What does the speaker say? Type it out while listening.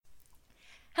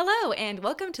Hello, and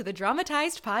welcome to the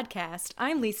Dramatized Podcast.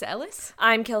 I'm Lisa Ellis.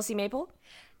 I'm Kelsey Maple.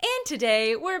 And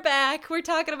today, we're back. We're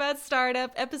talking about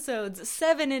Startup, episodes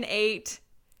 7 and 8.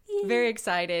 Very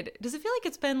excited. Does it feel like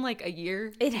it's been like a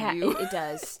year? It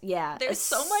does, yeah. There's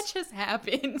so much has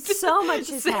happened. So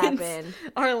much has happened.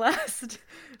 Our last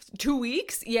 2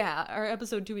 weeks? Yeah, our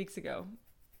episode 2 weeks ago.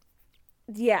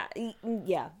 Yeah.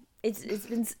 It's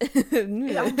been...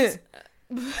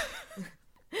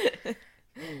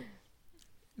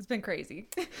 It's been crazy.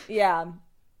 Yeah.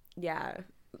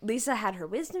 Lisa had her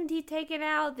wisdom teeth taken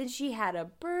out, then she had a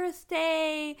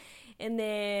birthday, and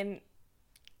then...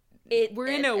 We're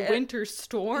in a winter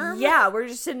storm? Yeah, we're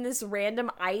just in this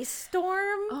random ice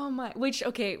storm. Oh my,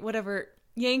 okay, whatever.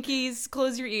 Yankees,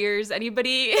 close your ears.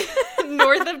 Anybody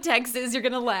north of Texas, you're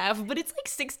gonna laugh. But it's like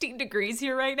 16 degrees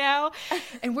here right now.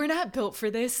 And we're not built for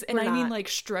this. And I mean like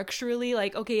structurally,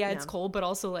 like, okay, yeah, it's cold, but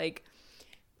also like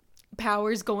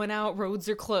power's going out, roads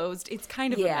are closed. It's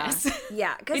kind of a mess.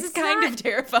 Yeah, because it's kind of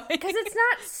terrifying. Because it's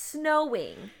not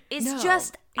snowing. It's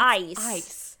just ice.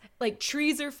 Ice. Like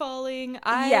trees are falling.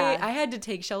 I had to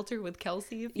take shelter with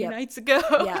Kelsey a few nights ago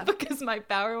because my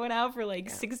power went out for like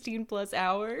 16 plus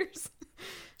hours.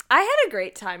 I had a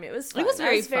great time. It was fun. It was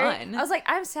very fun. I was like,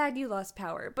 I'm sad you lost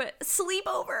power, but sleep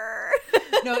over.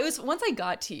 No, it was once I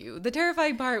got to you. The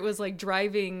terrifying part was like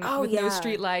driving with no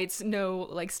street lights, no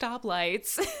like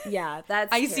stoplights. Yeah,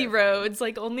 that's icy roads,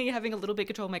 like only having a little bit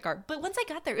control of my car. But once I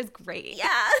got there, it was great.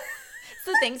 Yeah.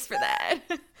 So thanks for that.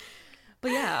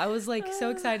 But yeah, I was like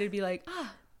so excited to be like,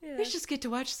 let's just get to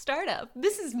watch Startup.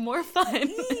 This is more fun.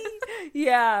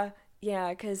 Yeah,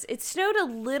 because it snowed a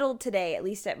little today, at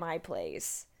least at my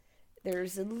place.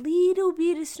 There's a little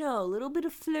bit of snow, a little bit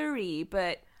of flurry,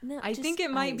 but no. I think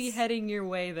it might be heading your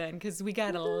way then, because we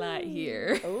got a lot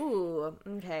here. Oh,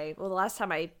 okay. Well, the last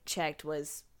time I checked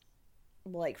was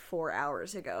like 4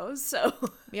 hours ago, so.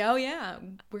 Oh yeah,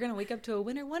 we're gonna wake up to a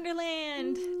winter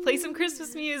wonderland, play some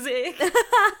Christmas music.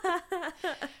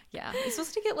 Yeah, it's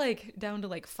supposed to get like down to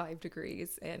like 5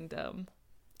 degrees, and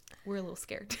we're a little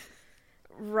scared.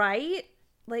 Right?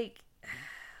 Like,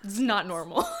 it's not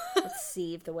normal. Let's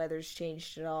see if the weather's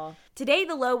changed at all. Today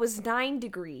the low was 9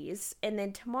 degrees, and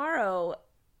then tomorrow,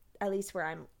 at least where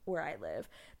I live,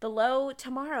 the low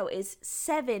tomorrow is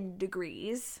 7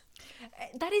 degrees.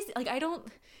 That is like I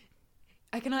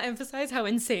cannot emphasize how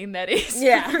insane that is.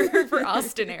 For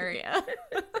Austin area.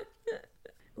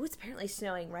 Ooh, it's apparently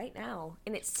snowing right now,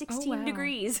 and it's 16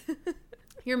 degrees.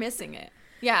 You're missing it.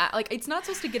 Yeah, like it's not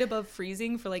supposed to get above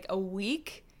freezing for like a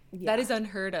week. Yeah. That is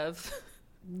unheard of.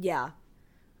 Yeah.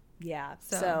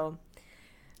 So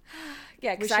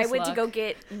yeah, because I went to go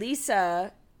get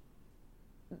Lisa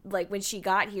like when she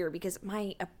got here, because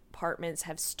my apartments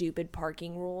have stupid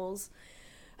parking rules.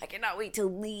 I cannot wait to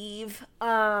leave.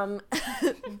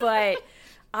 But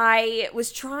I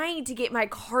was trying to get my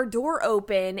car door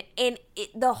open, and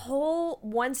the whole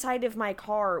one side of my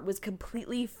car was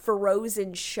completely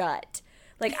frozen shut.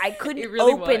 Like, I couldn't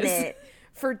open it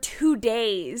for 2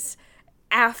 days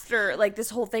after, like, this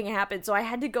whole thing happened. So I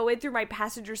had to go in through my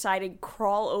passenger side and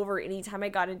crawl over anytime I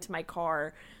got into my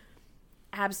car.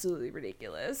 Absolutely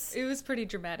ridiculous. It was pretty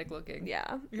dramatic looking.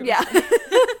 Yeah.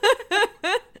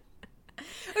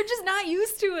 We're just not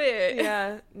used to it.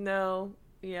 Yeah, no.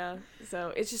 Yeah.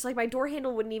 So it's just like my door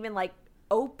handle wouldn't even like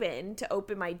open to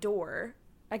open my door.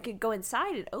 I could go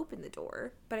inside and open the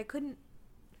door, but I couldn't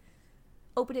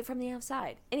open it from the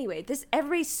outside. Anyway,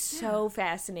 everybody's so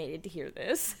fascinated to hear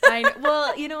this. I know.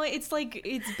 Well, you know, it's like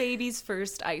it's baby's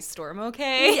first ice storm,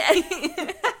 okay?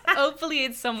 Yeah. Hopefully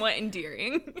it's somewhat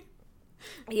endearing.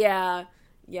 Yeah,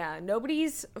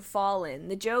 nobody's fallen.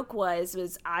 The joke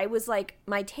was I was like,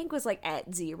 my tank was like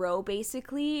at 0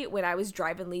 basically when I was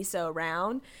driving Lisa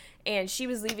around, and she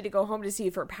was leaving to go home to see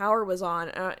if her power was on,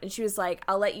 and she was like,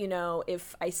 I'll let you know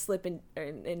if I slip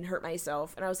and hurt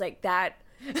myself. And I was like, that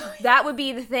would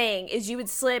be the thing, is you would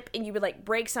slip and you would like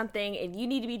break something and you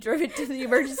need to be driven to the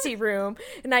emergency room,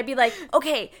 and I'd be like,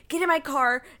 okay, get in my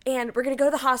car and we're gonna go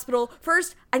to the hospital.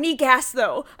 First, I need gas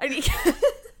though.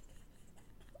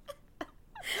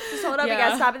 Just hold up, I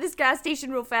gotta stop at this gas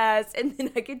station real fast, and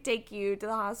then I could take you to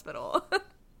the hospital.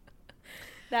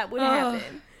 That would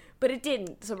happen. But it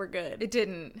didn't, so we're good. It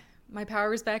didn't. My power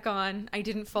was back on. I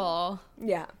didn't fall.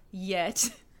 Yeah. Yet.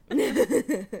 We'll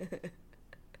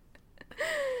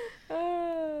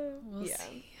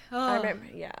see.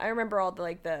 I remember all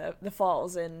the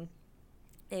falls in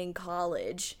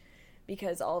college.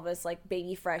 Because all of us, like,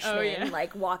 baby freshmen,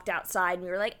 like, walked outside and we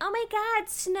were like, oh my God,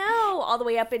 snow! All the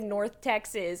way up in North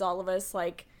Texas, all of us,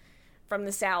 like, from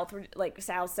the South, like,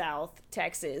 South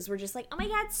Texas, we're just like, oh my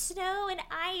God, snow and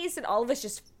ice! And all of us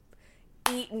just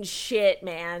eating shit,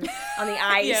 man, on the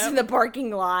ice in the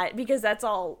parking lot, because that's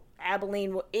all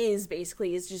Abilene is,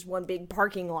 basically, is just one big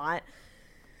parking lot.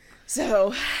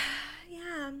 So,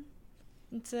 yeah.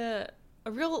 It's a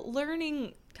real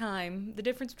learning time, the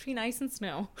difference between ice and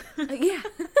snow. Yeah.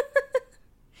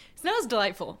 Snow is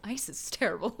delightful. Ice is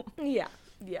terrible. Yeah.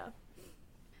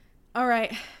 All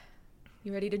right.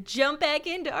 You ready to jump back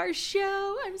into our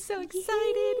show? I'm so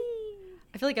excited.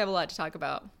 I feel like I have a lot to talk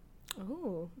about.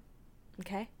 Ooh.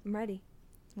 Okay, I'm ready.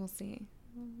 We'll see.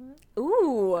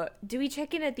 Ooh, do we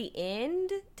check in at the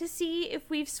end to see if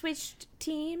we've switched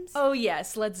teams? Oh,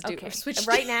 yes, let's do it. Switch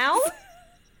right now?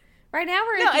 Right now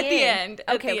or at the end?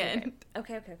 At the end.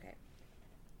 Okay.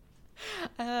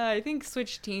 I think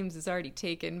switch teams is already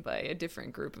taken by a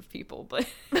different group of people, but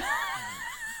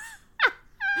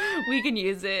we can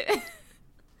use it.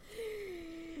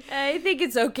 I think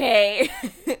it's okay.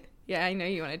 Yeah, I know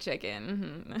you want to check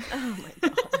in. Mm-hmm. Oh my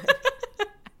god.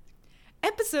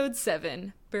 Episode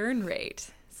 7, Burn Rate.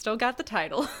 Still got the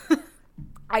title.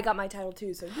 I got my title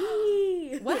too, so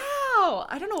yee! Wow!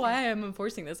 I don't know why I'm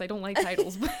enforcing this. I don't like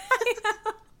titles. But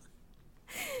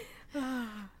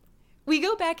we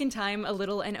go back in time a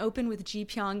little and open with Ji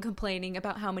Pyong complaining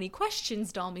about how many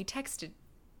questions Dalmi texted.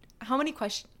 How many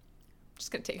questions? I'm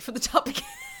just going to take it from the top again.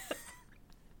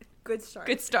 Good start.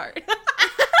 Good start.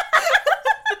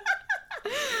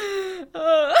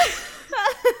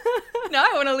 Now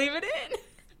I want to leave it in.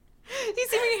 He's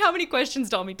seeing how many questions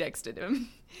Dalmi texted him.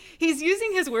 He's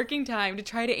using his working time to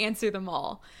try to answer them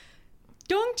all.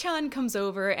 Dong-chan comes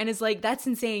over and is like, that's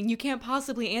insane. You can't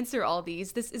possibly answer all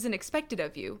these. This isn't expected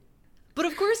of you. But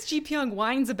of course Ji Pyong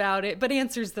whines about it, but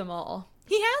answers them all.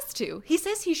 He has to. He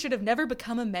says he should have never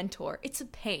become a mentor. It's a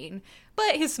pain.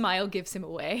 But his smile gives him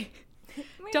away.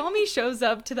 Dalmi shows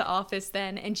up to the office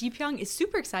then, and Ji Pyong is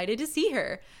super excited to see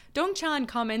her. Dong-chan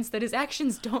comments that his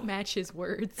actions don't match his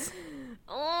words.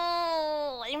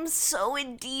 Oh, I'm so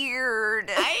endeared.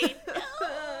 I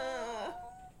know.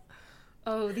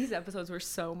 Oh, these episodes were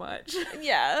so much.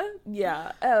 Yeah.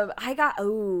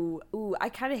 I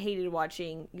kind of hated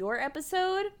watching your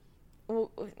episode. We'll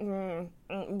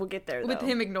get there, though. With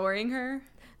him ignoring her?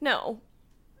 No.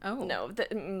 Oh. No,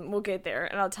 we'll get there.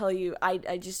 And I'll tell you,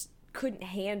 I just couldn't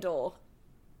handle,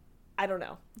 I don't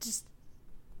know. Just,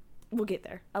 we'll get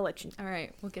there. I'll let you know. All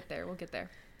right, we'll get there.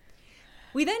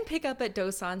 We then pick up at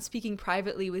Dosan speaking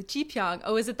privately with Ji Pyong.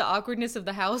 Oh, is it the awkwardness of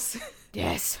the house?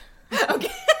 Yes.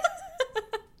 Okay.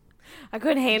 I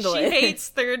couldn't handle it. She hates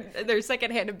their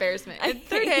second-hand embarrassment. And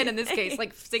third hand in this case,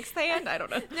 like sixth hand? I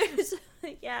don't know.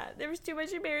 There was too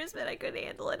much embarrassment. I couldn't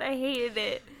handle it. I hated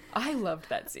it. I loved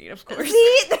that scene, of course.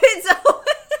 See?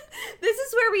 This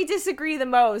is where we disagree the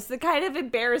most. The kind of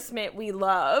embarrassment we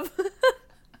love.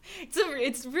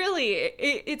 It's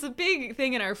a big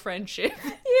thing in our friendship.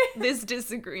 Yeah. This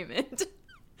disagreement.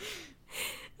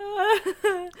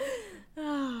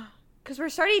 Because we're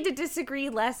starting to disagree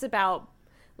less about,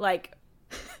 like,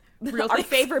 real our things.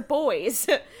 favorite boys.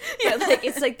 Yeah. But, like,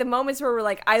 it's like the moments where we're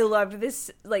like, I loved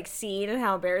this, like, scene and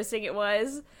how embarrassing it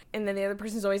was. And then the other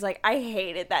person's always like, I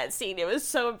hated that scene. It was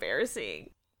so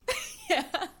embarrassing. Yeah.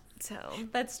 So.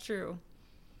 That's true.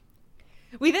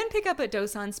 We then pick up at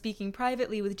Dosan speaking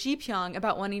privately with Ji Pyong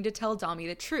about wanting to tell Dalmi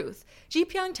the truth. Ji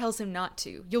Pyong tells him not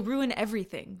to. You'll ruin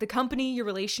everything. The company, your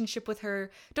relationship with her.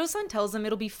 Dosan tells him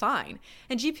it'll be fine.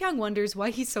 And Ji Pyong wonders why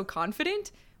he's so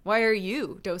confident. Why are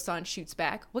you? Dosan shoots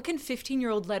back. What can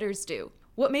 15-year-old letters do?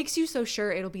 What makes you so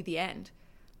sure it'll be the end?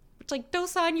 It's like,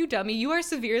 Dosan, you dummy, you are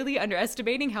severely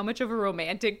underestimating how much of a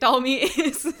romantic Dalmi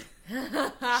is.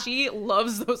 She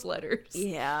loves those letters.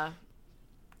 Yeah.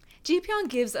 Ji Pyong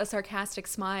gives a sarcastic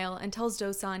smile and tells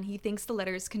Dosan he thinks the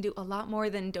letters can do a lot more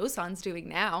than Dosan's doing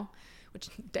now. Which,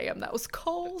 damn, that was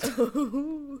cold.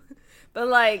 But,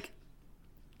 like,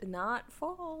 not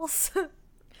false.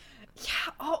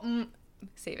 Yeah,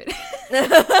 save it.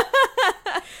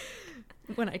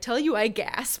 When I tell you I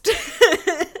gasped.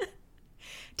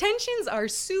 Tensions are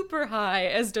super high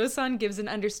as Dosan gives an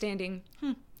understanding,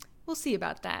 we'll see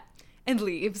about that, and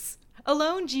leaves.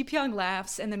 Alone, Ji Pyong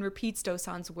laughs and then repeats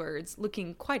Dosan's words,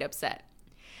 looking quite upset.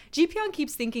 Ji Pyong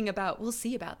keeps thinking about, we'll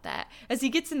see about that, as he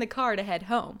gets in the car to head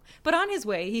home. But on his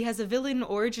way, he has a villain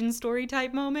origin story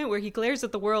type moment where he glares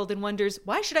at the world and wonders,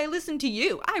 why should I listen to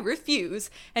you? I refuse,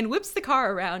 and whips the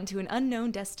car around to an unknown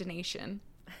destination.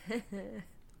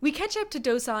 We catch up to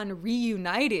Dosan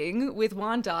reuniting with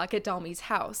Won-dok at Dalmi's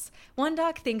house.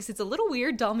 Won-dok thinks it's a little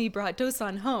weird Dalmi brought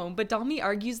Dosan home, but Dalmi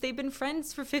argues they've been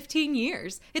friends for 15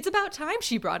 years. It's about time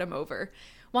she brought him over.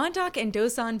 Won-dok and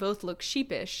Dosan both look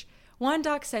sheepish.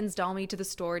 Won-dok sends Dalmi to the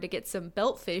store to get some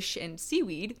belt fish and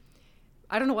seaweed.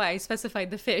 I don't know why I specified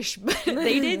the fish, but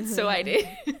they did, so I did.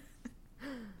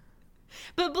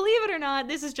 But believe it or not,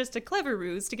 this is just a clever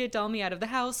ruse to get Dalmi out of the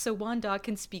house so Wondok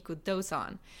can speak with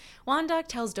Dosan. Wondok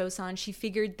tells Dosan she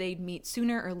figured they'd meet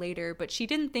sooner or later, but she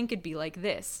didn't think it'd be like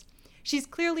this. She's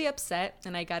clearly upset,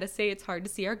 and I gotta say it's hard to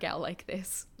see our gal like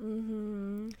this.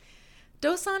 Mm-hmm.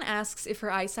 Dosan asks if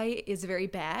her eyesight is very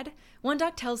bad.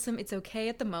 Wondok tells him it's okay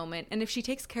at the moment, and if she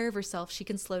takes care of herself, she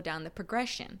can slow down the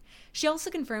progression. She also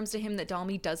confirms to him that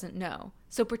Dalmi doesn't know,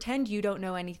 so pretend you don't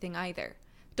know anything either.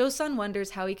 Dosan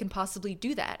wonders how he can possibly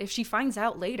do that. If she finds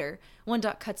out later,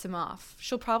 Wondok cuts him off.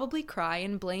 She'll probably cry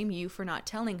and blame you for not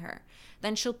telling her.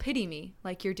 Then she'll pity me,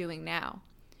 like you're doing now.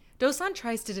 Dosan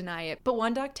tries to deny it, but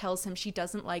Wondok tells him she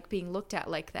doesn't like being looked at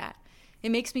like that.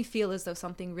 It makes me feel as though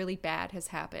something really bad has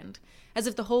happened, as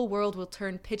if the whole world will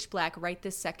turn pitch black right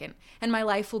this second, and my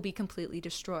life will be completely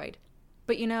destroyed.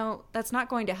 But you know, that's not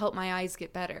going to help my eyes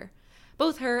get better.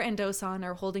 Both her and Dosan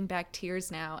are holding back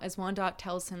tears now as Wondok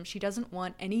tells him she doesn't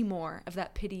want any more of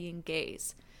that pitying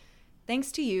gaze.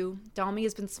 Thanks to you, Dalmi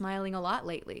has been smiling a lot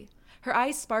lately. Her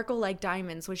eyes sparkle like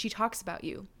diamonds when she talks about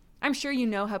you. I'm sure you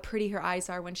know how pretty her eyes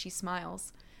are when she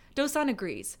smiles. Dosan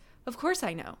agrees. Of course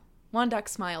I know. Wondok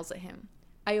smiles at him.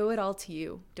 I owe it all to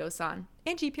you, Dosan.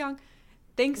 And Ji-pyong.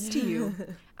 Thanks to you,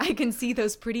 I can see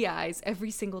those pretty eyes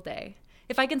every single day.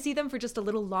 If I can see them for just a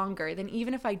little longer, then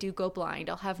even if I do go blind,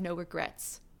 I'll have no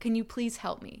regrets. Can you please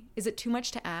help me? Is it too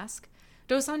much to ask?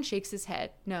 Dosan shakes his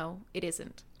head. No, it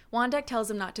isn't. Wondok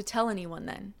tells him not to tell anyone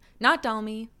then. Not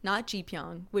Dalmi, not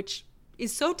Ji-pyong, which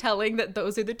is so telling that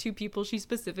those are the two people she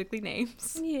specifically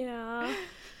names. Yeah.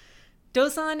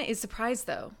 Dosan is surprised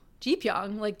though.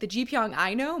 Ji-pyong, like the Ji-pyong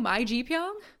I know, my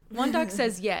Ji-pyong? Wondok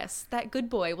says yes, that good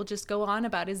boy will just go on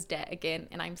about his debt again,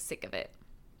 and I'm sick of it.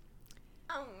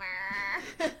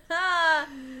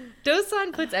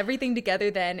 Dosan puts everything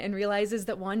together then and realizes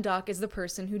that Wondok is the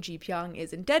person who Ji-pyong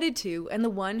is indebted to and the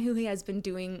one who he has been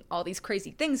doing all these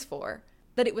crazy things for.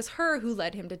 That it was her who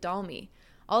led him to Dalmi.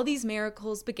 All these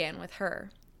miracles began with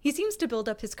her. He seems to build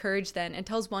up his courage then and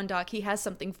tells Wondok he has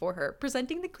something for her,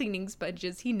 presenting the cleaning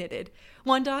sponges he knitted.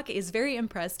 Wondok is very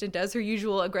impressed and does her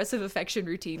usual aggressive affection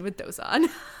routine with Dosan.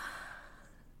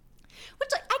 Which,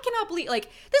 like, I cannot believe, like,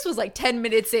 this was like 10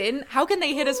 minutes in. How can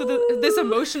they hit us with this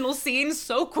emotional scene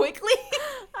so quickly?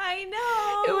 I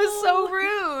know. It was so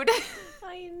rude.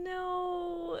 I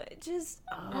know.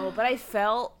 But I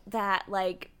felt that,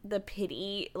 like, the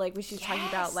pity, like, when she was talking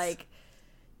about, like,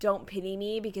 don't pity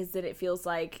me, because then it feels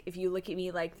like if you look at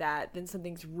me like that, then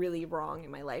something's really wrong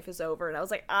and my life is over. And I was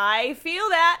like, I feel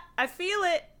that. I feel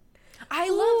it. I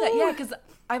love that. Yeah, because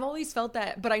I've always felt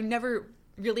that, but I never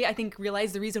really, I think,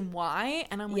 realized the reason why.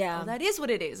 And I'm like, oh, that is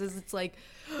what it is. It's like,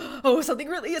 oh, something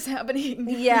really is happening.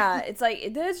 Yeah, it's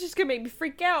like, that's just going to make me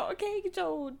freak out. Okay,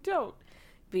 don't.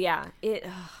 But yeah,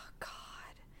 oh, God.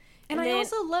 And I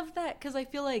also love that because I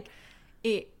feel like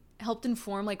it helped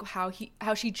inform like how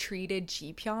she treated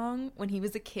Ji-pyong when he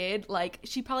was a kid. Like,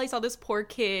 she probably saw this poor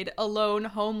kid alone,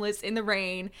 homeless in the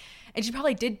rain, and she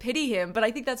probably did pity him. But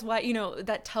I think that's why, you know,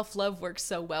 that tough love works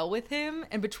so well with him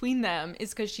and between them,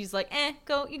 is because she's like,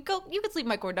 go, you can sleep in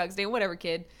my corn dog stand, whatever,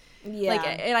 kid. Yeah. Like,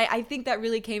 and I think that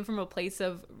really came from a place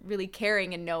of really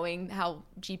caring and knowing how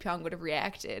Ji-pyong would have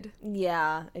reacted.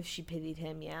 Yeah, if she pitied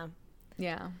him, yeah.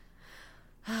 Yeah.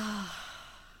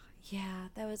 Yeah,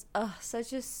 that was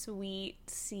such a sweet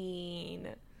scene.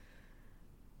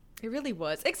 It really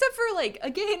was. Except for, like,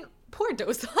 again, poor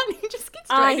Dosan. He just gets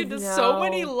dragged into so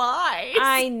many lies.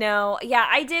 I know. Yeah,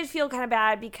 I did feel kind of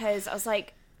bad because I was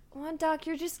like, Wondok,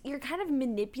 you're kind of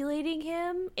manipulating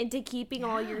him into keeping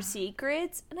all your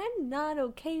secrets, and I'm not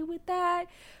okay with that.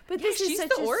 But this is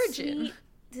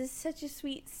such a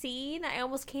sweet scene. I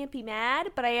almost can't be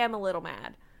mad, but I am a little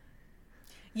mad.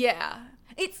 Yeah.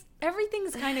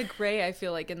 Everything's kind of gray, I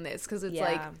feel like, in this, because it's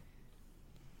like,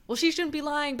 well, she shouldn't be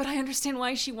lying, but I understand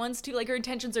why she wants to. Like, her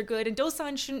intentions are good, and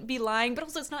Dosan shouldn't be lying, but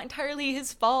also it's not entirely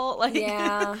his fault. Like,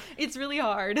 it's really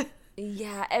hard.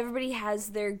 Yeah, everybody has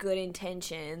their good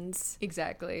intentions.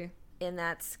 Exactly. And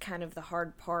that's kind of the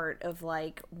hard part of,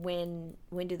 like, when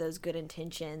do those good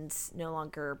intentions no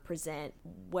longer present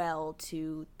well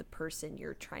to the person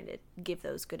you're trying to give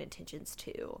those good intentions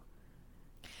to.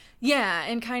 Yeah,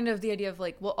 and kind of the idea of,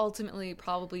 like, well, ultimately,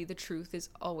 probably the truth is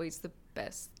always the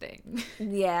best thing.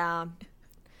 Yeah.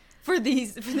 for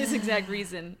this exact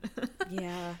reason.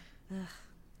 Yeah. Ugh.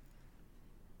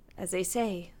 As they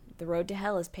say, the road to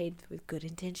hell is paved with good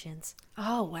intentions.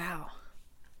 Oh, wow.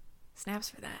 Snaps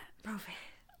for that. I almost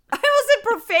said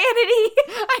profanity.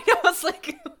 I know, it's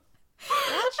like...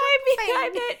 I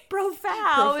meant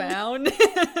profound. Profound.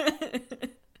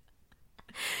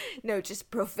 No,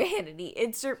 just profanity.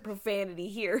 Insert profanity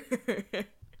here.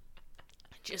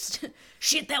 Just,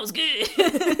 shit, that was good.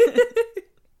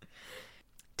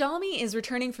 Dalmi is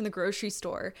returning from the grocery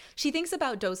store. She thinks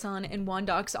about Dosan and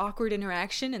Wondok's awkward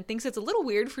interaction and thinks it's a little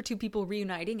weird for two people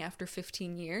reuniting after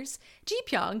 15 years.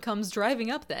 Ji-pyong comes driving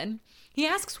up then. He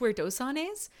asks where Dosan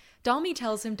is. Dalmi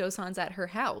tells him Dosan's at her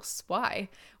house. Why?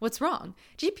 What's wrong?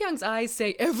 Ji-pyong's eyes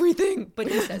say everything, but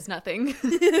he says nothing.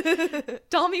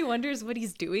 Dalmi wonders what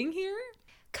he's doing here.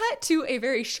 Cut to a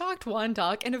very shocked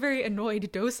Wondok and a very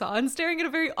annoyed Dosan staring at a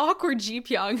very awkward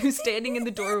Ji-pyong who's standing in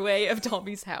the doorway of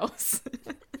Dalmi's house.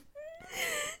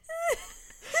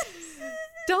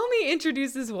 Dalmi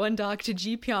introduces Wondok to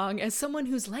Ji-pyong as someone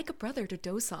who's like a brother to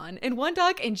Dosan, and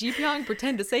Wondok and Ji-pyong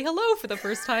pretend to say hello for the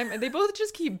first time, and they both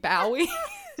just keep bowing.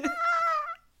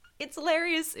 It's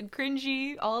hilarious and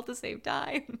cringy all at the same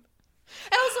time.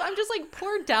 And also, I'm just like,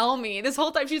 poor Dalmi. This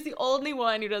whole time, she's the only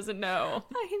one who doesn't know.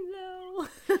 I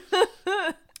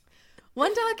know.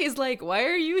 Wondok is like, why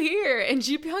are you here? And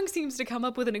Ji-pyong seems to come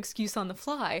up with an excuse on the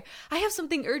fly. I have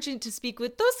something urgent to speak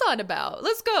with Dosan about.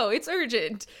 Let's go. It's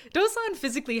urgent. Dosan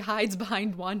physically hides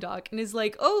behind Wondok and is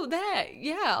like, oh, that.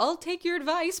 Yeah, I'll take your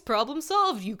advice. Problem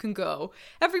solved. You can go.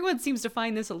 Everyone seems to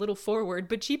find this a little forward,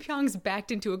 but Ji-pyong's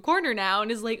backed into a corner now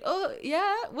and is like, oh,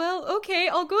 yeah, well, okay,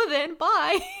 I'll go then.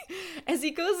 Bye. As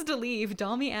he goes to leave,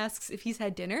 Dalmi asks if he's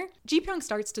had dinner. Ji-pyong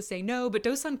starts to say no, but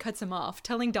Dosan cuts him off,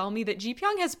 telling Dalmi that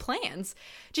Ji-pyong has plans.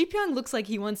 Ji-pyong looks like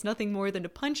he wants nothing more than to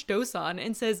punch Dosan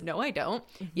and says, no, I don't.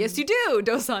 Yes, you do,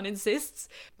 Dosan insists.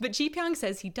 But Ji-pyong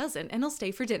says he doesn't and he'll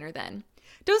stay for dinner then.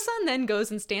 Dosan then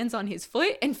goes and stands on his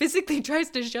foot and physically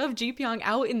tries to shove Ji-pyong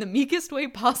out in the meekest way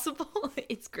possible.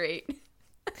 It's great.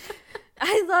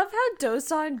 I love how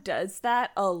Dosan does that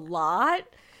a lot.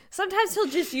 Sometimes he'll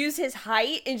just use his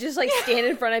height and just like stand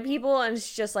in front of people and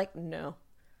it's just like, no.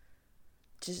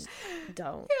 Just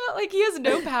don't. Yeah, like he has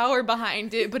no power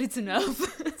behind it, but it's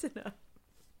enough. It's enough.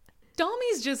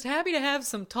 Dalmi's just happy to have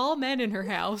some tall men in her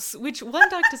house, which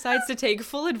Wondok decides to take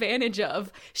full advantage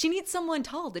of. She needs someone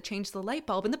tall to change the light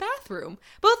bulb in the bathroom.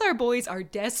 Both our boys are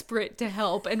desperate to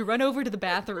help and run over to the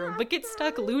bathroom, but get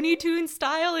stuck Looney Tunes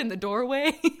style in the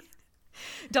doorway.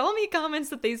 Dalmi comments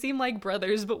that they seem like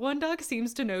brothers, but Wondok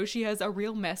seems to know she has a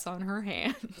real mess on her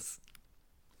hands.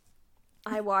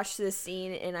 I watched this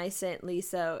scene and I sent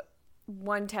Lisa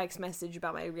one text message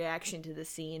about my reaction to the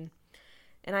scene.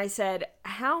 And I said,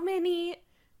 how many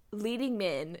leading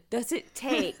men does it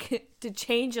take to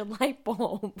change a light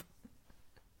bulb?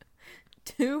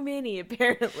 Too many,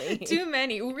 apparently. Too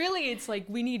many. Really, it's like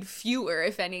we need fewer,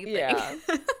 if anything. Yeah.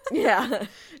 Yeah.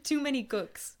 Too many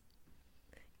cooks.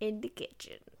 In the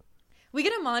kitchen. We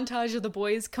get a montage of the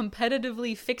boys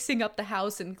competitively fixing up the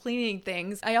house and cleaning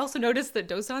things. I also noticed that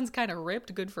Dosan's kind of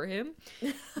ripped. Good for him.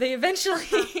 They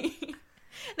eventually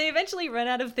run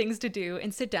out of things to do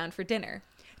and sit down for dinner.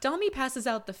 Dalmi passes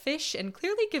out the fish and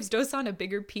clearly gives Dosan a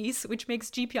bigger piece, which makes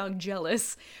Ji-pyong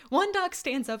jealous. Wondok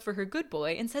stands up for her good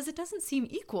boy and says it doesn't seem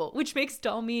equal, which makes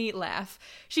Dalmi laugh.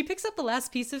 She picks up the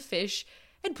last piece of fish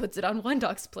and puts it on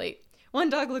Wondok's plate.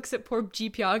 Wondok looks at poor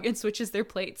Ji-pyong and switches their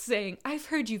plates, saying, I've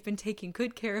heard you've been taking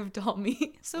good care of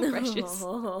Dalmi. So precious. I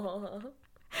thought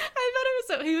it was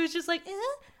so... He was just like,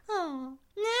 oh,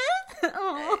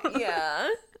 oh. Yeah.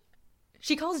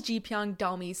 She calls Ji-pyong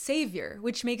Dalmi's savior,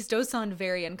 which makes Dosan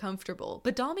very uncomfortable,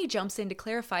 but Dalmi jumps in to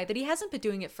clarify that he hasn't been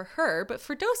doing it for her, but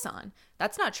for Dosan.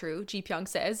 That's not true, Ji-pyong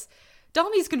says.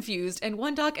 Dalmi's confused, and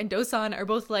Wondok and Dosan are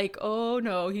both like, oh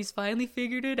no, he's finally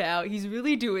figured it out. He's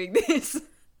really doing this.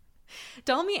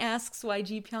 Dalmi asks why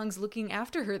Ji-pyong's looking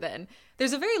after her then.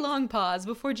 There's a very long pause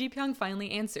before Ji-pyong finally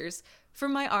answers, for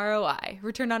my ROI,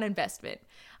 return on investment.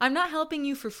 I'm not helping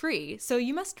you for free, so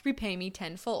you must repay me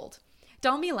tenfold.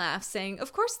 Dalmi laughs, saying,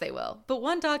 of course they will, but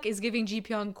Wondok is giving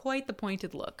Ji-pyong quite the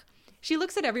pointed look. She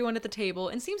looks at everyone at the table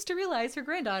and seems to realize her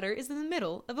granddaughter is in the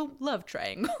middle of a love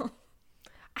triangle.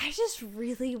 I just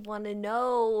really want to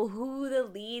know who the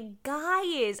lead guy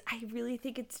is. I really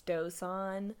think it's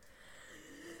Dosan.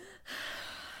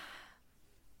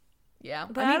 Yeah.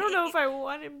 But I don't know if I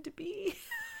want him to be.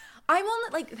 I'm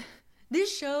on, like...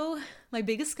 This show, my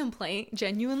biggest complaint,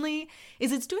 genuinely,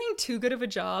 is it's doing too good of a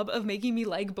job of making me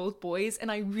like both boys, and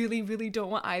I really, really don't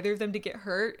want either of them to get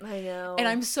hurt. I know. And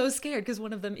I'm so scared because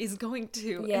one of them is going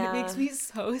to, and it makes me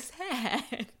so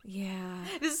sad. Yeah.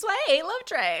 This is why I hate love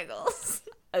triangles.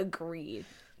 Agreed.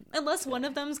 Unless one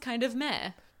of them's kind of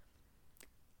meh.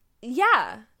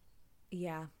 Yeah.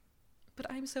 Yeah.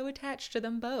 But I'm so attached to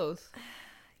them both.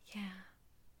 Yeah.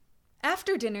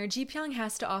 After dinner, Ji-pyong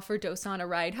has to offer Dosan a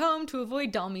ride home to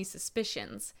avoid Dalmi's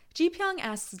suspicions. Ji-pyong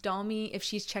asks Dalmi if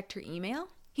she's checked her email.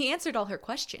 He answered all her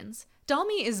questions.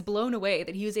 Dalmi is blown away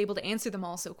that he was able to answer them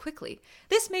all so quickly.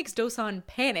 This makes Dosan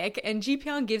panic, and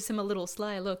Ji-pyong gives him a little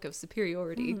sly look of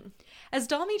superiority. As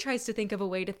Dalmi tries to think of a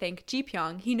way to thank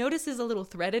Ji-pyong, he notices a little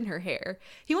thread in her hair.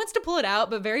 He wants to pull it out,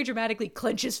 but very dramatically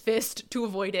clenches fist to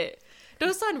avoid it.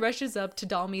 Dosan rushes up to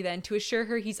Dalmi then to assure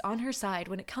her he's on her side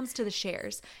when it comes to the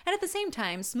shares, and at the same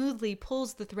time smoothly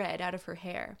pulls the thread out of her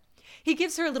hair. He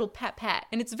gives her a little pat-pat,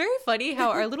 and it's very funny how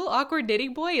our little awkward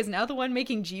knitting boy is now the one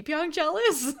making Ji-pyong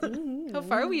jealous. How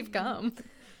far we've come.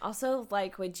 Also,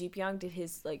 like, when Ji-pyong did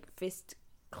his, like, fist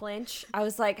clench, I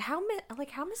was like, how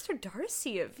Mr.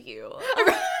 Darcy of you?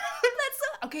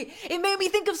 Okay, it made me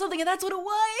think of something, and that's what it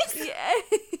was. Yeah.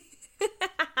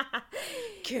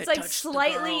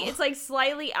 It's like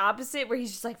slightly opposite, where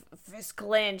he's just like fist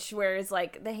clench, whereas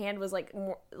like the hand was like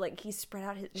more like he spread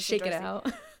out his shake it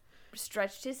out.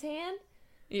 Stretched his hand.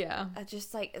 Yeah.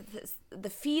 Just like the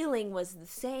feeling was the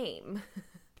same.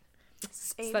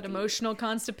 It's that emotional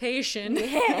constipation.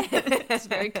 Yeah. It's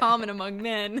very common among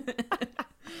men.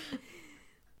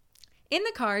 In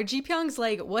the car, Ji-pyong's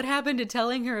like, what happened to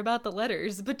telling her about the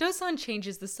letters? But Dosan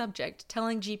changes the subject,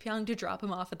 telling Ji-pyong to drop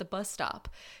him off at the bus stop.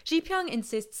 Ji-pyong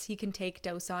insists he can take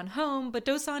Dosan home, but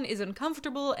Dosan is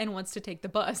uncomfortable and wants to take the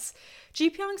bus.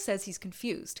 Ji-pyong says he's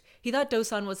confused. He thought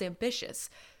Dosan was ambitious.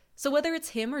 So whether it's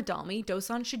him or Dalmi,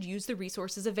 Dosan should use the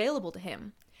resources available to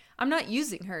him. I'm not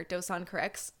using her, Dosan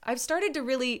corrects. I've started to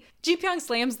really... Ji-pyong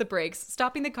slams the brakes,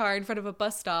 stopping the car in front of a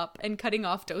bus stop and cutting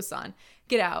off Dosan.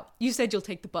 Get out. You said you'll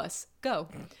take the bus. Go.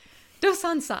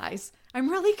 Dosan sighs. I'm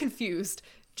really confused.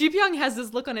 Ji-pyong has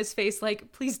this look on his face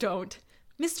like, please don't.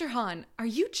 Mr. Han, are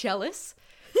you jealous?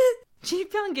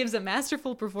 Ji-pyong gives a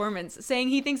masterful performance, saying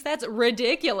he thinks that's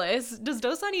ridiculous. Does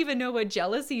Dosan even know what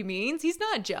jealousy means? He's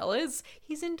not jealous.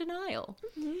 He's in denial.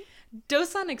 Mm-hmm.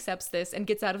 Dosan accepts this and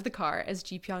gets out of the car as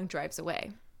Ji-pyong drives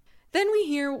away. Then we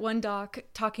hear Won-dok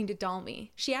talking to Dalmi.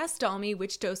 She asks Dalmi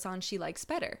which Dosan she likes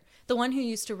better, the one who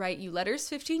used to write you letters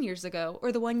 15 years ago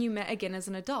or the one you met again as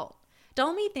an adult.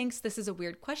 Dalmi thinks this is a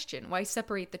weird question, why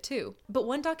separate the two, but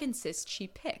Won-dok insists she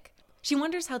pick. She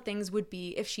wonders how things would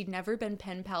be if she'd never been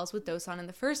pen pals with Dosan in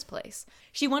the first place.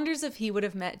 She wonders if he would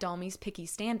have met Dalmi's picky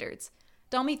standards.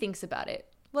 Dalmi thinks about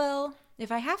it. Well,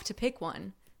 if I have to pick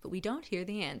one, but we don't hear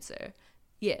the answer.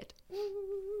 Yet.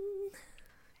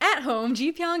 At home,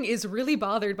 Ji-pyong is really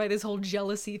bothered by this whole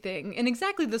jealousy thing, in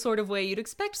exactly the sort of way you'd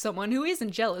expect someone who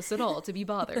isn't jealous at all to be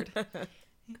bothered.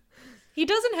 He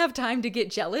doesn't have time to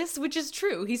get jealous, which is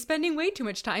true. He's spending way too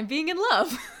much time being in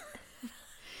love.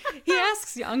 He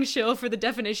asks Yang-shil for the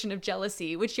definition of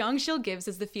jealousy, which Yang-shil gives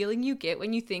as the feeling you get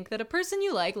when you think that a person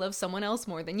you like loves someone else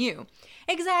more than you.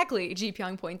 Exactly,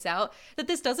 Ji-pyong points out, that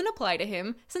this doesn't apply to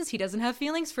him since he doesn't have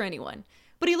feelings for anyone.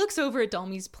 But he looks over at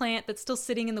Dalmi's plant that's still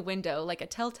sitting in the window like a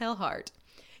telltale heart.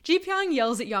 Ji-pyong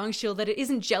yells at Yang-shil that it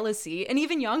isn't jealousy, and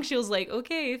even Yang-shil's like,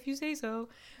 okay, if you say so.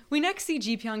 We next see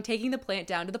Ji-pyong taking the plant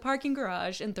down to the parking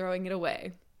garage and throwing it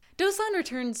away. Dosan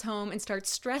returns home and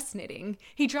starts stress knitting.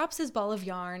 He drops his ball of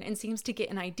yarn and seems to get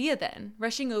an idea then,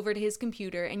 rushing over to his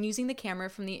computer and using the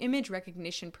camera from the image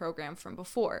recognition program from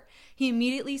before. He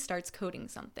immediately starts coding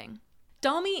something.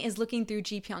 Dalmi is looking through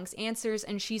Ji-pyong's answers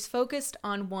and she's focused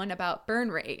on one about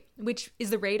burn rate, which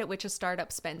is the rate at which a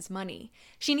startup spends money.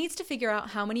 She needs to figure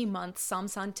out how many months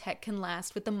Samsung Tech can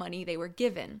last with the money they were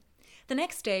given. The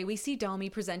next day, we see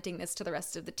Dalmi presenting this to the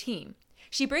rest of the team.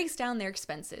 She breaks down their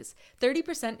expenses.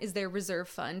 30% is their reserve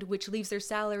fund, which leaves their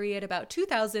salary at about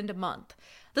 $2,000 a month.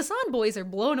 The San boys are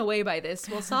blown away by this,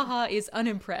 while Saha is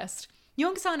unimpressed.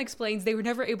 Yong-san explains they were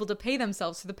never able to pay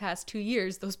themselves for the past 2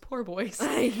 years, those poor boys.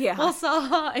 Yeah. While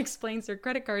Saha explains their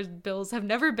credit card bills have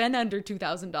never been under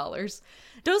 $2,000.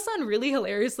 Dosan really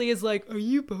hilariously is like, are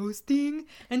you boasting?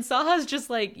 And Saha's just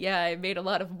like, yeah, I made a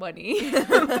lot of money.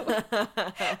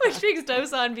 Which makes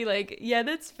Dosan be like, yeah,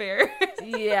 that's fair.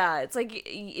 Yeah, it's like,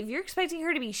 if you're expecting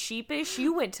her to be sheepish,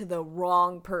 you went to the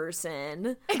wrong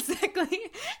person. Exactly.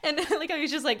 And like, I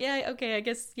was just like, yeah, okay, I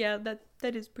guess, yeah,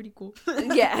 that is pretty cool.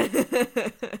 Yeah.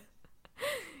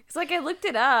 It's like I looked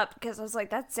it up because I was like,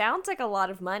 that sounds like a lot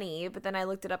of money. But then I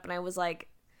looked it up and I was like,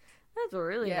 that's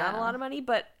really not a lot of money.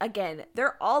 But again,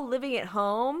 they're all living at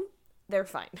home. They're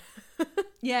fine.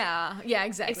 Yeah,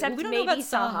 exactly. Except we don't maybe know about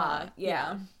Saha.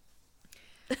 Yeah.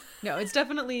 No, it's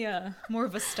definitely more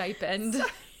of a stipend.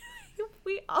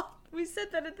 Sorry. We said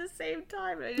that at the same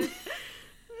time.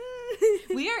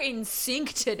 We are in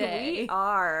sync today. We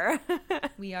are.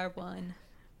 We are one.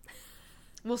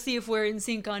 We'll see if we're in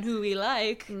sync on who we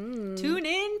like. Tune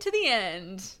in to the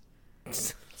end.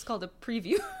 It's called a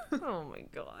preview. Oh my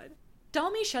god.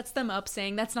 Dalmi shuts them up,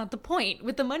 saying that's not the point.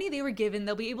 With the money they were given,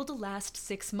 they'll be able to last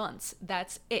 6 months.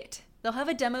 That's it. They'll have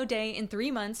a demo day in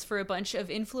 3 months for a bunch of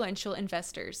influential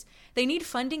investors. They need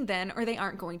funding then or they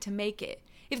aren't going to make it.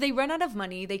 If they run out of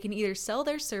money, they can either sell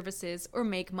their services or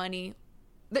make money.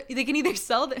 They can either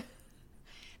sell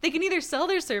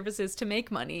their services to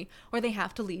make money or they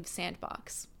have to leave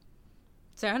Sandbox.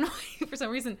 So I don't know, for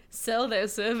some reason, sell their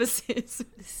services.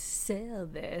 Sell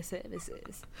their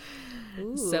services.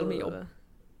 Ooh. Sell me your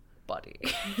body.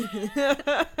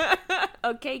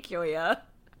 Okay, Kyoya.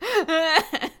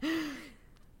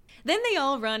 Then they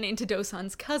all run into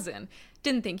Dosan's cousin.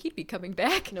 Didn't think he'd be coming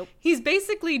back. Nope. He's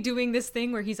basically doing this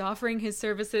thing where he's offering his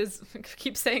services.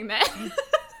 Keep saying that.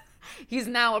 He's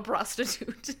now a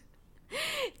prostitute.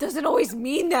 Doesn't always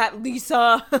mean that,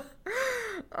 Lisa.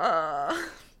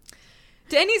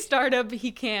 To any startup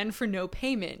he can for no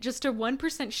payment, just a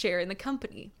 1% share in the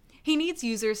company. He needs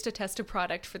users to test a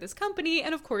product for this company,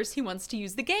 and of course he wants to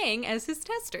use the gang as his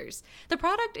testers. The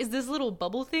product is this little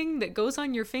bubble thing that goes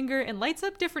on your finger and lights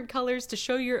up different colors to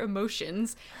show your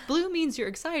emotions. Blue means you're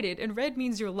excited, and red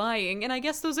means you're lying, and I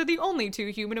guess those are the only 2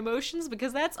 human emotions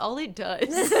because that's all it does.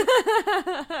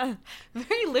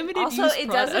 Very limited also, use it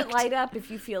product. doesn't light up if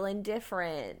you feel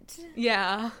indifferent.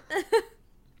 Yeah.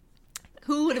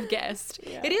 Who would have guessed?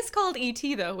 Yeah. It is called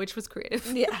E.T. though, which was creative.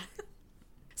 Yeah.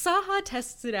 Saha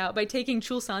tests it out by taking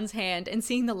Chulsan's hand and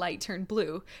seeing the light turn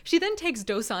blue. She then takes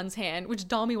Dosan's hand, which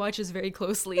Dalmi watches very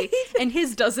closely, and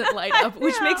his doesn't light up,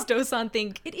 which makes Dosan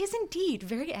think it is indeed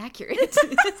very accurate.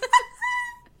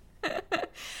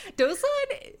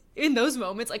 Dosan, in those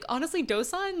moments, like honestly,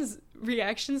 Dosan's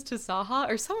reactions to Saha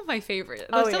are some of my favorite.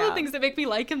 Those are the things that make me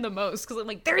like him the most, because I'm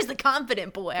like, there's the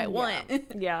confident boy I want.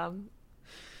 Yeah.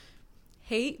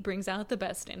 Hate brings out the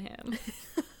best in him.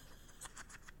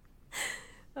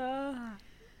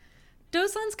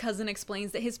 Dosan's cousin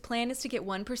explains that his plan is to get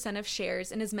 1% of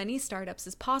shares in as many startups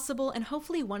as possible, and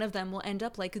hopefully one of them will end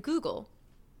up like a Google.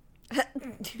 Like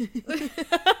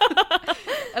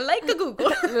a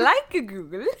Google. Like a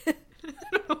Google. I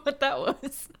don't know what that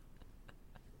was.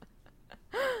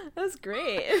 That was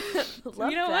great. Love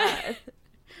you know that. what?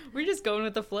 We're just going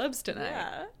with the flubs tonight.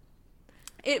 Yeah.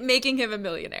 It making him a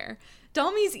millionaire.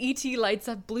 Dalmi's E.T. lights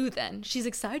up blue then. She's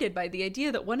excited by the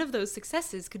idea that one of those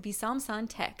successes could be Samsan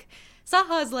Tech.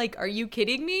 Saha's like, are you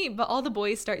kidding me? But all the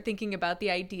boys start thinking about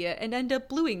the idea and end up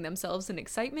bluing themselves in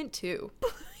excitement too.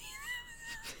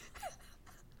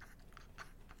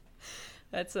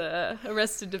 That's a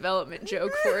Arrested Development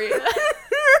joke for you.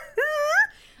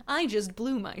 I just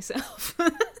blew myself.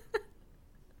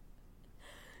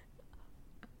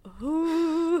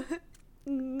 Ooh.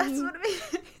 That's what I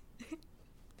mean.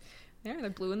 Yeah,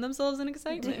 they're bluing themselves in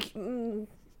excitement.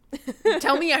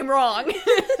 Tell me I'm wrong.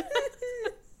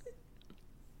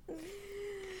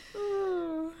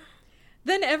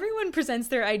 Then everyone presents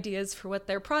their ideas for what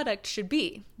their product should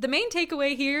be. The main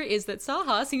takeaway here is that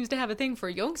Saha seems to have a thing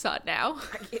for Yongsat now.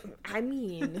 I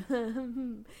mean,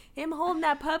 him holding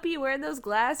that puppy, wearing those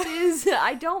glasses,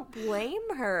 I don't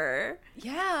blame her.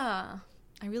 Yeah,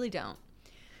 I really don't.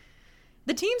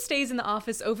 The team stays in the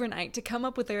office overnight to come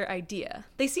up with their idea.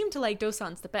 They seem to like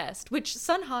Dosan's the best, which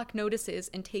Sunhawk notices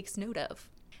and takes note of.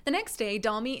 The next day,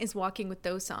 Dalmi is walking with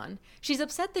Dosan. She's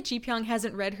upset that Ji-pyong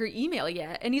hasn't read her email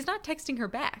yet, and he's not texting her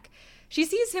back. She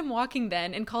sees him walking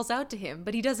then and calls out to him,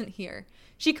 but he doesn't hear.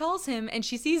 She calls him, and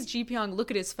she sees Ji-pyong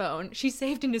look at his phone. She's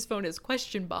saved in his phone as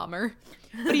Question Bomber,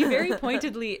 but he very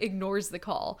pointedly ignores the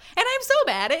call. And I'm so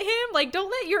bad at him. Like, don't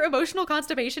let your emotional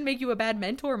constipation make you a bad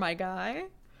mentor, my guy.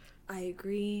 I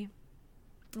agree.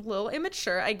 A little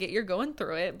immature. I get you're going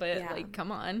through it, but like,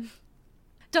 come on.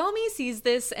 Dalmi sees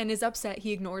this and is upset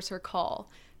he ignores her call.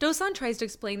 Dosan tries to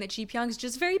explain that Ji-pyong's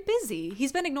just very busy.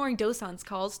 He's been ignoring Dosan's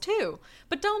calls too.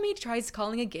 But Dalmi tries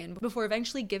calling again before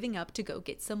eventually giving up to go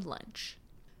get some lunch.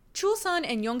 Chulsan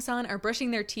and Yongsan are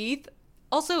brushing their teeth.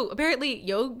 Also, apparently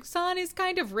Yongsan is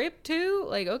kind of ripped too.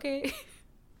 Like, okay.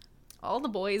 All the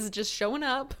boys just showing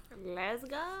up. Let's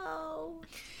go.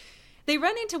 They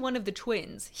run into one of the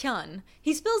twins, Hyun.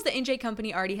 He spills the NJ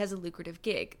company already has a lucrative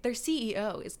gig. Their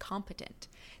CEO is competent.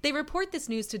 They report this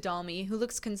news to Dalmi, who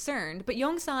looks concerned, but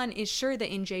Yongsan is sure that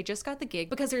NJ just got the gig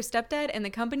because her stepdad and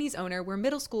the company's owner were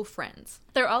middle school friends.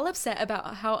 They're all upset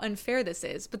about how unfair this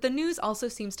is, but the news also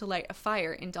seems to light a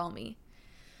fire in Dalmi.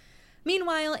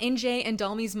 Meanwhile, NJ and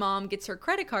Dalmi's mom gets her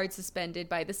credit card suspended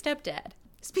by the stepdad.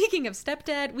 Speaking of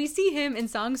stepdad, we see him in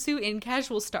Sangsu in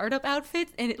casual startup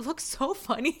outfits, and it looks so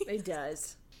funny. It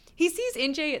does. He sees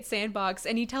NJ at Sandbox,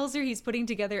 and he tells her he's putting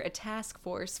together a task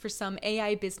force for some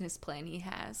AI business plan he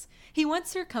has. He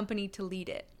wants her company to lead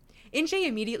it. NJ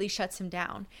immediately shuts him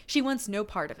down. She wants no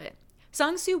part of it.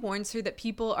 Sangsu warns her that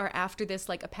people are after this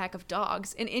like a pack of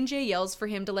dogs, and NJ yells for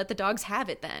him to let the dogs have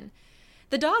it then.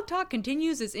 The dog talk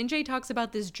continues as NJ talks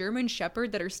about this German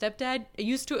shepherd that her stepdad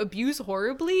used to abuse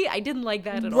horribly. I didn't like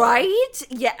that at all. Right?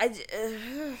 Yeah.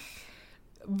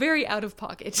 Very out of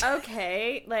pocket.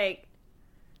 Okay, like,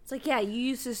 it's like, yeah, you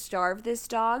used to starve this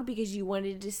dog because you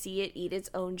wanted to see it eat its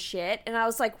own shit. And I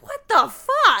was like, what the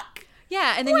fuck?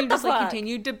 Yeah, and then you just, like,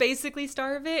 continued to basically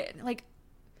starve it. Like,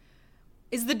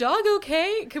 is the dog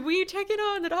okay? Could we check in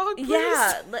on the dog, please?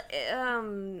 Yeah.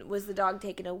 Was the dog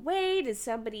taken away? Did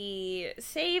somebody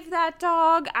save that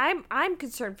dog? I'm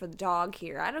concerned for the dog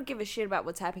here. I don't give a shit about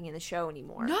what's happening in the show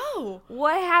anymore. No.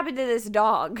 What happened to this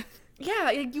dog?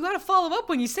 Yeah, you gotta follow up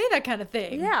when you say that kind of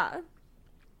thing. Yeah.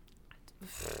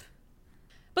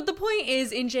 But the point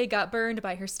is, NJ got burned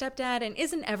by her stepdad and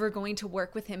isn't ever going to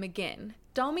work with him again.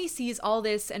 Dalmi sees all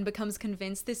this and becomes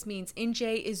convinced this means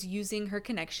NJ is using her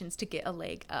connections to get a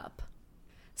leg up.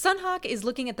 Sunhawk is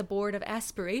looking at the board of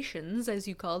aspirations, as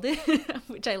you called it,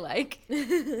 which I like,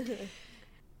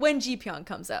 when Ji-pyong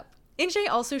comes up. NJ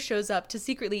also shows up to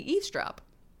secretly eavesdrop.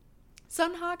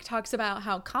 Sunhawk talks about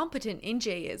how competent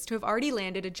NJ is to have already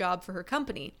landed a job for her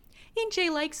company.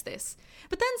 NJ likes this.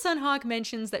 But then Sunhawk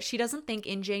mentions that she doesn't think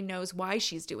NJ knows why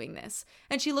she's doing this,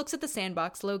 and she looks at the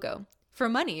Sandbox logo. For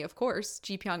money, of course,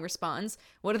 Ji-pyong responds.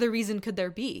 What other reason could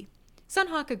there be?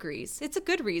 Sunhawk agrees. It's a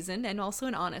good reason, and also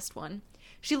an honest one.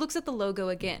 She looks at the logo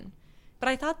again. But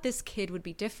I thought this kid would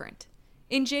be different.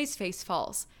 NJ's face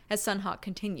falls, as Sunhawk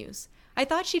continues. I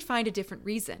thought she'd find a different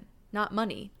reason. Not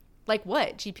money. Like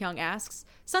what? Ji-pyong asks.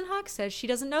 Sunhawk says she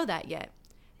doesn't know that yet.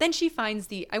 Then she finds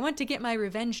the I want to get my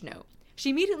revenge note. She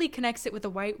immediately connects it with a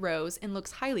white rose and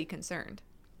looks highly concerned.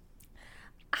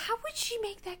 How would she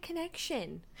make that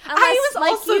connection? Unless,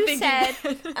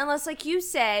 like you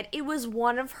said, it was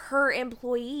one of her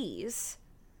employees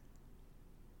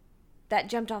that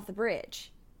jumped off the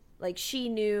bridge. Like, she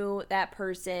knew that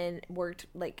person worked,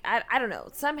 like, I don't know.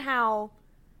 Somehow,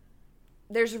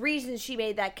 there's a reason she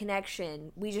made that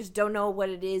connection. We just don't know what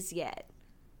it is yet.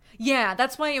 Yeah,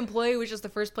 that's why employee was just the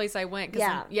first place I went.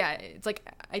 Yeah, it's like,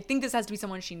 I think this has to be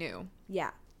someone she knew.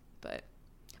 Yeah. But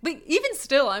even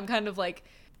still, I'm kind of like,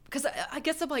 because I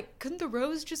guess I'm like, couldn't the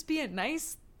rose just be a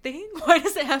nice thing? Why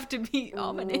does it have to be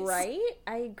ominous? Right?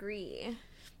 I agree.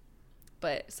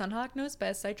 But Sunhawk knows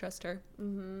best. I trust her.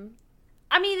 Mm-hmm.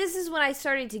 I mean, this is when I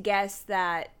started to guess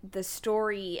that the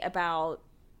story about,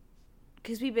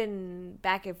 because we've been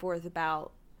back and forth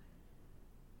about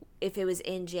if it was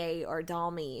NJ or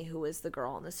Dalmi who was the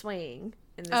girl on the swing.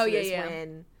 And this was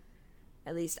when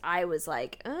at least I was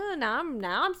like, oh, now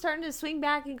I'm starting to swing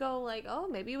back and go like, oh,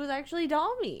 maybe it was actually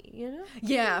Dalmi, you know?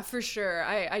 Yeah, for sure.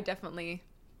 I definitely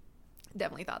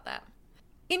thought that.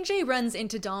 NJ runs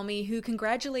into Dalmi, who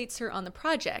congratulates her on the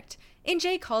project.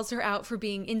 NJ calls her out for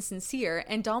being insincere,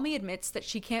 and Dalmi admits that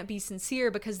she can't be sincere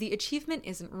because the achievement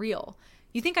isn't real.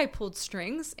 You think I pulled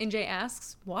strings? NJ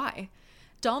asks. Why?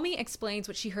 Dalmi explains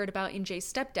what she heard about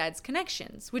NJ's stepdad's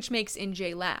connections, which makes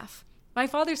NJ laugh. My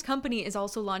father's company is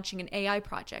also launching an AI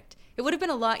project. It would have been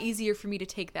a lot easier for me to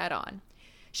take that on.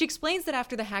 She explains that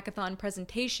after the hackathon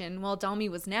presentation, while Dalmi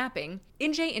was napping,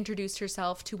 NJ introduced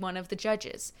herself to one of the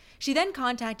judges. She then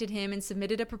contacted him and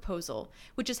submitted a proposal,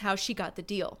 which is how she got the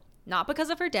deal. Not because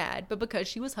of her dad, but because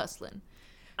she was hustling.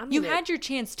 You had your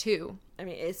chance too. I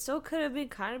mean, it still could have been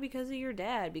kind of because of your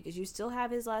dad, because you still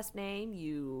have his last name.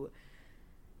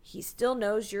 He still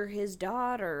knows you're his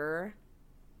daughter.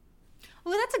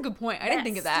 Well, that's a good point. I didn't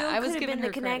think of that. I was giving her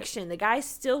the connection. The guy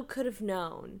still could have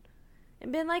known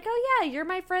and been like, "Oh yeah, you're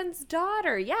my friend's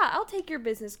daughter. Yeah, I'll take your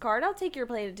business card. I'll take your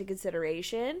plan into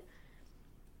consideration."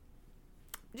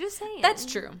 Just saying. That's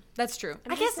true.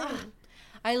 I guess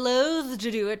I loathe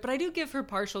to do it, but I do give her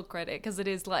partial credit because it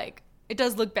is like it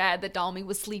does look bad that Dalmi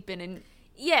was sleeping and.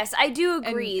 Yes, I do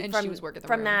agree. And she was working the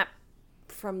room.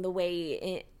 From the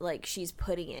way like she's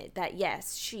putting it, that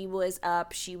yes, she was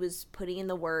up, she was putting in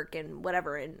the work and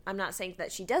whatever, and I'm not saying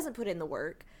that she doesn't put in the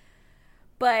work,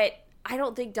 but I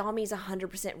don't think Dalmi's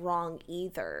 100% wrong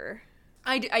either.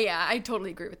 I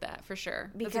totally agree with that for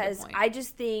sure. Because I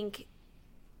just think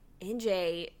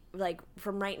NJ, like,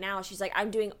 from right now, she's like,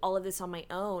 I'm doing all of this on my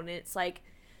own, and it's like,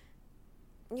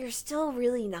 you're still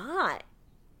really not.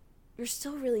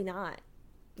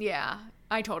 Yeah,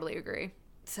 I totally agree.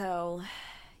 So,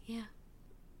 yeah,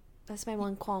 that's my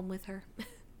one qualm with her.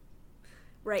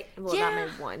 Right. Well, yeah.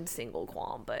 Not my one single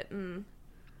qualm, but the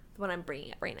one I'm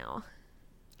bringing up right now.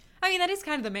 I mean, that is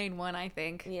kind of the main one, I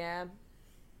think. Yeah.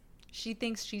 She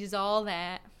thinks she's all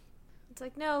that. It's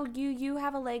like, no, you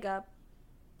have a leg up.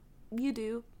 You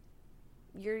do.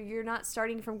 You're not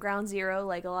starting from ground zero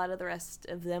like a lot of the rest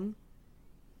of them.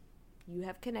 You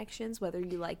have connections, whether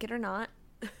you like it or not.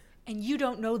 and you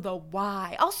don't know the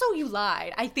why. Also, you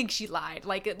lied. I think she lied.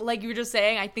 Like you were just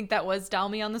saying, I think that was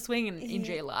Dalmi on the swing and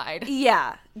NJ lied.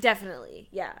 Yeah, definitely.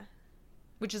 Yeah.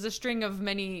 Which is a string of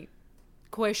many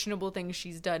questionable things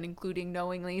she's done, including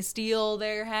knowingly steal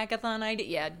their hackathon idea.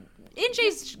 Yeah,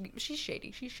 NJ's, she's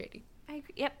shady. She's shady.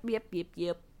 Yep.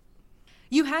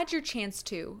 You had your chance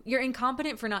too. You're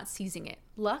incompetent for not seizing it.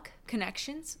 Luck?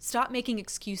 Connections? Stop making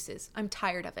excuses. I'm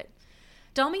tired of it.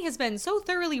 Dalmi has been so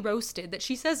thoroughly roasted that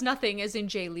she says nothing as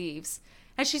NJ leaves.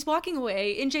 As she's walking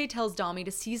away, NJ tells Dalmi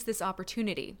to seize this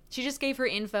opportunity. She just gave her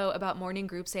info about Morning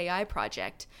Group's AI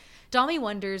project. Dalmi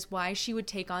wonders why she would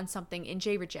take on something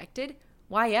NJ rejected.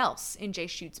 Why else? NJ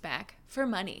shoots back. For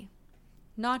money.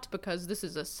 Not because this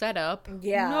is a setup.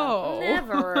 Yeah. No.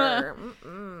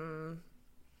 Never.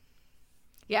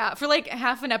 Yeah, for like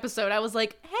half an episode, I was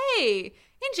like, hey,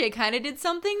 NJ kind of did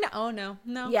something. Oh, no.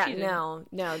 Yeah,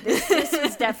 no. This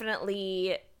was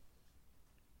definitely,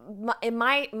 in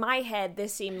my head,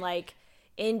 this seemed like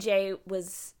NJ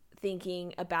was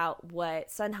thinking about what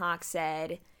Sunhawk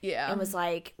said. Yeah. And was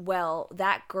like, well,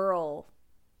 that girl's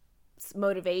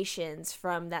motivations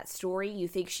from that story, you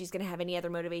think she's going to have any other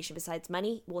motivation besides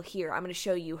money? Well, here, I'm going to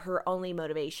show you her only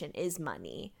motivation is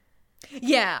money.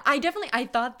 Yeah, I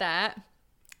thought that.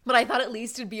 But I thought at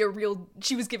least it'd be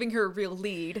she was giving her a real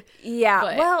lead.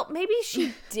 Yeah, well, maybe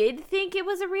she did think it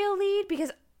was a real lead,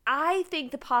 because I think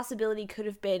the possibility could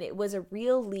have been it was a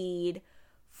real lead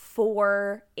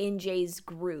for NJ's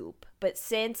group. But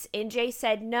since NJ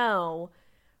said no,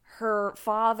 her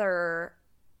father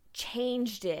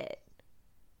changed it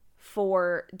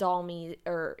for Dalmi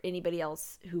or anybody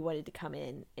else who wanted to come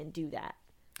in and do that.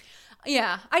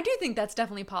 Yeah, I do think that's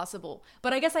definitely possible.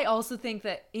 But I guess I also think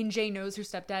that NJ knows her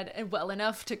stepdad well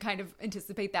enough to kind of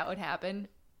anticipate that would happen.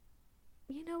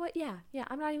 You know what? Yeah.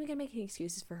 I'm not even going to make any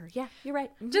excuses for her. Yeah, you're right.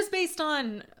 Mm-hmm. Just based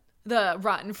on the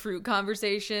rotten fruit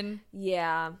conversation.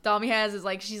 Yeah. Dalmi has is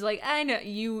like, she's like, I know,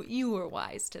 you were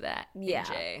wise to that, yeah.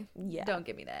 NJ. Yeah. Don't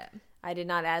give me that. I did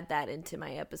not add that into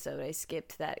my episode. I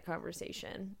skipped that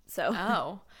conversation. So.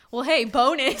 Oh. Well, hey,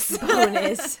 bonus.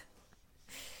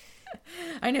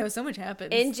 I know, so much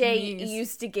happens. NJ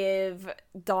used to give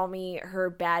Dalmi her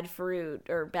bad fruit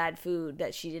or bad food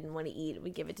that she didn't want to eat.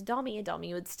 We'd give it to Dalmi, and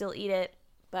Dalmi would still eat it.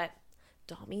 But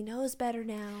Dalmi knows better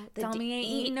now. Dalmi ain't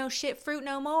eating no shit fruit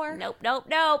no more. Nope.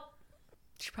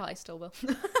 She probably still will.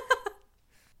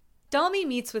 Dalmi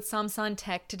meets with Samsan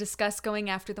Tech to discuss going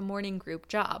after the Morning Group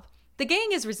job. The gang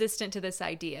is resistant to this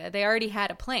idea. They already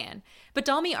had a plan. But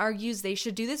Dalmi argues they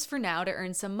should do this for now to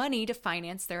earn some money to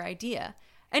finance their idea.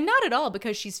 And not at all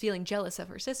because she's feeling jealous of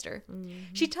her sister.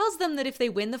 Mm-hmm. She tells them that if they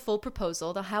win the full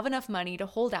proposal, they'll have enough money to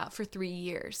hold out for 3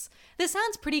 years. This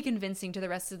sounds pretty convincing to the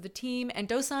rest of the team, and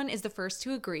Dosan is the first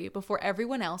to agree before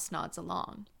everyone else nods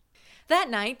along. That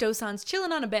night, Dosan's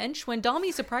chilling on a bench when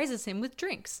Dalmi surprises him with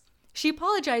drinks. She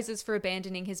apologizes for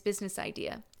abandoning his business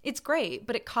idea. It's great,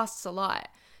 but it costs a lot.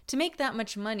 To make that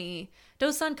much money,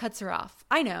 Dosan cuts her off.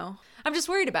 I know. I'm just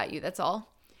worried about you, that's all.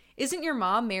 Isn't your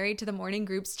mom married to the Morning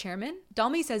Group's chairman?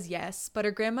 Dalmi says yes, but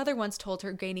her grandmother once told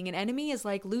her gaining an enemy is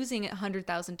like losing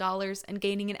 $100,000 and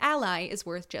gaining an ally is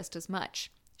worth just as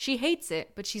much. She hates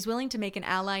it, but she's willing to make an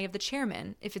ally of the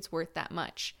chairman if it's worth that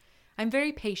much. I'm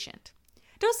very patient.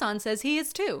 Dosan says he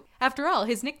is too. After all,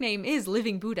 his nickname is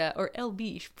Living Buddha, or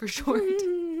LB for short.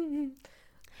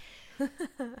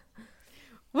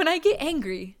 When I get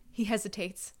angry, he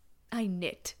hesitates, I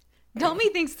knit.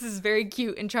 Dalmi thinks this is very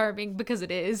cute and charming because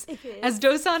it is. As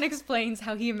Dosan explains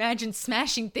how he imagines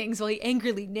smashing things while he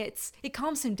angrily knits, it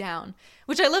calms him down.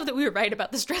 Which I love that we were right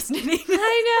about the stress knitting.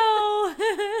 I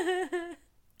know!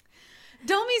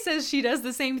 Dalmi says she does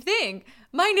the same thing.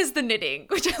 Mine is the knitting,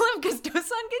 which I love because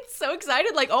Dosan gets so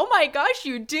excited, like, oh my gosh,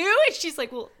 you do? And she's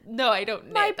like, well, no, I don't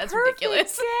knit. My That's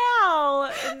ridiculous. Gal.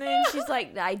 And then she's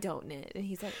like, I don't knit. And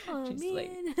he's like, oh, she's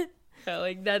man.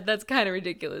 Like that's kind of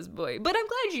ridiculous, boy. But I'm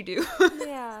glad you do.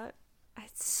 Yeah.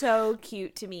 It's so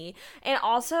cute to me. And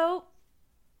also,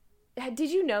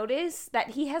 did you notice that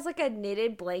he has like a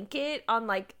knitted blanket on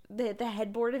like the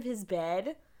headboard of his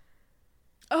bed?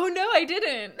 Oh no, I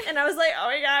didn't. And I was like, oh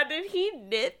my god, did he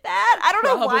knit that? I don't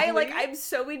know why, like I'm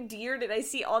so endeared and I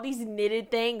see all these knitted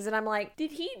things and I'm like,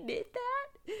 did he knit that?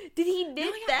 Did he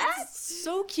knit that? It's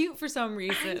so cute for some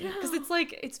reason. Because it's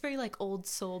like, it's very like old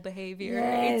soul behavior.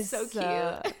 Yes. It's so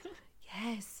cute.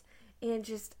 Yes. And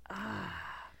just,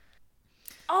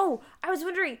 Oh, I was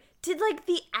wondering, did like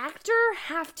the actor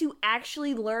have to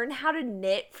actually learn how to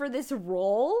knit for this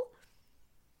role?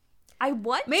 I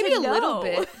want maybe to a know. little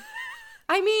bit.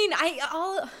 I mean,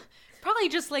 I'll probably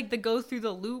just like the go through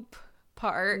the loop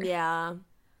part. Yeah.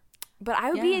 But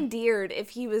I would be endeared if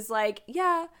he was like,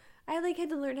 yeah, I like had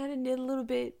to learn how to knit a little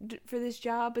bit for this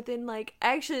job, but then like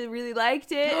I actually really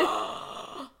liked it.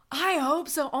 I hope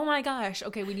so. Oh my gosh.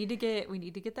 Okay, we need to get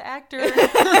the actor.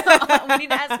 We need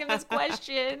to ask him this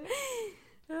question.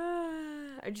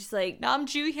 I'm just like, Nam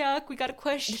Joo-hyuk, we got a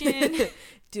question.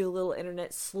 Do a little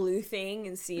internet sleuthing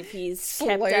and see if he's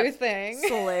sleuthing.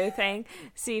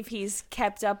 See if he's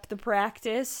kept up the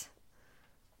practice.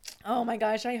 Oh my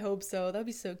gosh, I hope so. That'd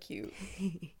be so cute.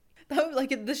 That would,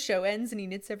 like, the show ends and he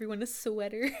knits everyone a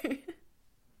sweater.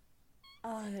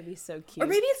 Oh, that'd be so cute. Or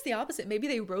maybe it's the opposite. Maybe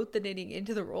they wrote the knitting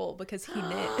into the role because he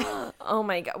knit. Oh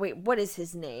my god! Wait, what is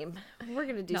his name? We're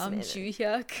gonna do Nam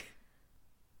Joo-hyuk.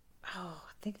 Oh,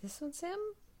 I think this one's him.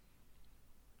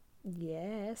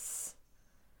 Yes.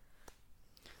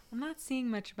 I'm not seeing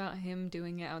much about him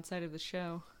doing it outside of the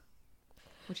show,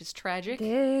 which is tragic.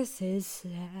 This is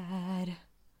sad.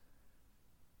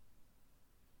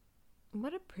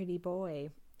 What a pretty boy.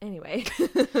 Anyway.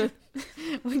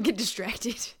 We get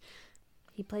distracted.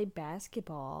 He played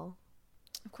basketball.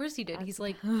 Of course he did. He's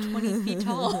like 20 feet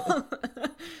tall.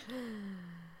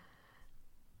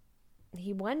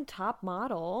 He won top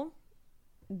model.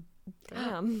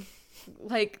 Damn.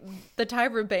 Like the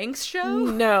Tyra Banks show?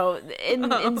 No,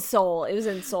 in Seoul. It was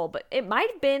in Seoul, but it might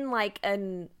have been like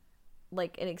an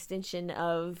extension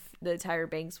of the Tyra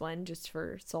Banks one just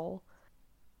for Seoul.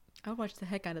 I would watch the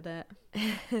heck out of that.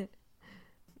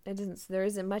 There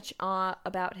isn't much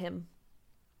about him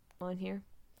on here.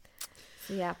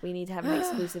 So yeah, we need to have an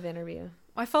exclusive interview.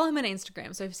 I follow him on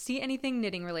Instagram, so if you see anything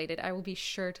knitting related, I will be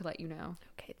sure to let you know.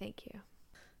 Okay, thank you.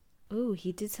 Ooh,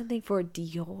 he did something for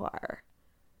Dior.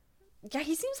 Yeah,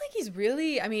 he seems like he's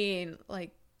really, I mean,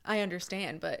 like, I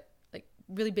understand, but like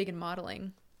really big in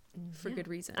modeling for good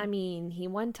reason. I mean, he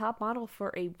won top model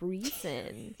for a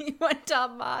reason. He won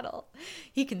top model.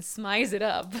 He can smize it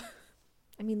up.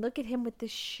 I mean, look at him with the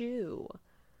shoe.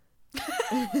 He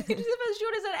just have a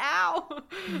shoe and said, ow.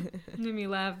 Made me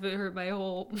laugh. It hurt my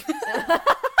whole...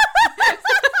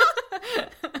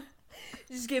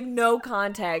 Just give no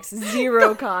context.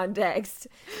 Zero context.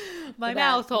 My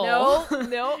mouth hole.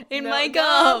 No. My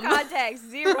gum. No context.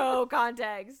 Zero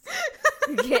context.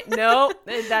 No.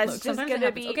 That's Look, just going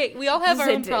to be... Okay, we all have our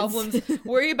own problems.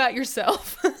 Worry about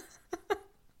yourself.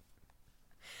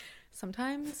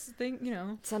 Sometimes,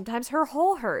 Sometimes her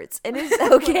hole hurts, and it's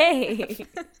okay.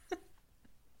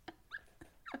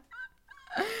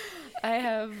 I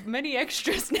have many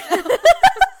extras now.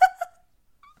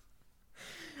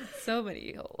 So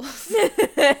many holes.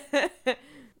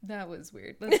 That was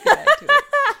weird. Let's get back to it.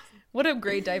 What a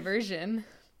great diversion.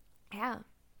 Yeah.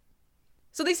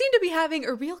 So they seem to be having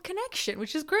a real connection,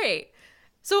 which is great.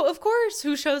 So, of course,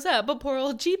 who shows up but poor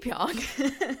old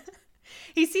Ji-pyong?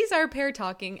 He sees our pair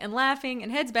talking and laughing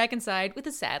and heads back inside with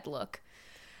a sad look.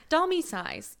 Dalmi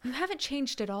sighs. You haven't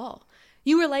changed at all.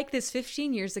 You were like this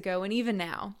 15 years ago and even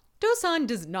now. Do-san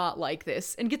does not like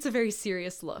this and gets a very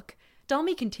serious look.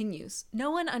 Dalmi continues.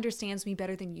 No one understands me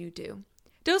better than you do.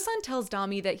 Do-san tells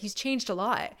Dalmi that he's changed a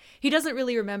lot. He doesn't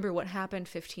really remember what happened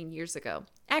 15 years ago.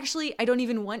 Actually, I don't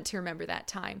even want to remember that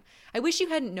time. I wish you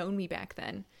hadn't known me back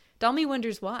then. Dalmi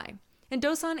wonders why. And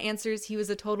Do-san answers he was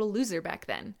a total loser back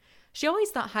then. She always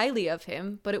thought highly of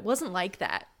him, but it wasn't like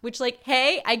that. Which, like,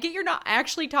 hey, I get you're not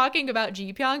actually talking about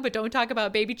Ji-pyong, but don't talk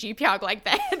about baby Ji-pyong like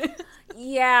that.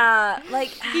 Yeah,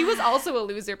 like... He was also a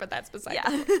loser, but that's beside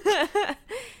the point.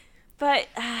 But,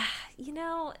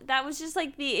 that was just,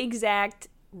 like, the exact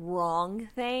wrong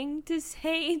thing to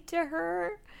say to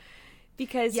her.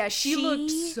 Because she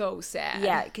looked so sad.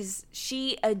 Yeah, because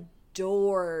she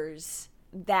adores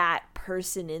that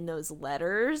person in those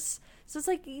letters. So it's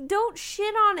like, don't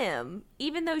shit on him,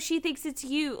 even though she thinks it's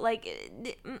you. Like,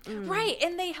 right,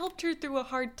 and they helped her through a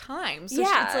hard time. So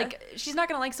it's like, she's not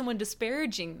going to like someone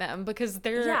disparaging them because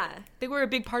they were a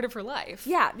big part of her life.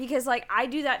 Yeah, because, like, I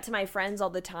do that to my friends all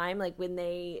the time. Like, when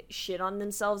they shit on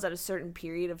themselves at a certain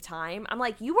period of time, I'm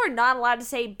like, you are not allowed to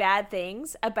say bad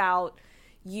things about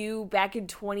you back in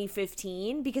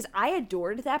 2015 because I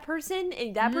adored that person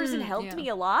and that person helped me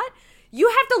a lot. You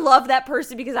have to love that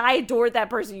person because I adored that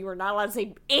person. You are not allowed to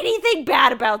say anything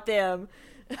bad about them.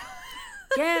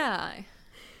 Yeah.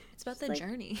 It's about the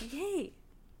journey. Yay.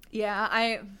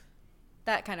 Yeah,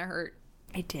 that kind of hurt.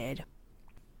 It did.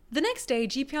 The next day,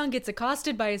 Ji-pyong gets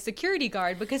accosted by a security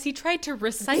guard because he tried to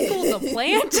recycle the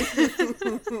plant.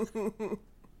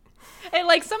 And,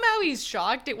 like, somehow he's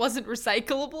shocked it wasn't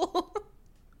recyclable.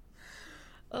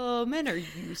 Men are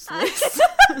useless.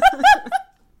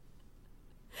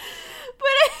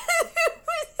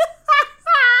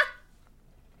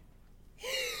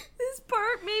 This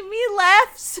part made me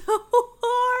laugh so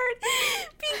hard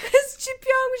because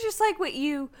Ji-pyong was just like,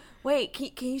 Wait,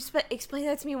 can you explain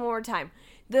that to me one more time?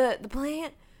 The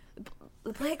plant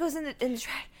goes in the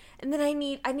trash, and then I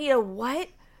need a what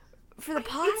for the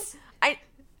pot?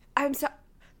 I'm sorry.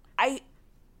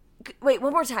 Wait,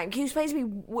 one more time. Can you explain to me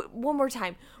one more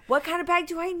time? What kind of bag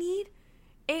do I need?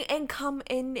 And come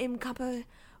in copper.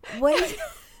 What?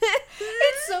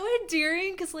 It's so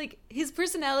endearing because, like, his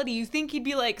personality, you think he'd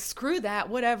be like, screw that,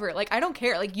 whatever. Like, I don't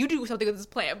care. Like, you do something with this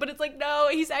plant. But it's like, no,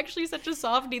 he's actually such a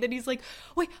softie that he's like,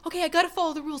 wait, okay, I gotta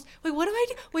follow the rules. Wait, what do I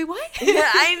do? Wait, what?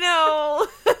 Yeah, I know.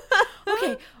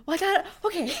 Okay, well, I gotta,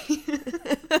 okay.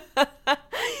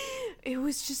 It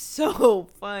was just so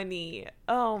funny.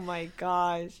 Oh my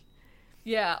gosh.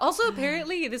 Yeah. Also,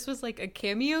 apparently, this was like a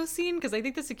cameo scene because I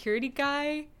think the security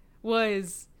guy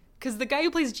was... Because the guy who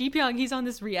plays Ji Pyong, he's on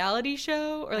this reality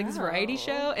show or like this variety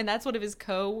show, and that's one of his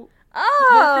co-workers.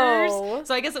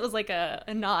 So I guess it was like a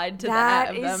nod to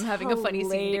that of them having a funny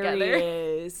scene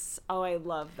together. Oh, I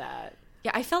love that. Yeah,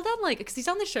 I fell down because he's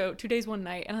on the show 2 days, 1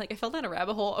 night, and I fell down a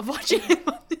rabbit hole of watching him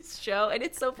on this show, and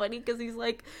it's so funny because he's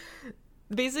like,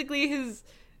 basically his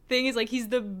thing is like he's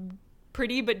the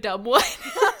pretty but dumb one. It's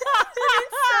so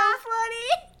funny.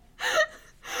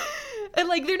 And,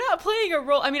 like, they're not playing a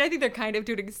role. I mean, I think they're kind of,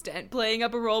 to an extent, playing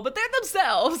up a role, but they're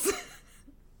themselves.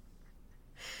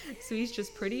 So he's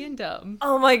just pretty and dumb.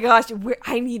 Oh, my gosh.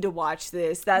 I need to watch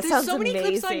this. There's sounds so many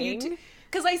amazing. Clips on YouTube.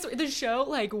 Because the show,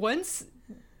 like, once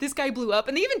this guy blew up,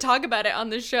 and they even talk about it on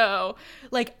the show,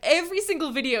 like, every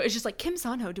single video is just like, Kim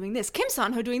Son-ho doing this, Kim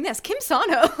Son-ho doing this, Kim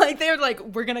Son-ho. Like, they're like,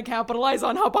 we're going to capitalize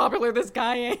on how popular this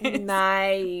guy is.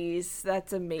 Nice.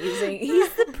 That's amazing.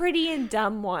 He's the pretty and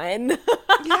dumb one.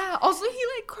 Yeah. Also, he,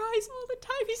 like, cries all the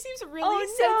time. He seems really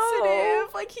sensitive. No.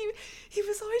 Like, he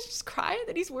was always just crying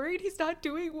that he's worried he's not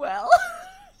doing well.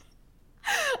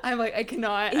 I'm like, I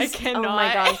cannot. Oh,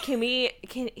 my God.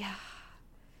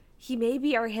 He may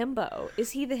be our himbo.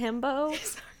 Is he the himbo?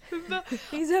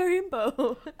 He's our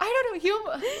himbo. I don't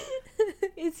know.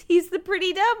 He's the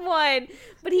pretty dumb one,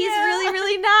 but he's really,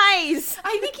 really nice.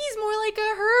 I think he's more like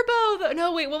a herbo.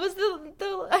 No, wait, what was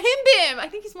a himbim? I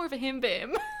think he's more of a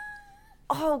himbim.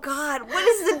 Oh, God. What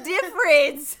is the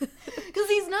difference? Because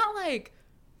he's not like,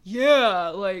 yeah,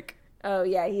 like. Oh,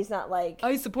 yeah, he's not like.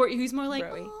 I support you. He's more like,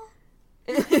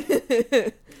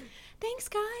 thanks,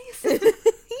 guys. No,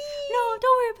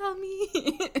 don't worry about me.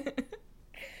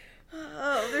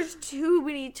 Oh, there's too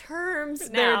many terms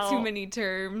now. There are too many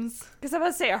terms. Because I'm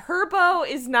about to say, a herbo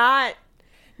is not...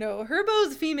 No,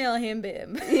 herbo's female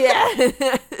himbim. Yeah.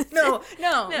 No.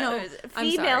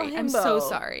 Female himbo. I'm so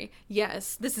sorry.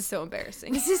 Yes, this is so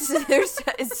embarrassing.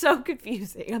 It's so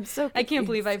confusing. I'm so confused. I can't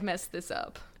believe I've messed this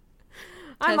up.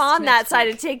 I'm on that side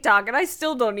of TikTok, and I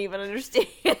still don't even understand.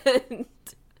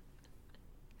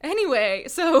 Anyway,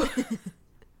 so the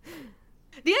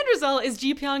end result is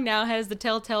Ji Pyong now has the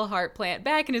Telltale Heart plant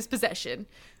back in his possession.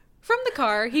 From the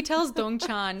car, he tells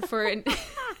Dong-chan for an...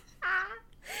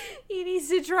 He needs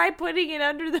to try putting it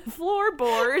under the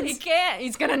floorboards. He can't.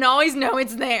 He's going to always know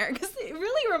it's there. Because it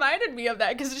really reminded me of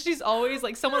that. Because she's always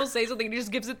like, someone will say something and he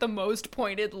just gives it the most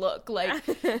pointed look. Like,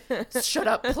 shut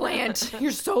up, plant.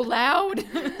 You're so loud.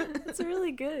 That's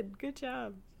really good. Good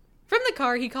job. From the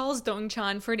car, he calls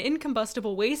Dong-chan for an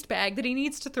incombustible waste bag that he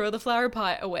needs to throw the flower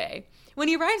pot away. When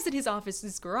he arrives at his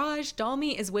office's garage,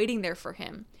 Dalmi is waiting there for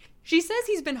him. She says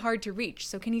he's been hard to reach,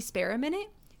 so can he spare a minute?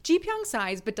 Ji Pyong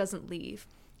sighs but doesn't leave.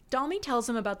 Dalmi tells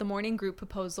him about the morning group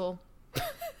proposal.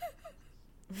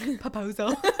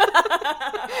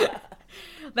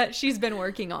 That she's been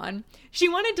working on. She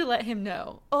wanted to let him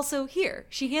know. Also, here,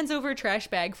 she hands over a trash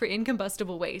bag for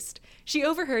incombustible waste. She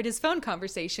overheard his phone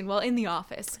conversation while in the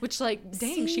office, which, like,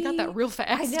 dang, she got that real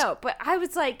fast. I know, but I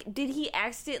was like, did he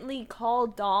accidentally call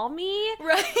Dalmi?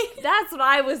 Right. That's what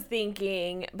I was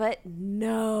thinking, but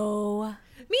no.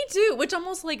 Me too, which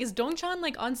almost, like, is Dong-chan,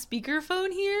 like, on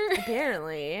speakerphone here?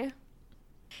 Apparently.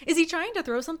 Is he trying to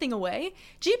throw something away?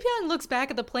 Ji Pyong looks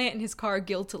back at the plant in his car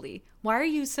guiltily. Why are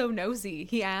you so nosy?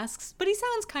 He asks, but he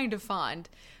sounds kind of fond.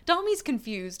 Dalmi's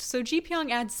confused, so Ji Pyong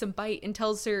adds some bite and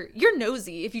tells her, you're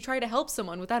nosy if you try to help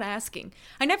someone without asking.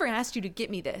 I never asked you to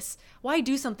get me this. Why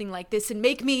do something like this and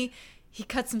make me... He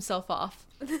cuts himself off.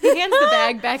 He hands the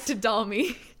bag back to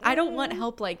Dalmi. I don't want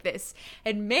help like this.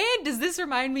 And man, does this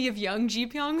remind me of young Ji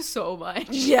Pyong so much.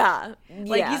 Yeah.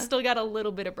 Like, he's still got a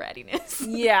little bit of brattiness.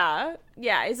 Yeah.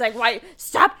 Yeah. He's like, why?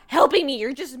 Stop helping me.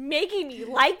 You're just making me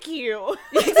like you.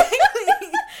 Exactly.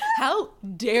 How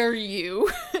dare you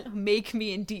make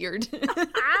me endeared?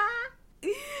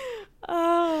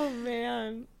 Oh,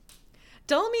 man.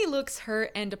 Dalmi looks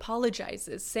hurt and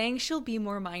apologizes, saying she'll be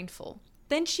more mindful.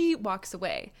 Then she walks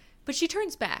away, but she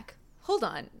turns back. Hold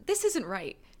on, this isn't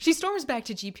right. She storms back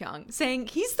to Ji-pyong, saying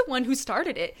he's the one who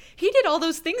started it. He did all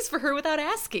those things for her without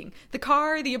asking. The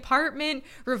car, the apartment,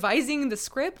 revising the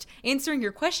script, answering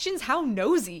your questions. How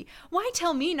nosy. Why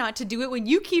tell me not to do it when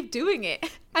you keep doing it?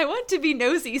 I want to be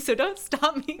nosy, so don't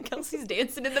stop me. Kelsey's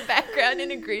dancing in the background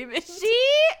in agreement.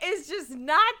 She is just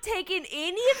not taking any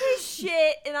of his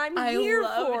shit, and I'm here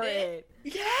for it.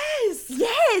 Yes.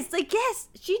 Yes. Like, yes.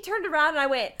 She turned around and I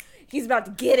went, he's about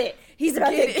to get it. He's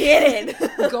about to get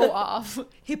it. Go off.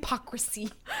 Hypocrisy.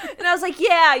 And I was like,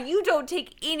 yeah, you don't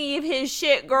take any of his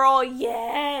shit, girl.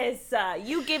 Yes.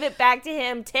 You give it back to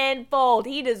him tenfold.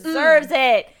 He deserves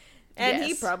it. And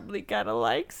he probably kind of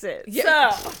likes it.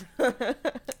 Yeah. So.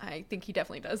 I think he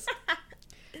definitely does.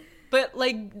 But,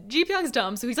 like, Ji-pyong's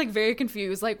dumb, so he's, like, very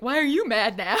confused. Like, why are you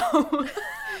mad now?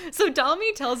 So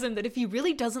Dalmi tells him that if he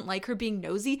really doesn't like her being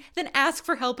nosy, then ask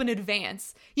for help in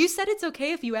advance. You said it's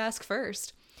okay if you ask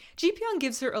first. Ji-pyong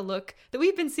gives her a look that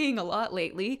we've been seeing a lot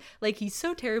lately, like he's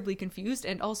so terribly confused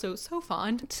and also so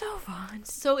fond. So fond.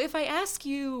 So if I ask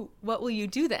you, what will you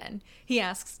do then? He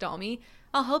asks Dalmi.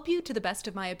 I'll help you to the best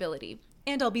of my ability,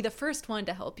 and I'll be the first one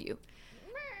to help you.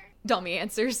 Dalmi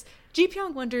answers.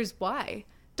 Ji-pyong wonders why.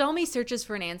 Dalmi searches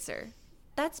for an answer.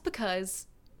 That's because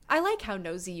I like how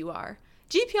nosy you are.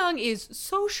 Ji-pyong is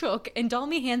so shook, and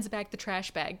Dalmi hands back the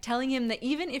trash bag, telling him that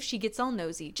even if she gets all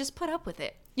nosy, just put up with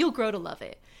it. You'll grow to love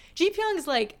it. Ji-pyong's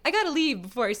like, I gotta leave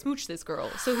before I smooch this girl.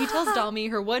 So he tells Dalmi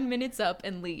her 1 minute's up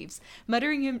and leaves,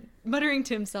 muttering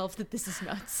to himself that this is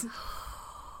nuts.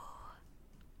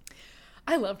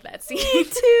 I loved that scene. Me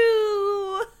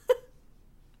too.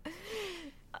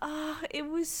 It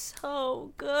was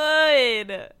so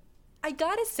good. I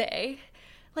gotta say,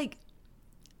 like,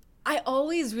 I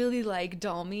always really like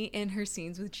Dalmi in her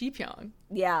scenes with Ji-pyong.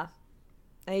 Yeah.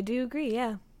 I do agree,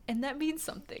 yeah. And that means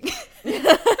something.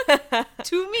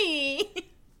 To me.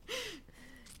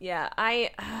 Yeah,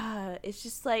 it's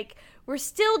just like, we're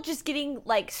still just getting,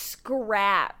 like,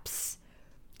 scraps.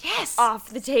 Yes. Off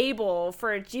the table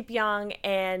for Ji-pyong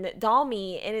and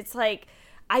Dalmi, and it's like,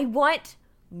 I want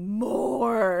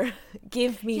more.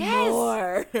 Give me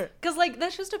more. Because, like,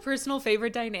 that's just a personal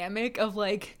favorite dynamic of,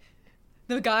 like,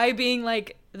 the guy being,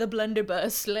 like, the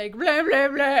blunderbuss, like, blah, blah,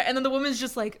 blah, and then the woman's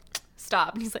just like,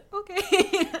 stop. And he's like, okay.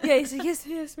 Yeah, he's like,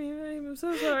 yes, ma'am, I'm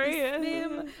so sorry. Yes,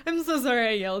 ma'am. I'm so sorry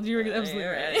I yelled. You were absolutely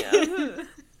right.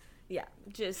 Yeah,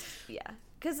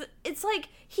 because it's like,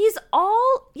 he's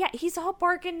all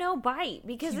bark and no bite,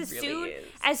 because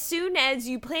as soon as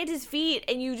you plant his feet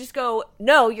and you just go,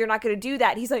 no, you're not going to do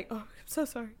that, he's like, oh, I'm so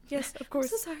sorry. Yes, of course. I'm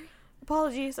so sorry.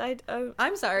 Apologies.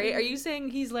 I'm sorry. Are you saying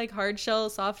he's like hard shell,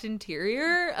 soft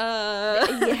interior?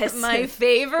 Yes. My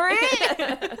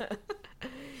favorite?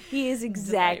 He is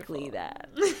exactly that.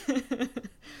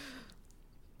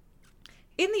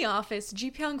 In the office,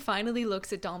 Ji-pyong finally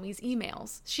looks at Dalmi's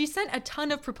emails. She sent a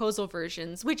ton of proposal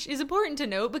versions, which is important to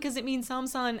note because it means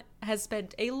Samsan has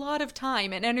spent a lot of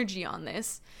time and energy on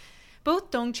this.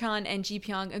 Both Dongchan and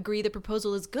Ji-pyong agree the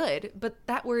proposal is good, but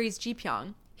that worries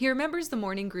Ji-pyong. He remembers the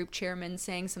morning group chairman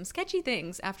saying some sketchy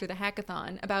things after the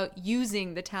hackathon about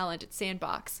using the talent at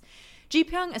Sandbox.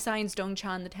 Ji-pyong assigns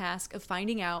Dongchan the task of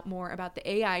finding out more about the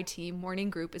AI team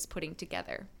morning group is putting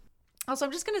together. Also,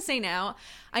 I'm just going to say now,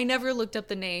 I never looked up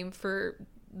the name for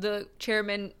the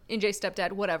chairman, NJ's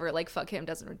stepdad, whatever. Like, fuck him,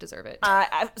 doesn't deserve it.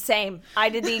 Same. I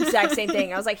did the exact same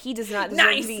thing. I was like, he does not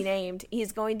deserve to be named.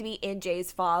 He's going to be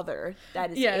NJ's father.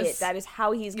 That is it. That is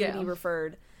how he's going to be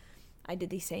referred. I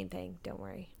did the same thing. Don't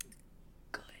worry.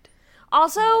 Good.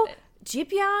 Also,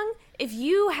 Ji-pyong, if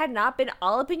you had not been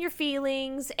all up in your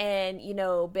feelings and,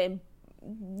 been,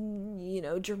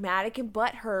 dramatic and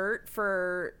butthurt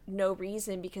for no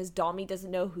reason because Dalmi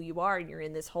doesn't know who you are and you're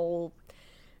in this whole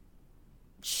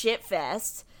shit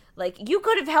fest, like, you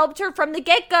could have helped her from the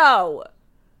get-go.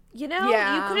 You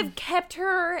could have kept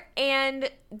her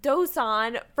and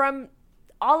Dosan from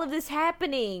all of this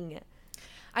happening.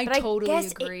 I totally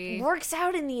agree. It works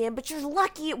out in the end, but you're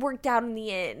lucky it worked out in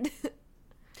the end.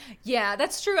 Yeah,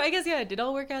 that's true. I guess, it did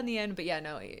all work out in the end, but yeah,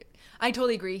 no, I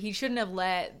totally agree. He shouldn't have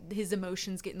let his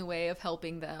emotions get in the way of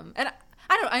helping them. And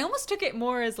I don't know, I almost took it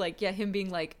more as, like, him being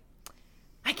like,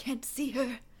 I can't see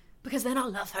her because then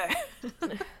I'll love her.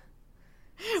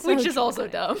 Which is also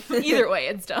dumb. Either way,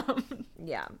 it's dumb.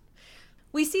 Yeah.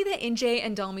 We see that NJ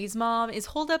and Dalmi's mom is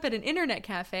holed up at an internet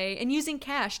cafe and using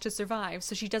cash to survive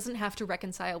so she doesn't have to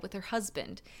reconcile with her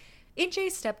husband.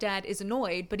 NJ's stepdad is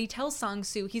annoyed, but he tells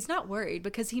Sang-soo he's not worried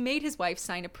because he made his wife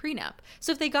sign a prenup,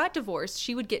 so if they got divorced,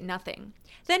 she would get nothing.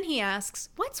 Then he asks,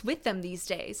 what's with them these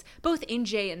days? Both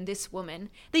NJ and this woman.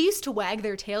 They used to wag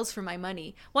their tails for my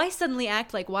money. Why suddenly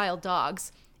act like wild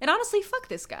dogs? And honestly, fuck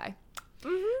this guy.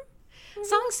 Mm-hmm.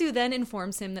 Song-soo then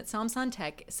informs him that Samsung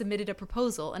Tech submitted a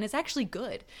proposal and it's actually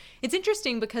good. It's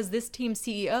interesting because this team's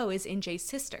CEO is In-jae's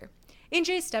sister.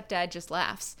 In-jae's stepdad just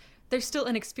laughs. They're still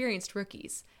inexperienced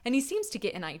rookies, and he seems to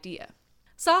get an idea.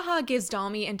 Saha gives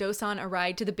Dalmi and Dosan a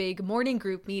ride to the big morning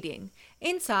group meeting.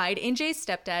 Inside, In-jae's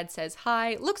stepdad says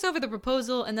hi, looks over the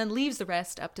proposal, and then leaves the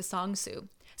rest up to Song-soo.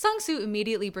 Song-soo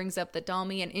immediately brings up that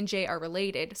Dalmi and In-jae are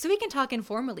related, so we can talk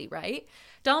informally, right?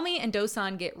 Dalmi and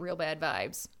Dosan get real bad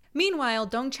vibes. Meanwhile,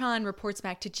 Dong-chan reports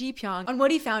back to Ji-pyong on what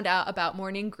he found out about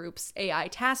Morning Group's AI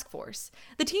task force.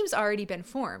 The team's already been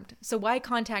formed, so why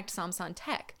contact Samsung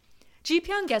Tech?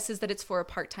 Ji-pyong guesses that it's for a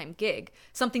part-time gig,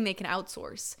 something they can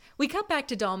outsource. We cut back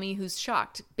to Dalmi, who's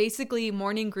shocked. Basically,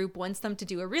 Morning Group wants them to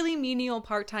do a really menial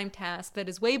part-time task that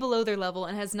is way below their level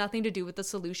and has nothing to do with the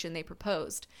solution they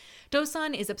proposed.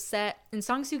 Dosan is upset, and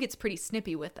Song-soo gets pretty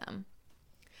snippy with them.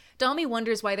 Dalmi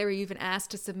wonders why they were even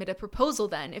asked to submit a proposal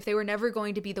then, if they were never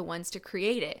going to be the ones to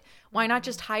create it. Why not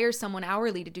just hire someone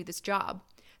hourly to do this job?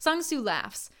 Song-soo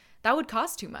laughs. That would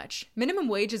cost too much. Minimum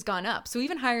wage has gone up, so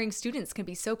even hiring students can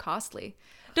be so costly.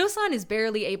 Dosan is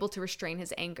barely able to restrain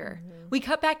his anger. We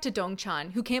cut back to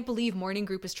Dong-chan, who can't believe Morning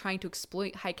Group is trying to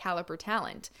exploit high-caliber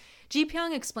talent.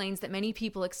 Ji-pyong explains that many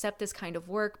people accept this kind of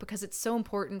work because it's so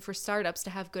important for startups to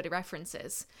have good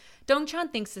references. Dong-chan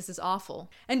thinks this is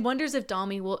awful, and wonders if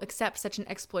Dalmi will accept such an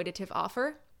exploitative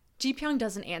offer. Ji-pyong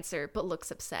doesn't answer, but looks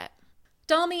upset.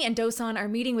 Dalmi and Dosan are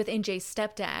meeting with In-jae's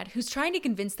stepdad, who's trying to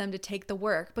convince them to take the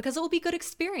work because it will be good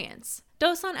experience.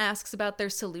 Dosan asks about their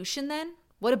solution then.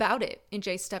 What about it?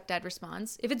 In-jae's stepdad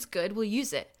responds. If it's good, we'll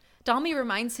use it. Dalmi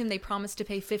reminds him they promised to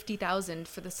pay $50,000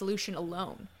 for the solution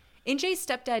alone. In-jae's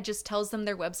stepdad just tells them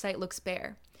their website looks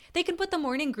bare. They can put the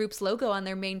Morning Group's logo on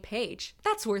their main page.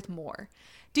 That's worth more.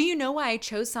 Do you know why I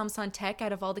chose Samsung Tech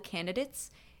out of all the candidates?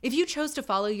 If you chose to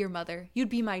follow your mother, you'd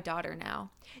be my daughter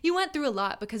now. You went through a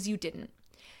lot because you didn't.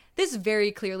 This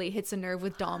very clearly hits a nerve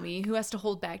with Dalmi, who has to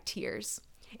hold back tears.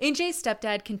 In-jae's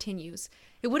stepdad continues,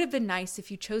 It would have been nice if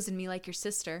you'd chosen me like your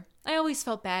sister. I always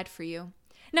felt bad for you.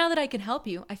 Now that I can help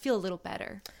you, I feel a little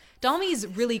better. Dalmi's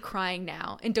really crying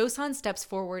now, and Dosan steps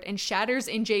forward and shatters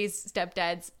In-jae's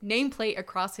stepdad's nameplate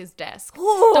across his desk.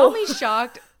 Ooh. Dalmi's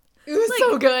shocked. It was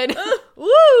so good.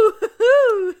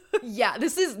 Woo! Yeah,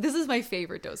 this is my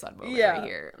favorite Dosan moment right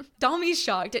here. Dalmi's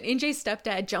shocked, and In-jae's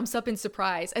stepdad jumps up in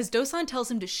surprise as Dosan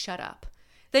tells him to shut up.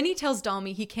 Then he tells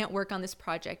Dalmi he can't work on this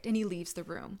project, and he leaves the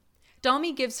room.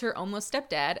 Dalmi gives her almost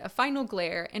stepdad a final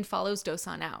glare and follows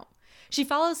Dosan out. She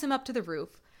follows him up to the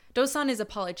roof. Dosan is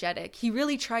apologetic. He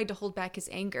really tried to hold back his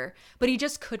anger, but he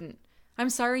just couldn't. I'm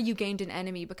sorry you gained an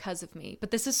enemy because of me,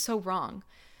 but this is so wrong.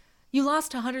 You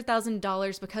lost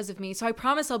 $100,000 because of me, so I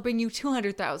promise I'll bring you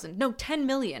 $200,000. No, $10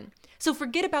 million. So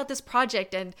forget about this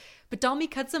project but Dalmi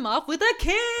cuts him off with a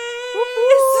kiss!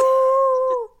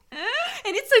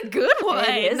 And it's a good one.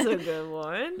 It is a good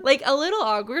one. Like, a little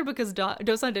awkward because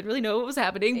Dosan didn't really know what was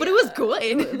happening, but it was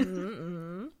good.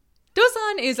 Mm-hmm.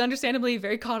 Dosan is understandably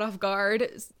very caught off guard.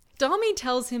 Dalmi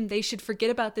tells him they should forget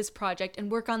about this project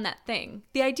and work on that thing,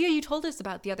 the idea you told us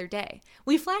about the other day.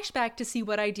 We flash back to see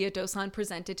what idea Dosan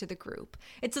presented to the group.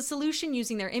 It's a solution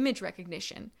using their image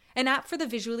recognition, an app for the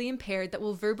visually impaired that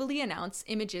will verbally announce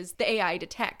images the AI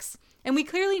detects. And we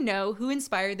clearly know who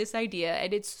inspired this idea,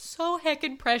 and it's so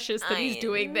heckin' precious that he's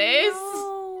doing this.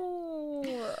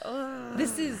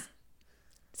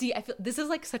 I feel this is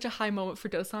like such a high moment for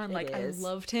Dosan. Like, I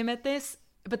loved him at this,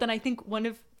 but then I think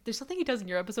there's something he does in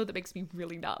your episode that makes me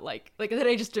really not like that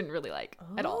I just didn't really like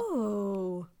at all.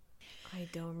 Oh, I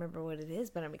don't remember what it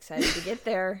is, but I'm excited to get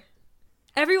there.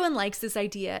 Everyone likes this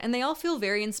idea, and they all feel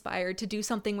very inspired to do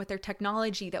something with their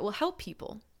technology that will help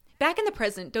people. Back in the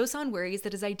present, Dosan worries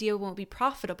that his idea won't be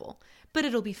profitable. But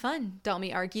it'll be fun,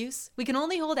 Dalmi argues. We can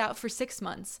only hold out for 6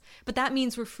 months, but that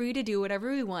means we're free to do whatever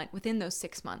we want within those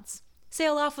 6 months.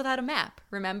 Sail off without a map,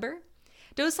 remember?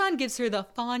 Dosan gives her the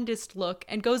fondest look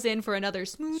and goes in for another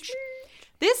smooch.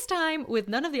 This time with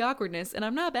none of the awkwardness, and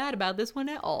I'm not bad about this one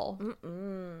at all.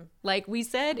 Like we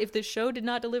said, if the show did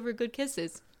not deliver good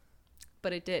kisses.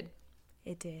 But it did.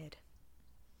 It did.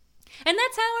 And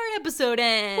that's how our episode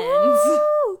ends.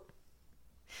 Woo!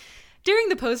 During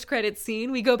the post-credits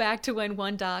scene, we go back to when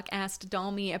Won-dok asked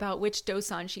Dalmi about which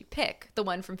Dosan she'd pick, the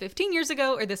one from 15 years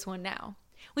ago or this one now.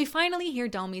 We finally hear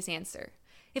Dalmi's answer.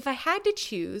 If I had to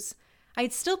choose,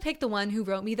 I'd still pick the one who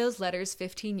wrote me those letters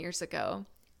 15 years ago.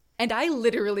 And I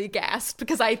literally gasped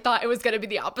because I thought it was going to be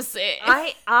the opposite.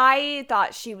 I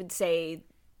thought she would say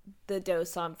the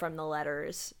Dosan from the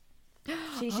letters.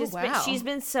 She's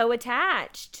been so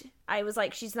attached. I was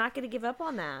like, she's not going to give up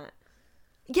on that.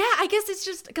 Yeah, I guess it's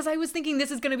just because I was thinking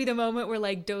this is going to be the moment where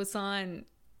like Dosan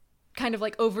kind of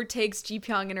like overtakes Ji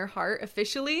Pyong in her heart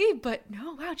officially, but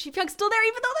no, wow, Ji Pyong's still there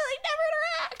even though they never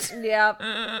interact. Yep.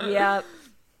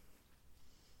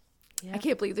 I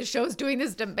can't believe the show's doing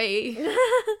this to me.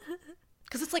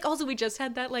 Because it's like, also, we just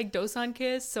had that like Dosan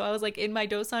kiss, so I was like in my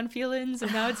Dosan feelings,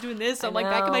 and now it's doing this, so I'm like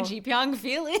back in my Ji Pyong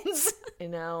feelings. I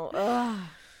know. Ugh.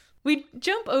 We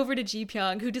jump over to Ji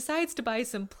Pyong, who decides to buy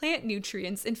some plant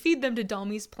nutrients and feed them to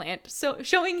Dalmi's plant, so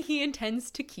showing he intends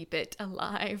to keep it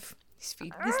alive. He's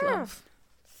feeding his love.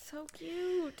 So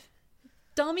cute.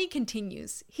 Dalmi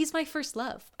continues, he's my first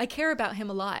love. I care about him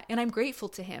a lot, and I'm grateful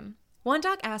to him.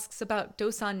 Wondok asks about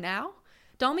Dosan now.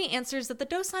 Dalmi answers that the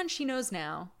Dosan she knows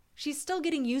now, she's still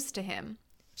getting used to him.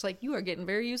 She's like, you are getting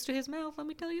very used to his mouth, let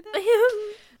me tell you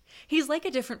that. He's like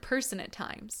a different person at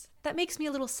times. That makes me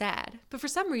a little sad, but for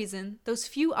some reason, those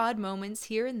few odd moments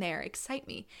here and there excite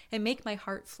me and make my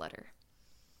heart flutter.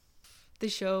 The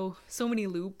show, so many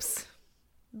loops.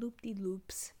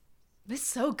 Loop-de-loops. This is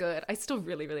so good. I still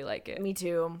really, really like it. Me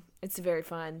too. It's very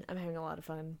fun. I'm having a lot of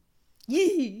fun.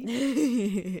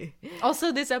 Yee!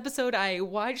 Also, this episode I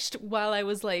watched while I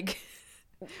was like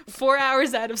 4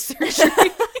 hours out of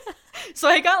surgery. So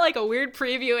I got like a weird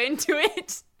preview into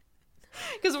it.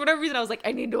 Because for whatever reason I was like,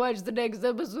 I need to watch the next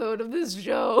episode of this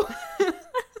show.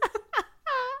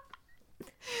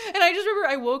 And I just remember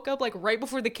I woke up like right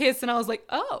before the kiss and I was like,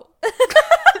 oh.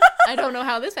 I don't know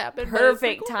how this happened.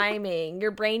 Perfect timing.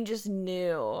 Your brain just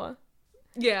knew.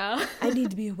 Yeah. I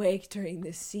need to be awake during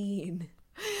this scene.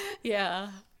 Yeah.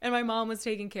 And my mom was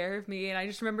taking care of me, and I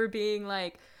just remember being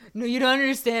like, no, you don't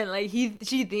understand. Like,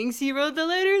 she thinks he wrote the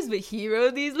letters, but he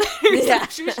wrote these letters. Yeah.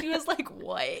 She was like,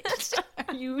 what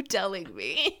are you telling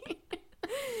me?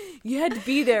 You had to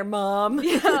be there, Mom.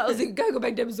 Yeah, I was like, gotta go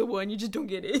back to episode 1. You just don't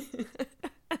get it.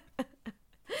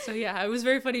 So yeah, it was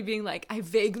very funny being like, I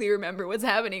vaguely remember what's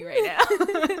happening right now.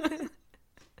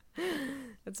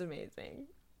 That's amazing.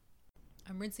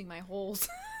 I'm rinsing my holes.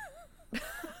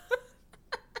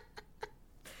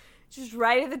 Just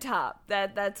right at the top.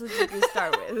 That's what you can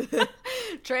start with.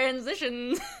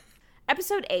 Transition.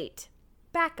 Episode 8.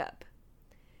 Backup.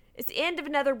 It's the end of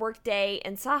another work day,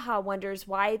 and Saha wonders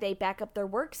why they back up their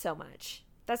work so much.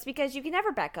 That's because you can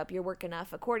never back up your work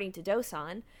enough, according to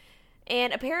Dosan.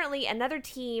 And apparently another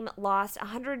team lost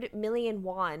 100 million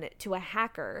won to a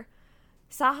hacker.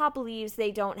 Saha believes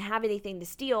they don't have anything to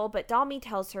steal, but Dalmi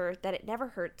tells her that it never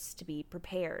hurts to be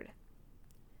prepared.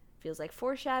 Feels like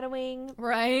foreshadowing.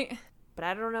 Right. But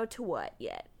I don't know to what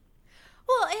yet.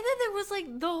 Well, and then there was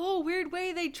like the whole weird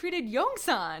way they treated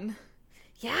Yongsan.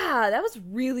 Yeah, that was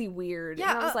really weird.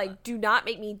 Yeah, and I was like, do not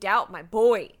make me doubt my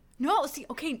boy. No, see,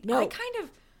 okay, no.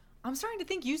 I'm starting to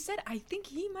think, you said, I think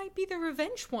he might be the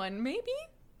revenge one, maybe?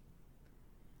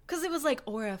 Because it was like,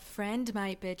 or a friend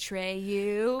might betray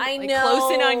you. I like, know.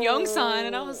 Close in on Yongsan,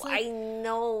 and I was like, I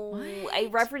know. What? I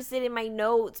referenced it in my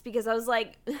notes because I was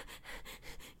like,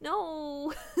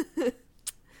 no.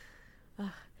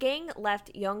 Gang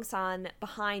left Yongsan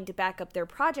behind to back up their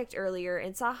project earlier,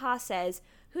 and Saha says,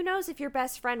 who knows if your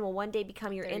best friend will one day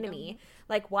become your enemy?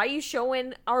 Like, why are you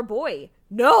showing our boy?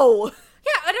 No.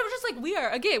 Yeah, and I was just like,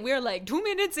 we are like 2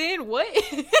 minutes in. What?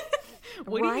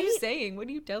 What right? are you saying? What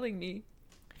are you telling me?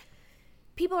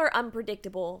 People are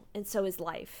unpredictable, and so is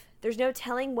life. There's no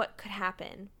telling what could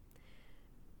happen.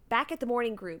 Back at the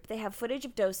morning group, they have footage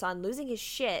of Dosan losing his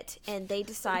shit, and they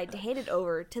decide to hand it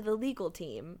over to the legal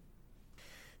team.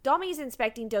 Dalmi is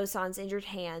inspecting Dosan's injured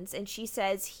hands, and she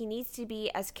says he needs to be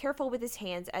as careful with his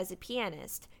hands as a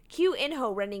pianist. Cue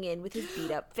Inho running in with his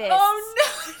beat-up fists. Oh,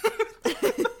 no!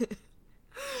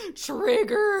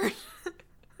 Trigger!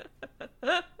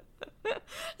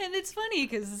 And it's funny,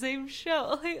 because the same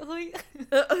show.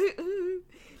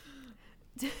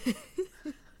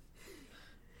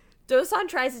 Dosan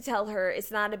tries to tell her it's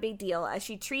not a big deal as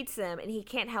she treats them, and he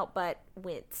can't help but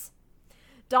wince.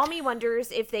 Dalmi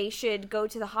wonders if they should go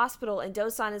to the hospital, and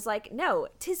Dosan is like, no,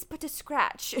 'tis but a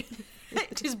scratch.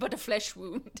 'Tis but a flesh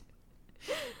wound.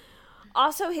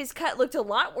 Also, his cut looked a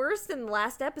lot worse than the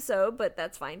last episode, but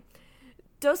that's fine.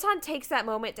 Dosan takes that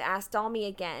moment to ask Dalmi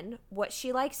again what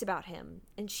she likes about him,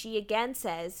 and she again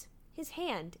says, his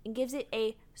hand, and gives it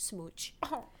a smooch.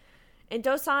 Oh. And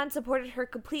Dosan supported her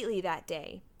completely that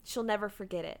day. She'll never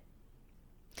forget it.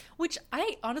 Which,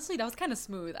 honestly, that was kind of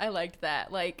smooth. I liked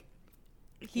that. Like,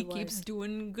 he keeps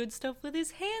doing good stuff with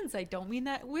his hands. I don't mean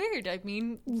that weird. I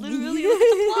mean, literally, look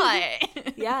at the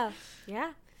plot.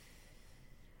 Yeah.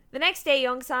 The next day,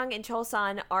 Yongsang and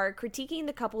Cholsan are critiquing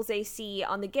the couples they see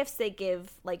on the gifts they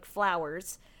give, like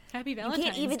flowers. Happy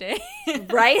Valentine's Day.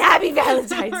 Right? Happy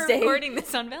Valentine's We're Day. recording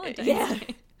this on Valentine's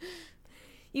Day.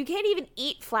 You can't even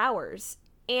eat flowers.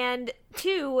 And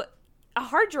 2, A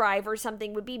hard drive or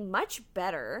something would be much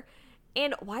better.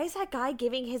 And why is that guy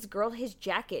giving his girl his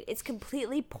jacket? It's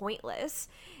completely pointless.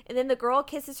 And then the girl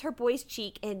kisses her boy's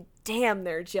cheek, and damn,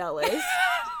 they're jealous.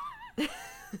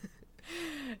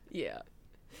 Yeah.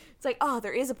 It's like, oh,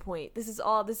 there is a point. This is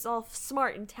all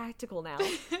smart and tactical now.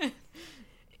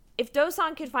 If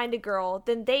Do-san could find a girl,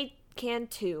 then they can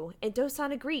too. And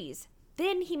Do-san agrees.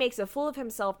 Then he makes a fool of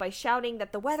himself by shouting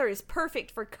that the weather is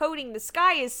perfect for coding. The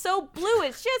sky is so blue,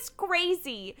 it's just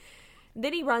crazy.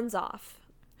 Then he runs off.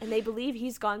 And they believe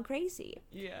he's gone crazy.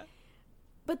 Yeah.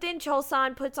 But then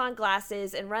Chol-san puts on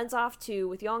glasses and runs off too,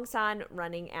 with Yong-san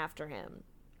running after him.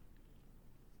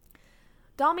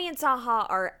 Dami and Saha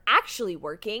are actually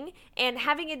working and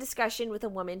having a discussion with a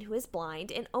woman who is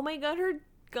blind. And oh my god, her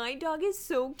guide dog is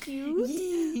so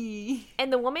cute.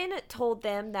 And the woman told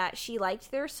them that she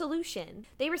liked their solution.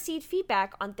 They received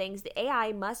feedback on things the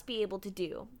AI must be able to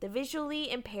do. The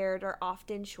visually impaired are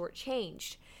often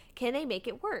shortchanged. Can they make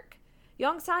it work?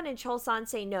 Yong-san and Chol-san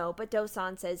say no, but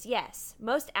Do-san says yes.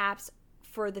 Most apps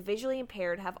for the visually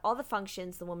impaired have all the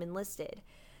functions the woman listed.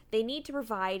 They need to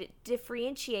provide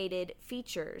differentiated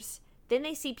features. Then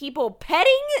they see people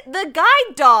petting the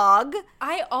guide dog.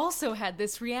 I also had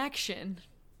this reaction.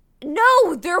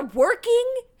 No, they're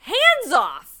working. Hands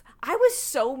off. I was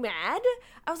so mad.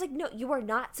 I was like, no, you are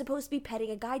not supposed to be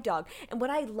petting a guide dog. And what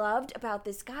I loved about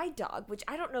this guide dog, which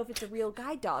I don't know if it's a real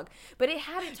guide dog, but it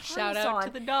had its harness on. Shout out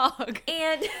to the dog.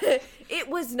 And it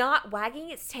was not wagging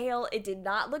its tail. It did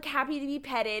not look happy to be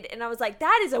petted. And I was like,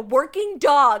 that is a working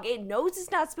dog. It knows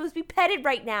it's not supposed to be petted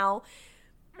right now.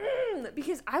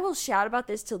 Because I will shout about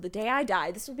this till the day I die.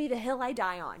 This will be the hill I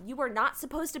die on. You are not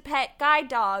supposed to pet guide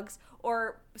dogs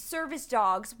or service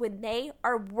dogs when they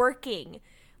are working.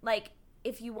 Like,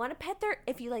 if you want to pet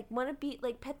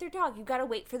pet their dog, you got to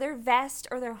wait for their vest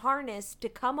or their harness to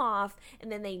come off,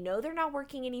 and then they know they're not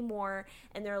working anymore,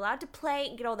 and they're allowed to play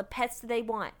and get all the pets that they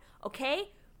want. Okay?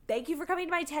 Thank you for coming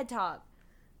to my TED Talk.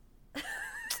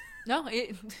 No,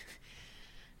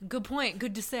 good point.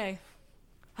 Good to say.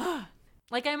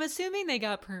 Like, I'm assuming they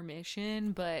got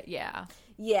permission, but yeah.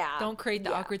 Yeah. Don't create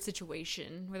the awkward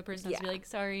situation where the person has to be like,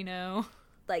 sorry, no.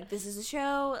 Like, this is a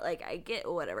show. Like, I get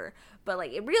whatever. But,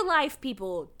 like, in real life,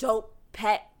 people don't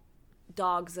pet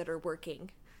dogs that are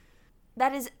working.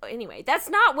 Anyway, that's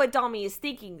not what Dami is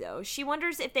thinking, though. She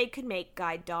wonders if they could make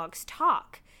guide dogs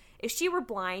talk. If she were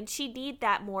blind, she'd need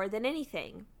that more than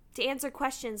anything. To answer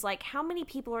questions like, how many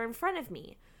people are in front of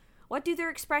me? What do their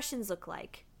expressions look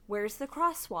like? Where's the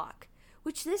crosswalk?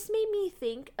 Which this made me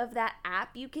think of that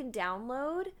app you can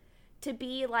download to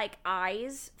be, like,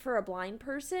 eyes for a blind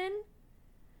person.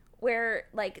 Where,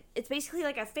 like, it's basically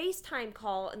like a FaceTime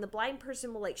call, and the blind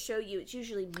person will, like, show you, it's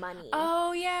usually money.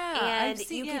 Oh, yeah. And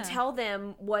you can tell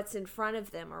them what's in front of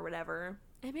them or whatever.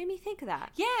 It made me think of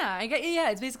that. Yeah,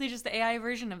 it's basically just the AI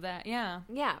version of that, yeah.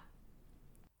 Yeah.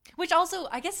 Which also,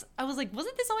 I guess, I was like,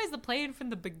 wasn't this always the plan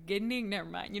from the beginning? Never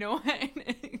mind, you know what?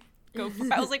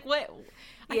 I was like, what?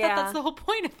 I thought that's the whole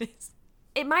point of this.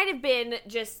 It might have been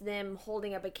just them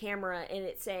holding up a camera and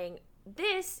it saying,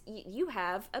 you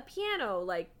have a piano,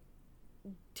 like,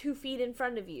 2 feet in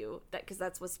front of you, because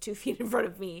that's what's 2 feet in front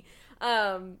of me.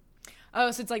 So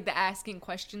it's like the asking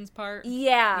questions part.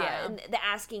 Yeah. And the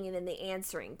asking and then the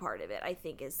answering part of it, I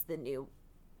think, is the new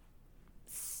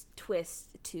twist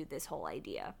to this whole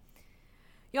idea.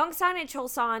 Yong-san and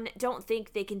Chol-san don't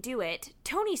think they can do it.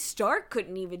 Tony Stark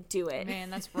couldn't even do it. Man,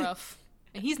 that's rough.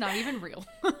 And he's not even real.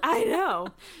 I know.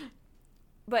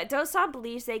 But Do-san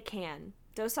believes they can.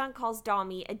 Do-san calls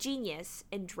Dami a genius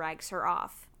and drags her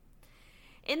off.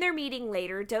 In their meeting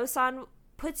later, Do-san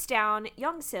puts down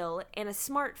Young-sil and a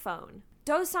smartphone.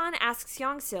 Do-san asks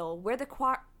Young-sil where's the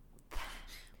choir?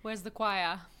 Where's the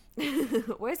crosswalk?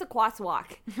 Where's the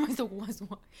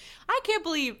crosswalk? I can't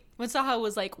believe when Saha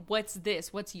was like, what's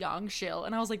this? What's Young-sil?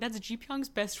 And I was like, that's Ji Pyong's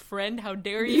best friend. How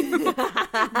dare you?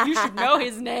 You should know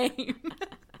his name.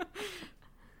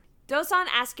 Do-san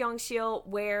asks Young-sil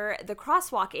where the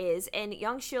crosswalk is, and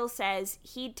Young-sil says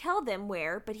he'd tell them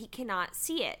where, but he cannot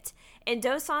see it. And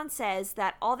Do-san says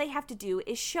that all they have to do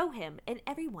is show him, and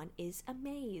everyone is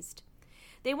amazed.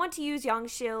 They want to use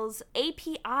Young-sil's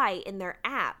API in their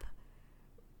app,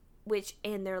 which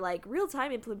in their, like,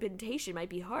 real-time implementation might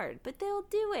be hard, but they'll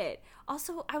do it.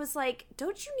 Also, I was like,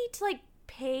 don't you need to, like,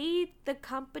 pay the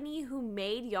company who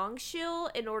made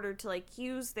Young-sil in order to, like,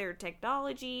 use their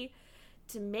technology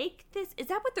to make this? Is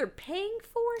that what they're paying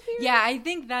for here? Yeah, I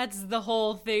think that's the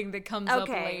whole thing that comes up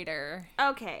later.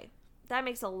 Okay. That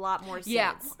makes a lot more sense.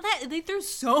 Yeah. There's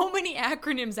so many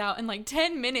acronyms out in like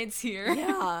 10 minutes here.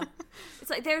 Yeah. It's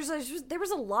like there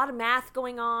was a lot of math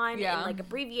going on and like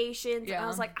abbreviations. And I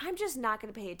was like, I'm just not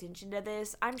going to pay attention to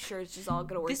this. I'm sure it's just all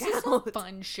going to work out. This is a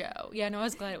fun show. Yeah, no, I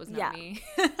was glad it was not me.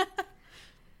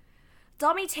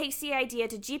 Dalmi takes the idea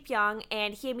to Ji Pyong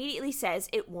and he immediately says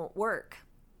it won't work.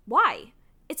 Why?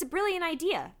 It's a brilliant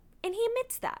idea. And he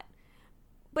admits that.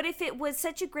 But if it was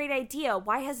such a great idea,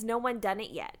 why has no one done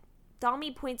it yet?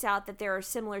 Dalmi points out that there are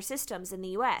similar systems in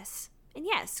the US. And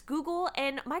yes, Google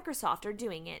and Microsoft are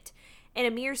doing it. And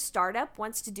a mere startup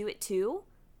wants to do it too?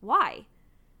 Why?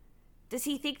 Does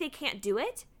he think they can't do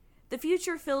it? The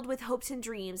future filled with hopes and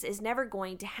dreams is never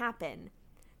going to happen.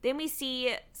 Then we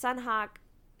see Sun-hak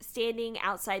standing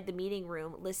outside the meeting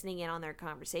room listening in on their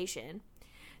conversation.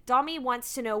 Dalmi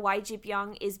wants to know why Ji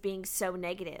Pyong is being so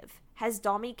negative. Has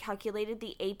Dalmi calculated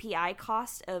the API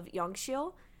cost of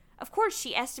Yongshil? Of course,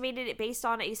 she estimated it based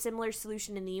on a similar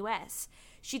solution in the US.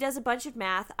 She does a bunch of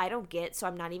math I don't get, so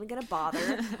I'm not even going to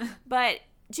bother. But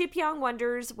Ji Pyong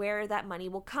wonders where that money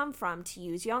will come from to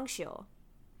use Yongshil.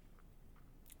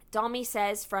 Dalmi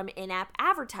says from in-app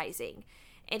advertising,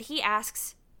 and he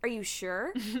asks, are you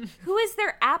sure? Who is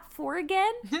their app for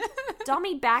again?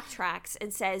 Dalmi backtracks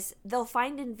and says they'll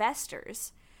find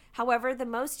investors. However, the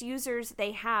most users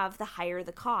they have, the higher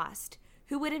the cost.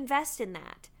 Who would invest in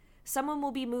that? Someone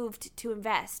will be moved to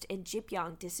invest, and Ji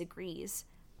Pyong disagrees.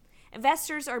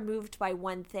 Investors are moved by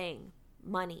one thing,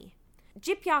 money.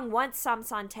 Ji Pyong wants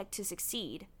Samsung Tech to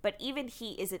succeed, but even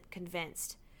he isn't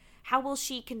convinced. How will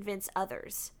she convince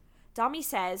others? Dalmi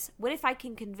says, what if I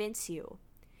can convince you?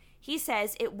 He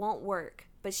says it won't work,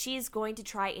 but she is going to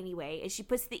try anyway, and she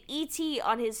puts the ET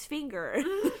on his finger.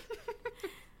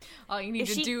 All you need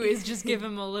to do is just give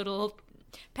him a little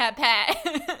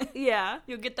pat. Yeah.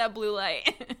 You'll get that blue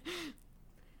light.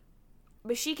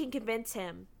 But she can convince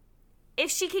him. If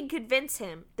she can convince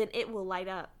him, then it will light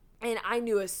up. And I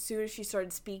knew as soon as she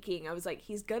started speaking, I was like,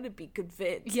 he's going to be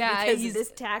convinced. Yeah, because of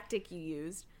this tactic you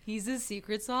used. He's a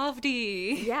secret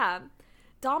softie. Yeah.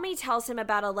 Dalmi tells him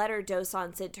about a letter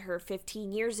Dosan sent to her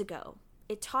 15 years ago.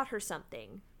 It taught her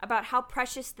something about how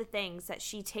precious the things that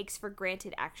she takes for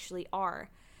granted actually are,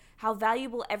 how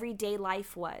valuable everyday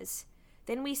life was.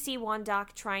 Then we see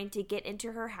Won-dak trying to get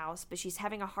into her house, but she's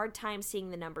having a hard time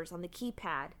seeing the numbers on the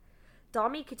keypad.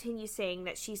 Dalmi continues saying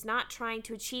that she's not trying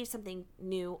to achieve something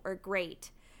new or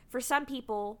great. For some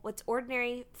people, what's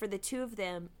ordinary for the two of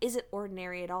them isn't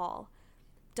ordinary at all.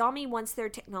 Dalmi wants their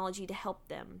technology to help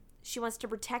them. She wants to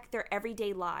protect their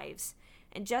everyday lives,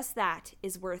 and just that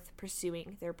is worth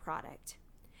pursuing their product.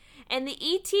 And the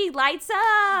ET lights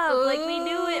up like we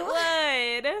knew it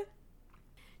would.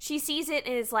 She sees it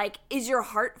and is like, is your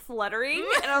heart fluttering?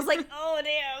 And I was like, oh,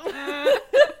 damn.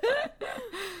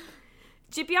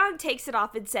 Ji Pyong takes it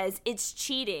off and says, it's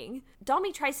cheating.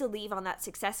 Dalmi tries to leave on that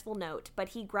successful note, but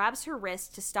he grabs her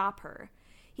wrist to stop her.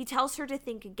 He tells her to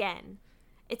think again.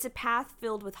 It's a path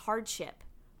filled with hardship.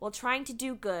 While trying to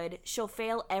do good, she'll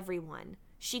fail everyone.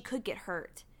 She could get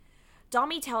hurt.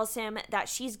 Dalmi tells him that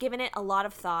she's given it a lot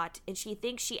of thought and she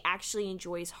thinks she actually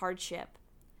enjoys hardship.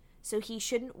 So he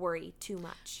shouldn't worry too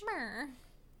much. Mer.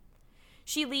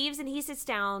 She leaves and he sits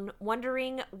down,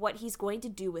 wondering what he's going to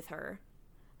do with her.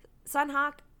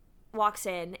 Sun-hak walks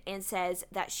in and says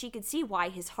that she could see why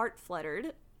his heart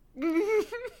fluttered.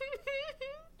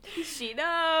 She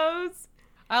knows.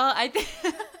 I did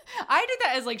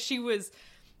that as like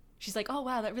she's like, oh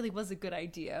wow, that really was a good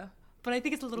idea. But I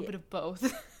think it's a little bit of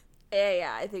both.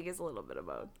 Yeah, I think it's a little bit of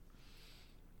both.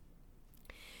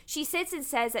 She sits and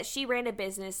says that she ran a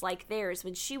business like theirs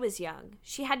when she was young.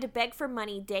 She had to beg for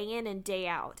money day in and day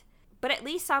out. But at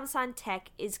least Samsung Tech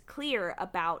is clear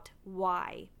about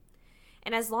why.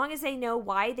 And as long as they know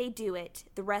why they do it,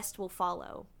 the rest will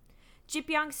follow. Ji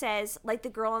Pyong says, like the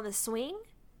girl on the swing?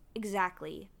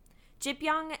 Exactly. Ji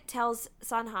Pyong tells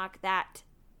Sun-hak that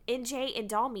NJ and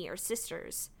Dalmi are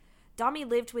sisters. Dalmi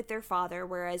lived with their father,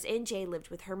 whereas NJ lived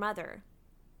with her mother.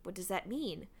 What does that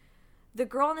mean? The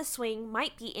girl on the swing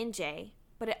might be NJ,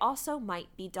 but it also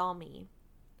might be Dalmi.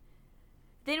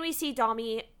 Then we see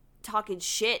Dalmi talking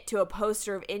shit to a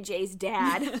poster of NJ's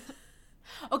dad.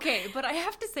 Okay, but I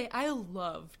have to say, I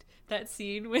loved that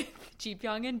scene with Ji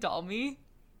Pyong and Dalmi.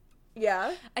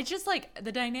 Yeah. I just like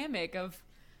the dynamic of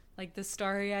like the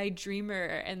starry-eyed dreamer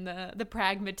and the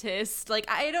pragmatist. Like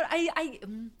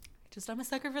I'm a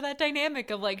sucker for that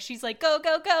dynamic of like she's like go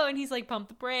go go and he's like pump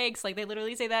the brakes. Like they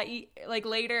literally say that like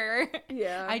later.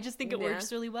 Yeah. I just think it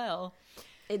works really well.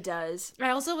 It does.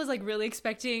 I also was like really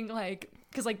expecting like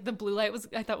because like the blue light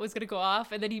I thought was gonna go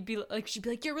off and then she'd be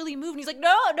like you're really moved and he's like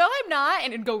no I'm not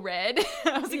and it'd go red.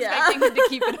 I was expecting him to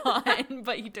keep it on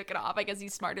but he took it off. I guess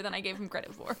he's smarter than I gave him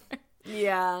credit for.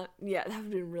 Yeah, that would have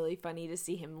been really funny to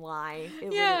see him lie. She'd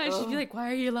be like,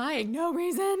 why are you lying? No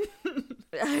reason.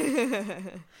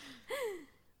 Then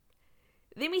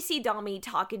we see Dalmi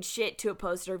talking shit to a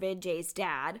poster of NJ's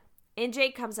dad.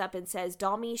 NJ comes up and says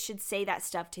Dalmi should say that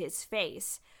stuff to his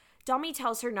face. Dalmi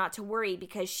tells her not to worry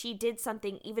because she did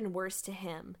something even worse to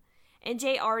him.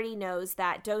 NJ already knows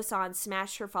that Dosan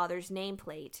smashed her father's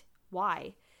nameplate.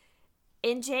 Why?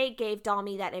 NJ gave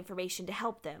Dalmi that information to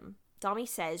help them. Dalmi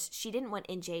says she didn't want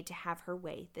NJ to have her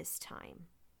way this time.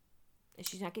 And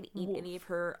she's not going to eat any of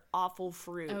her awful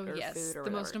fruit or food or whatever. The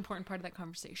most important part of that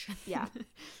conversation. Yeah.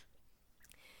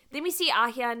 Then we see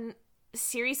Ahyan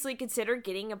seriously consider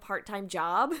getting a part-time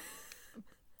job.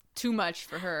 Too much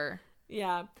for her.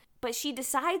 Yeah. But she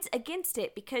decides against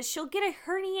it because she'll get a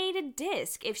herniated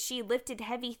disc if she lifted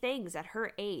heavy things at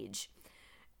her age.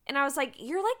 And I was like,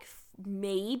 you're like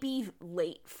maybe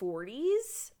late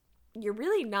 40s? You're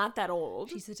really not that old.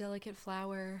 She's a delicate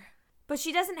flower. But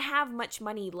she doesn't have much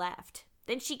money left.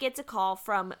 Then she gets a call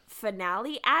from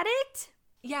Finale Addict.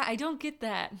 Yeah, I don't get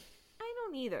that. I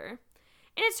don't either.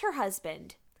 And it's her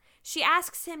husband. She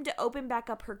asks him to open back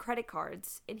up her credit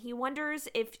cards, and he wonders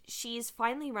if she's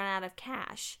finally run out of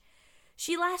cash.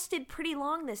 She lasted pretty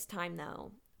long this time,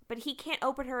 though. But he can't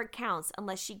open her accounts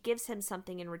unless she gives him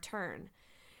something in return.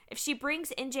 If she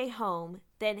brings NJ home,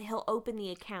 then he'll open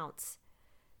the accounts.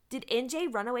 Did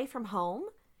NJ run away from home?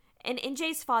 And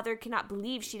NJ's father cannot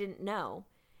believe she didn't know.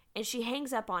 And she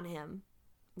hangs up on him,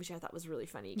 which I thought was really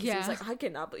funny. Because he's like, I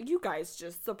cannot believe you guys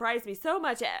just surprised me so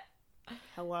much.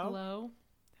 Hello?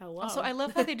 Also, I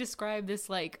love how they describe this,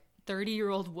 like,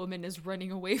 30-year-old woman as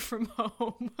running away from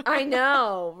home. I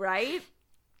know, right?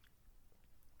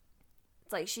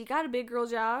 It's like, she got a big girl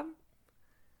job.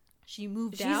 She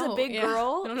moved She's out. She's a big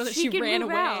girl. I don't know that she ran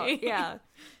away. Out. Yeah.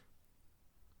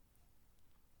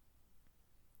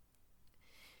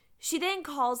 She then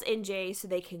calls NJ so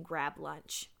they can grab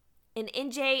lunch. And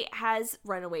NJ has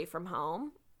run away from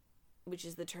home, which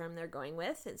is the term they're going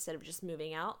with, instead of just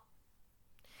moving out.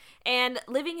 And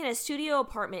living in a studio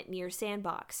apartment near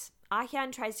Sandbox.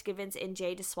 Ahyan tries to convince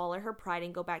NJ to swallow her pride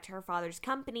and go back to her father's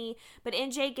company, but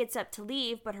NJ gets up to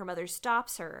leave, but her mother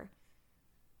stops her.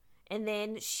 And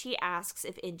then she asks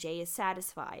if NJ is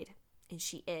satisfied, and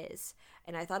she is.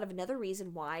 And I thought of another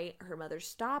reason why her mother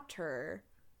stopped her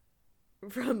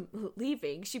from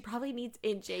leaving. She probably needs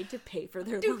NJ to pay for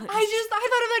their lunch. I thought of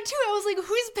that too. I was like,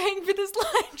 who's paying for this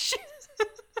lunch?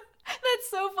 That's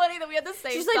so funny that we had the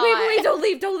same She's thought. like,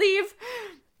 wait, don't leave.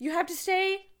 You have to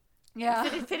stay. Yeah.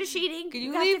 Finish eating. Could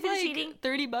you leave like eating?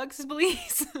 $30,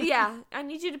 please? Yeah. I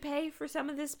need you to pay for some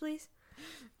of this, please.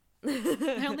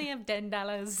 I only have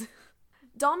 $10.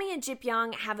 Dalmi and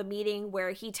Jipyoung have a meeting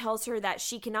where he tells her that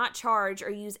she cannot charge or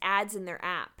use ads in their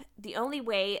app. The only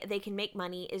way they can make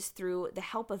money is through the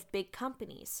help of big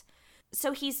companies.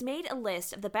 So he's made a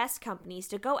list of the best companies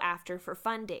to go after for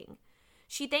funding.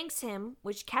 She thanks him,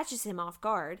 which catches him off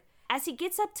guard. As he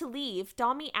gets up to leave,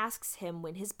 Dalmi asks him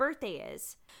when his birthday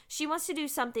is. She wants to do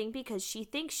something because she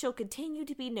thinks she'll continue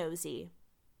to be nosy.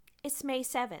 It's May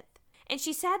 7th, and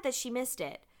she's sad that she missed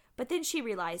it, but then she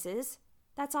realizes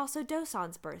that's also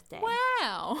Dosan's birthday.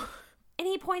 Wow. And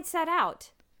he points that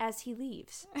out as he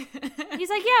leaves. He's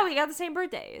like, yeah, we got the same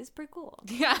birthday. It's pretty cool.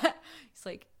 Yeah. He's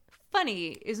like,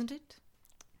 funny, isn't it?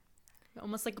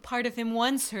 Almost like a part of him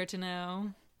wants her to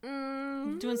know.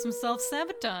 Mm-hmm. Doing some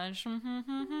self-sabotage.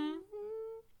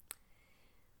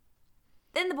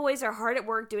 Then the boys are hard at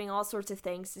work doing all sorts of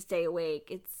things to stay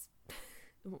awake. It's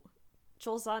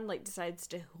Cholsan decides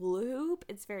to hula hoop.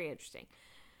 It's very interesting.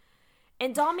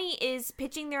 And Dalmi is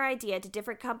pitching their idea to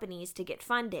different companies to get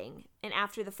funding. And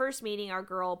after the first meeting, our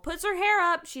girl puts her hair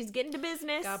up. She's getting to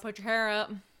business. Gotta put your hair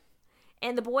up.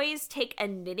 And the boys take a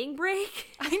knitting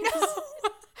break. I know.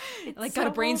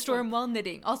 Gotta brainstorm while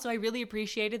knitting. Also, I really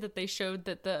appreciated that they showed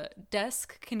that the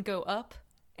desk can go up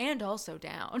and also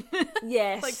down.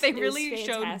 Yes. They really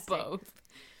showed both.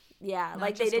 Yeah,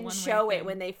 not they didn't show it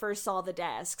when they first saw the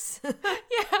desks.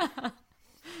 Yeah.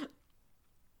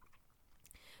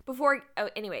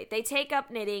 Anyway, they take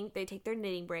up knitting. They take their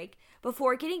knitting break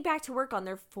before getting back to work on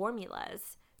their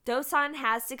formulas. Dosan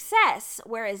has success,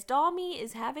 whereas Dalmi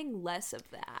is having less of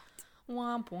that.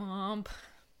 Womp womp.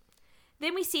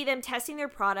 Then we see them testing their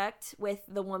product with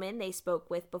the woman they spoke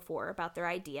with before about their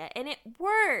idea, and it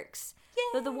works. Yay!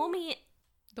 So the woman.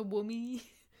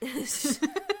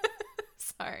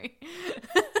 Sorry.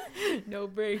 No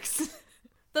breaks.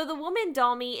 Though the woman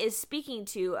Dalmi is speaking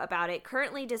to about it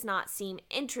currently does not seem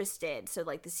interested, so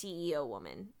the CEO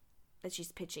woman that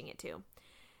she's pitching it to.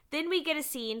 Then we get a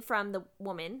scene from the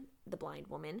woman, the blind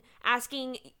woman,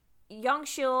 asking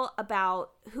Youngshil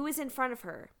about who is in front of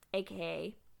her.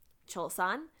 aka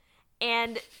Chol-san,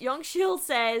 and Young-shil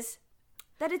says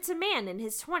that it's a man in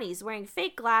his 20s wearing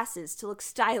fake glasses to look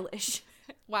stylish.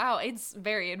 Wow, it's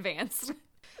very advanced.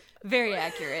 Very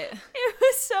accurate. It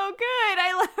was so good.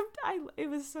 I laughed. It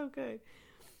was so good.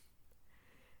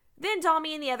 Then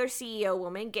Dalmi and the other CEO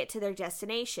woman get to their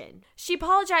destination. She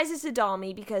apologizes to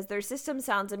Dalmi because their system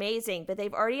sounds amazing, but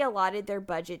they've already allotted their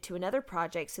budget to another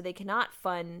project, so they cannot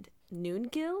fund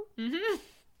Noongil. Mm-hmm.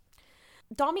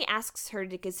 Dalmi asks her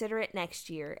to consider it next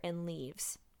year and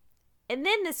leaves. And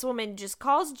then this woman just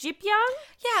calls Ji-pyong.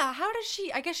 Yeah, how does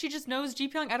she? I guess she just knows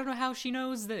Ji-pyong. I don't know how she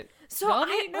knows that. So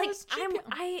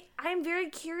I'm very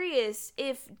curious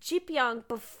if Ji-pyong,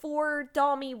 before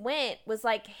Dalmi went, was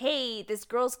like, "Hey, this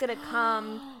girl's gonna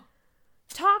come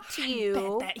talk to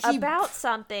you about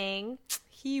something."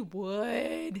 He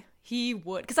would,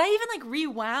 because I even like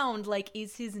rewound. Like,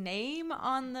 is his name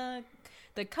on the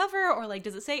cover, or like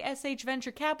does it say SH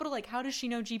Venture Capital? Like, how does she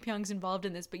know Ji-pyong's involved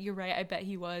in this? But you're right. I bet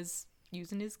he was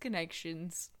using his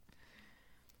connections.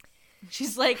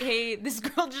 She's like, hey, this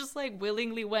girl just like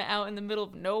willingly went out in the middle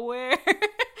of nowhere.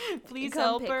 Please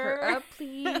help her up,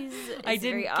 please. I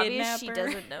didn't kidnap her. She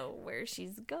doesn't know where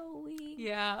she's going.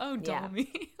 Yeah. Oh, Dalmi.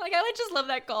 Yeah. Like, I just love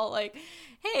that call. Like,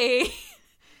 hey,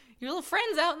 your little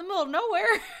friend's out in the middle of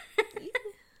nowhere.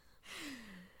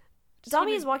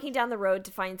 Dalmi is walking down the road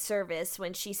to find service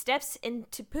when she steps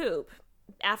into poop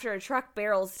after a truck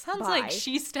barrels Sounds by. Like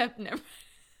she stepped in.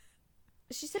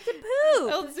 She stepped in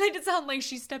poop. It made it sound like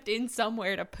she stepped in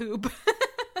somewhere to poop.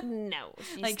 No.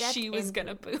 She was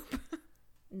gonna poop.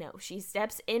 No, she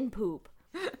steps in poop.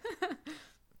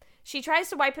 She tries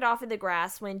to wipe it off in the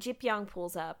grass when Ji-pyong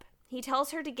pulls up. He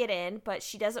tells her to get in, but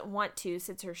she doesn't want to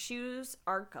since her shoes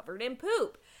are covered in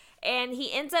poop. And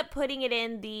he ends up putting it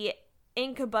in the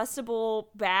incombustible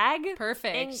bag.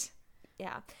 Perfect.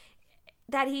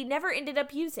 That he never ended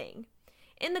up using.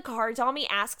 In the car, Dalmi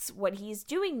asks what he's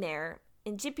doing there,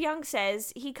 and Ji-pyong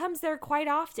says he comes there quite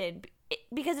often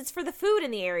because it's for the food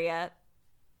in the area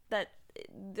that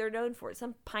they're known for.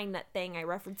 Some pine nut thing. I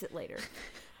reference it later.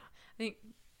 I think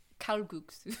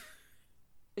kalguksu.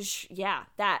 Yeah,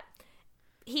 that.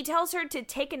 He tells her to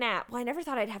take a nap. Well, I never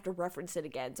thought I'd have to reference it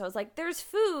again. So I was like, there's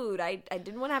food. I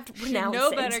didn't want to have to pronounce it.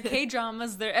 No better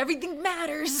K-dramas. Everything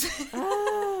matters.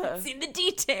 It's in the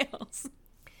details.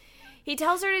 He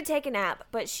tells her to take a nap,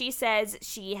 but she says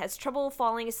she has trouble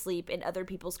falling asleep in other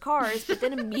people's cars, but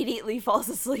then immediately falls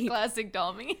asleep. Classic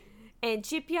Dalmi. And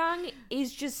Ji-pyong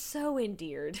is just so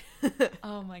endeared.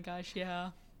 Oh my gosh,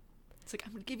 yeah. It's like,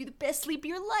 I'm going to give you the best sleep of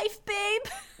your life, babe.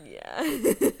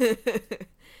 Yeah.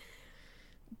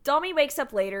 Dalmi wakes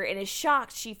up later and is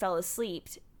shocked she fell asleep.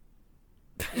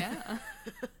 Yeah.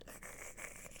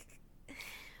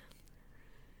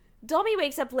 Dalmi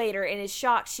wakes up later and is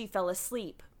shocked she fell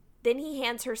asleep. Then he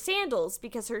hands her sandals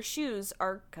because her shoes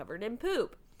are covered in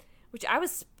poop, which I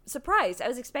was surprised. I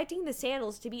was expecting the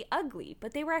sandals to be ugly,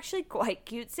 but they were actually quite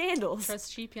cute sandals.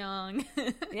 Trust Ji-pyong.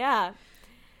 Yeah.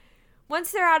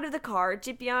 Once they're out of the car,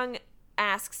 Ji-pyong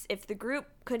asks if the group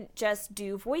couldn't just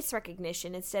do voice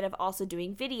recognition instead of also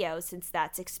doing video since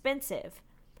that's expensive.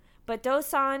 But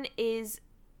Do-san is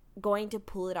going to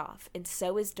pull it off, and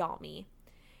so is Dalmi.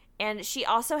 And she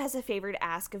also has a favor to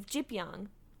ask of Ji-pyong,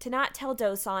 to not tell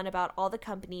Do-san about all the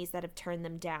companies that have turned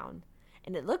them down.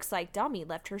 And it looks like Dalmi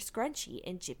left her scrunchie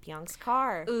in Ji-pyong's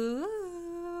car.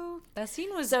 Ooh. That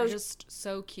scene was just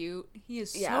so cute. He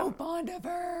is so fond of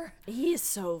her. He is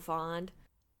so fond.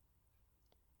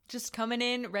 Just coming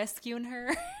in, rescuing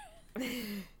her.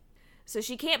 So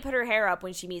she can't put her hair up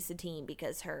when she meets the team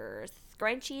because her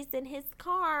scrunchie's in his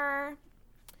car.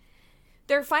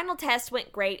 Their final test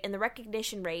went great, and the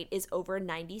recognition rate is over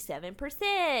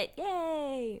 97%.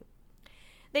 Yay!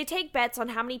 They take bets on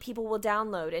how many people will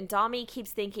download, and Dalmi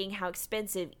keeps thinking how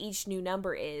expensive each new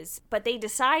number is, but they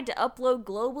decide to upload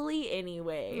globally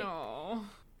anyway. No.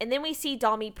 And then we see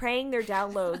Dalmi praying their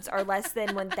downloads are less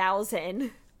than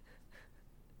 1,000.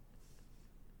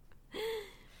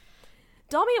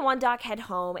 Dalmi and Wondok head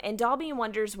home, and Dalmi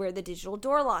wonders where the digital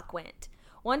door lock went.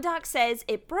 Wondok says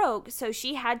it broke, so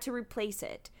she had to replace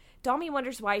it. Dalmi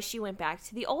wonders why she went back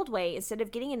to the old way instead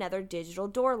of getting another digital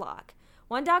door lock.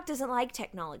 Wondok doesn't like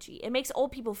technology. It makes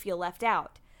old people feel left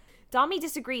out. Dalmi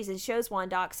disagrees and shows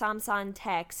Wondok Samsung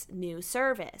Tech's new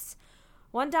service.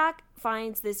 Wondok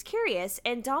finds this curious,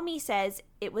 and Dalmi says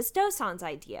it was Do-san's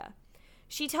idea.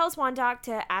 She tells Wondok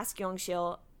to ask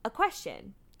Young-shil a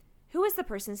question. Who is the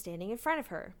person standing in front of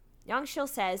her? Young-shil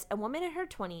says a woman in her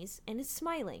 20s and is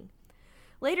smiling.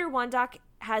 Later, Wondok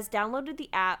has downloaded the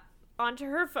app onto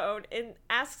her phone and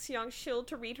asks Young-shil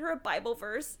to read her a Bible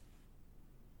verse.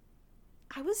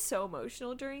 I was so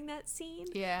emotional during that scene.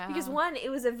 Yeah. Because one, it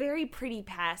was a very pretty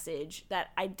passage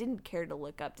that I didn't care to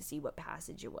look up to see what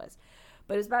passage it was.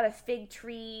 But it was about a fig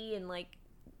tree and like,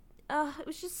 it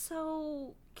was just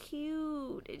so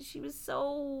cute. And she was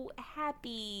so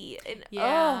happy. And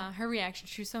her reaction,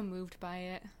 she was so moved by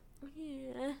it.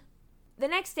 Yeah. The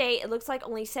next day, it looks like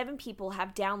only 7 people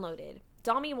have downloaded.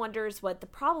 Dami wonders what the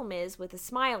problem is with a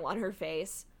smile on her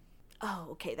face. Oh,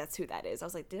 okay, that's who that is. I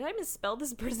was like, did I misspell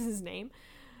this person's name?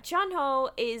 Chanho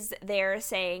is there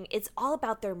saying it's all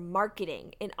about their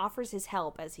marketing and offers his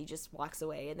help as he just walks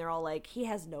away. And they're all like, he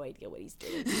has no idea what he's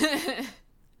doing.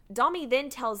 Dami then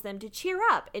tells them to cheer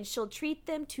up and she'll treat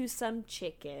them to some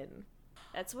chicken.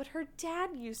 That's what her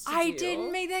dad used to do. I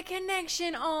didn't make that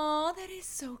connection. Aw, that is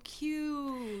so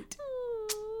cute.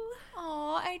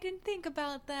 Aw, I didn't think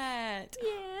about that.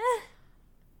 Yeah.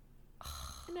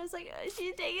 And I was like,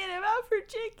 she's taking him out for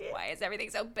chicken. Why is everything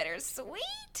so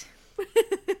bittersweet?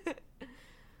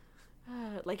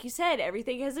 Like you said,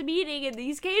 everything has a meaning in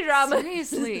these K-dramas.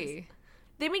 Seriously.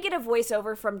 Then we get a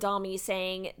voiceover from Dami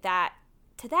saying that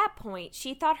to that point,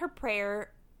 she thought her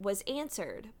prayer was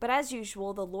answered. But as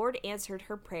usual, the Lord answered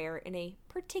her prayer in a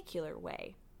particular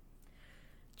way.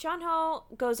 Chanho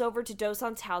goes over to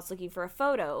Do-san's house looking for a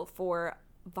photo for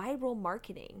viral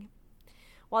marketing.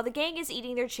 While the gang is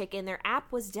eating their chicken, their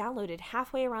app was downloaded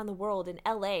halfway around the world in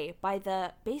LA by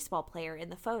the baseball player in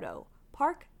the photo,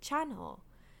 Park Chan-ho.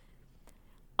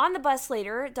 On the bus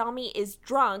later, Dami is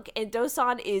drunk and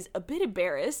Do-san is a bit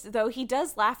embarrassed, though he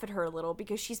does laugh at her a little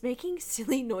because she's making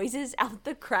silly noises out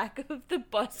the crack of the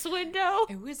bus window.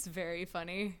 It was very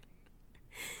funny.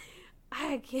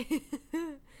 I can't.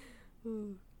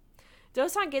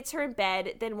 Do-san gets her in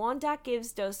bed, then Won-dak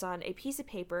gives Do-san a piece of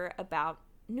paper about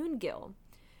Noongil.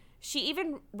 She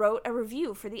even wrote a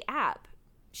review for the app.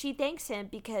 She thanks him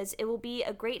because it will be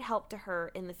a great help to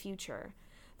her in the future.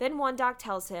 Then Won-dak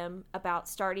tells him about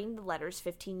starting the letters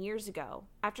 15 years ago,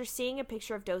 after seeing a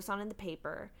picture of Do-san in the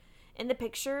paper. In the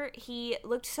picture, he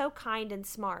looked so kind and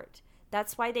smart.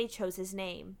 That's why they chose his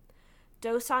name.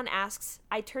 Do-san asks,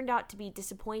 I turned out to be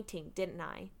disappointing, didn't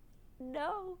I?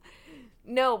 No,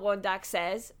 Won-dak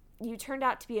says, you turned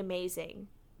out to be amazing.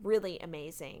 Really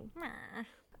amazing.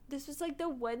 This was like the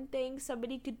one thing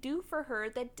somebody could do for her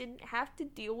that didn't have to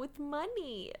deal with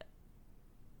money.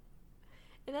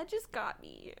 And that just got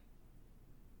me.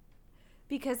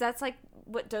 Because that's like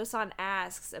what Do-san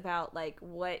asks about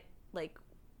what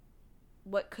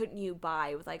couldn't you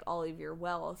buy with like all of your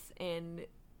wealth? And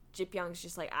Ji-pyong's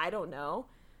just like, I don't know.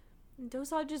 And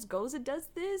Do-san just goes and does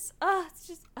this. It's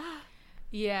just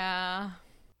Yeah.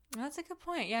 That's a good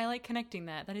point. Yeah, I like connecting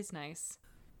that. That is nice.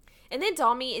 And then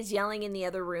Dami is yelling in the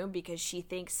other room because she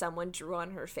thinks someone drew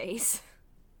on her face.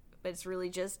 But it's really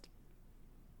just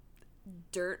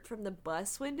dirt from the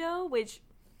bus window, which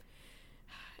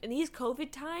in these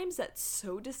COVID times, that's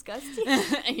so disgusting.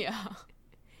 Yeah.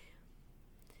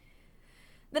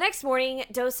 The next morning,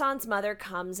 Do-san's mother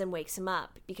comes and wakes him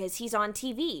up because he's on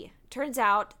TV. Turns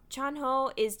out,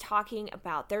 Chanho is talking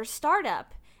about their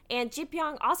startup. And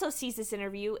Ji-pyong also sees this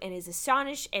interview and is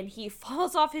astonished, and he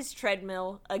falls off his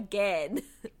treadmill again.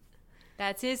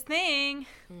 That's his thing.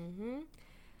 Mm-hmm.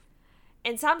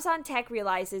 And Samsung Tech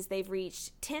realizes they've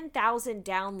reached 10,000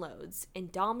 downloads,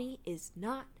 and Dami is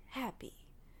not happy.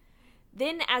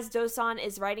 Then, as Do-san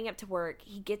is riding up to work,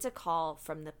 he gets a call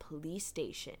from the police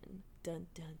station. Dun,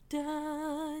 dun,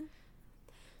 dun.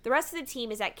 The rest of the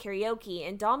team is at karaoke,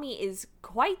 and Dami is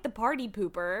quite the party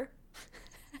pooper.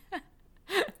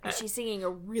 She's singing a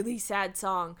really sad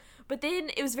song. But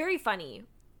then it was very funny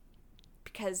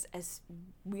because, as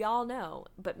we all know,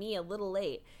 but me a little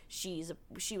late, she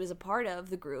was a part of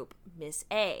the group Miss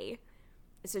A.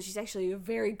 So she's actually a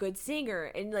very good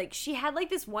singer. And like she had like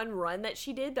this one run that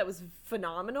she did that was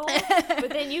phenomenal. But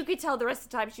then you could tell the rest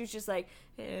of the time she was just like,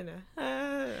 and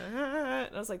I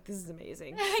was like, this is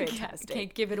amazing. Fantastic.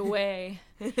 Can't give it away.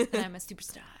 I'm a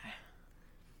superstar.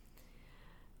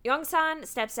 Young-san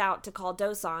steps out to call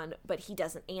Do-san, but he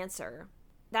doesn't answer.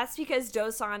 That's because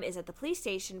Do-san is at the police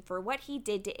station for what he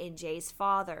did to NJ's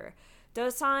father.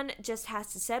 Do-san just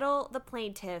has to settle the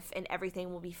plaintiff and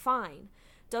everything will be fine.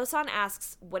 Do-san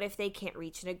asks, what if they can't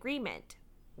reach an agreement?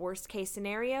 Worst case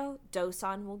scenario,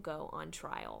 Do-san will go on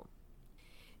trial.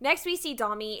 Next we see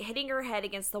Dami hitting her head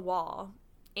against the wall,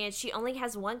 and she only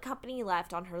has one company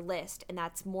left on her list, and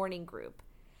that's Morning Group.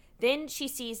 Then she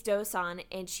sees Do-san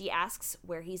and she asks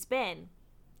where he's been.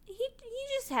 He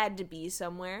just had to be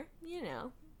somewhere,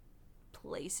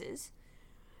 places.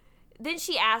 Then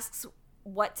she asks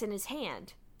what's in his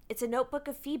hand. It's a notebook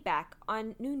of feedback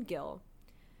on Noongil.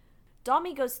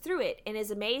 Dami goes through it and is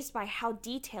amazed by how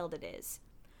detailed it is.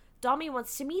 Dalmi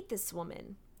wants to meet this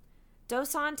woman.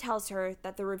 Dosan tells her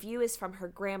that the review is from her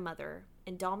grandmother,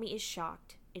 and Dalmi is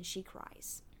shocked, and she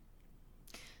cries.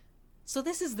 So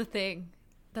this is the thing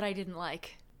that I didn't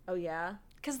like. Oh, yeah?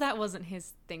 Because that wasn't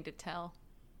his thing to tell.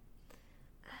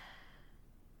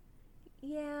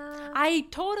 Yeah. I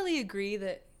totally agree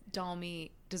that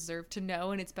Dalmi deserved to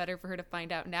know, and it's better for her to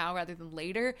find out now rather than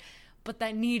later. But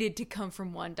that needed to come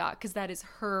from Wondok, because that is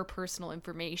her personal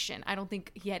information. I don't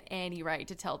think he had any right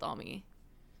to tell Dalmi.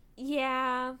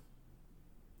 Yeah.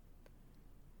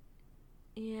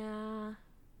 Yeah.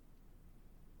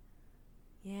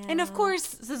 Yeah. And of course,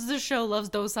 since the show loves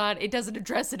Dosan, it doesn't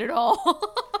address it at all.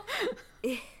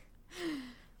 I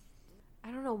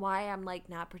don't know why I'm, like,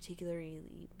 not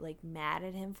particularly, like, mad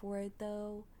at him for it,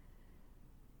 though.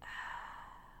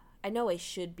 I know I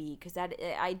should be, because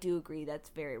I do agree that's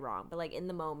very wrong. But, like, in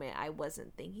the moment, I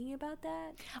wasn't thinking about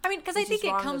that. I mean, because I think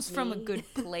it comes from a good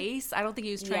place. I don't think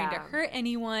he was trying to hurt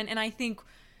anyone. And I think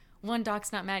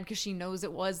Wondok's not mad because she knows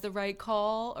it was the right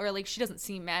call. Or, like, she doesn't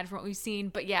seem mad from what we've seen.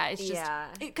 But, yeah, it's just...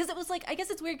 Because it was, like, I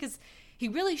guess it's weird because he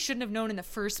really shouldn't have known in the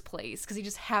first place because he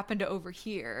just happened to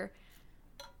overhear.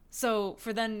 So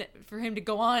for him to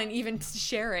go on and even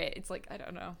share it, it's like, I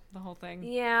don't know, the whole thing.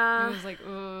 Yeah. It was like,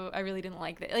 I really didn't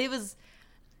like that. It was,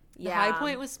 the high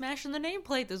point was smashing the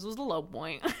nameplate. This was the low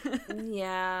point.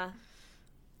 Yeah.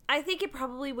 I think it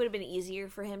probably would have been easier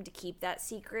for him to keep that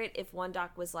secret if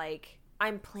Wondok was like,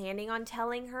 I'm planning on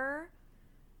telling her.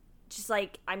 Just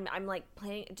like, I'm like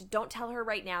planning, don't tell her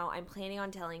right now. I'm planning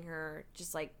on telling her.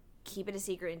 Just like, keep it a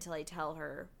secret until I tell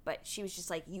her. But she was just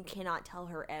like, you cannot tell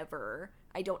her ever.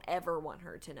 I don't ever want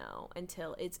her to know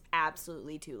until it's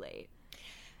absolutely too late.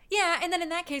 Yeah, and then in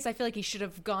that case, I feel like he should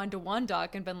have gone to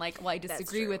Wondok and been like, well, I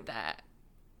disagree with that.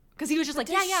 Because he was just like,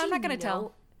 yeah, I'm not going to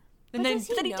tell. And then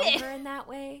he know her in that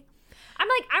way?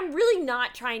 I'm really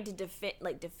not trying to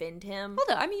defend him. Well,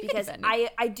 no, I mean, you because can defend him.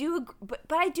 I do, but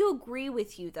I do agree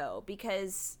with you though,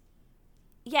 because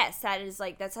yes,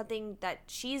 that's something that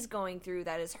she's going through.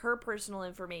 That is her personal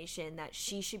information that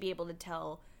she should be able to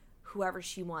tell whoever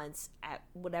she wants at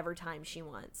whatever time she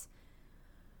wants.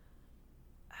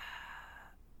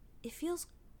 It feels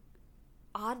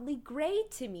oddly gray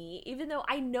to me, even though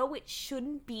I know it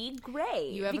shouldn't be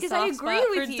gray. You have because a soft I agree spot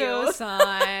with for you.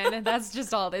 Dosan. That's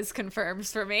just all this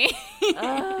confirms for me.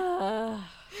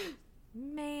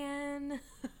 Man.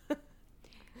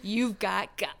 You've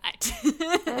got gut.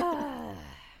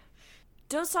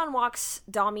 Dosan walks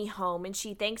Dalmi home and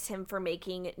she thanks him for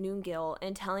making Noongil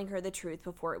and telling her the truth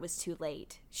before it was too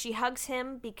late. She hugs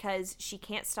him because she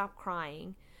can't stop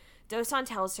crying. Dosan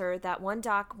tells her that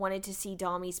Wondok wanted to see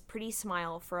Dalmi's pretty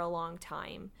smile for a long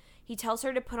time. He tells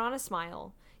her to put on a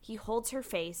smile. He holds her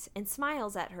face and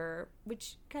smiles at her,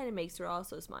 which kind of makes her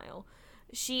also smile.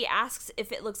 She asks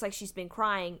if it looks like she's been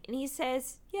crying, and he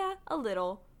says, yeah, a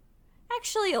little.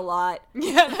 Actually, a lot.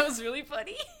 Yeah, that was really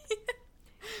funny.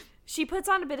 She puts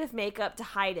on a bit of makeup to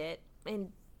hide it,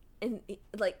 and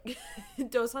like,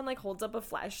 Dosan, like, holds up a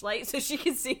flashlight so she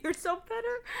can see herself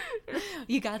better.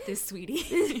 You got this,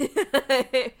 sweetie.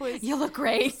 You look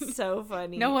great. So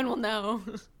funny. No one will know.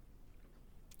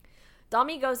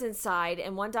 Dalmi goes inside,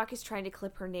 and Wondok is trying to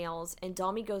clip her nails, and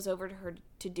Dalmi goes over to her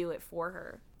to do it for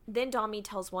her. Then Dalmi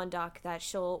tells Wondok that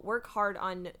she'll work hard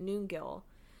on Noongil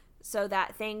so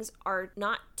that things are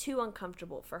not too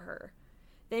uncomfortable for her.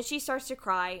 Then she starts to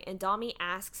cry, and Dalmi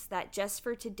asks that just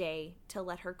for today to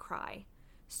let her cry.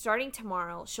 Starting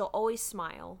tomorrow, she'll always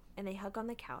smile, and they hug on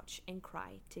the couch and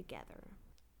cry together.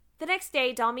 The next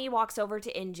day, Dalmi walks over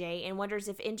to NJ and wonders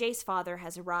if NJ's father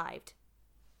has arrived.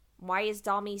 Why is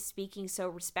Dalmi speaking so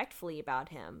respectfully about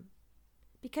him?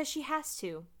 Because she has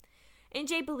to.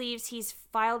 NJ believes he's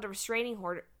filed a restraining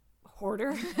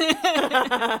order.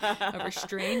 A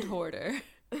restrained hoarder.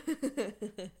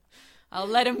 I'll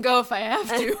let him go if I have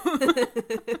to.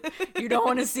 You don't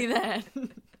want to see that.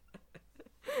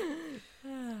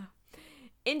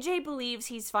 NJ believes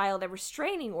he's filed a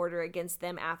restraining order against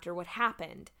them after what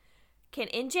happened. Can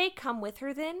NJ come with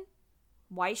her then?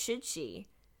 Why should she?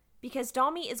 Because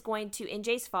Dalmi is going to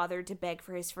NJ's father to beg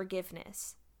for his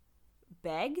forgiveness.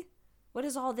 Beg? What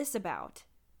is all this about?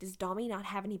 Does Dalmi not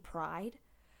have any pride?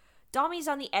 Dalmi's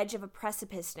on the edge of a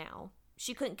precipice now.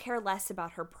 She couldn't care less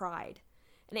about her pride.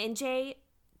 And NJ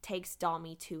takes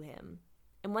Dalmi to him.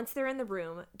 And once they're in the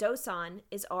room, Dosan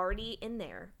is already in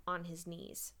there on his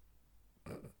knees.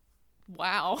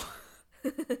 Wow.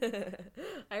 I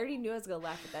already knew I was going to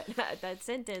laugh at that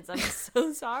sentence. I'm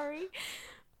so sorry.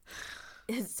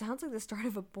 It sounds like the start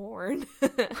of a porn.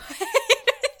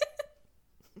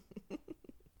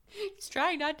 He's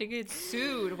trying not to get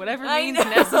sued. Whatever means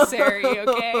necessary,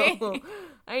 okay?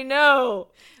 I know.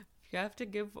 You have to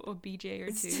give a BJ or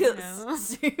two. Still,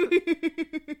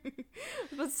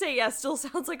 let's say, yeah, still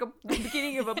sounds like the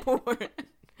beginning of a porn.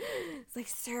 It's like,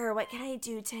 sir, what can I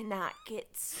do to not get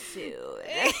sued?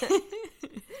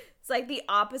 It's like the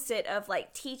opposite of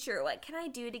like, teacher, what can I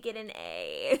do to get an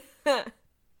A?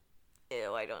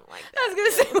 Ew, I don't like that. I was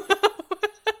gonna say,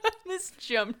 this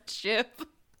jump ship.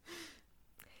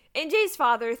 NJ's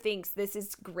father thinks this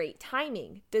is great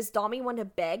timing. Does Dami want to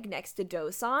beg next to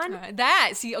Dosan?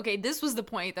 This was the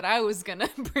point that I was gonna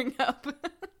bring up.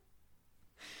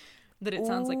 That it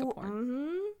sounds like a porn.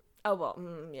 Mm-hmm. Oh, well,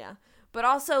 yeah. But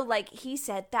also, like, he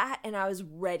said that, and I was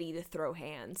ready to throw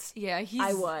hands. Yeah,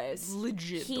 I was.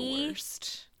 Legit the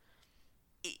worst.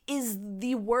 Is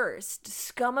the worst.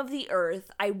 Scum of the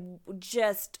earth. I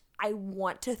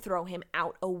want to throw him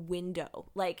out a window.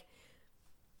 Like,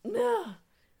 ugh.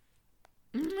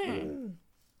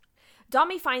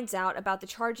 Dami finds out about the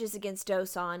charges against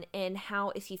Dosan and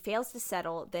how if he fails to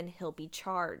settle, then he'll be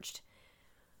charged.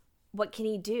 What can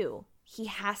he do? He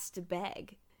has to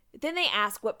beg. Then they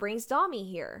ask what brings Dami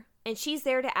here, and she's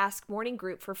there to ask Morning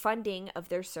Group for funding of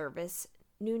their service,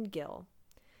 Noongil.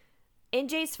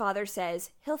 NJ's father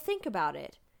says he'll think about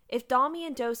it. If Dami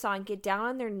and Dosan get down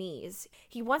on their knees,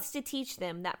 he wants to teach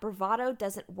them that bravado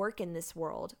doesn't work in this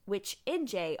world, which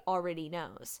NJ already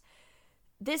knows.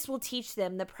 This will teach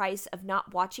them the price of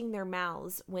not watching their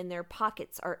mouths when their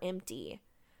pockets are empty.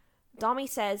 Dami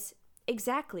says,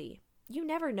 exactly. You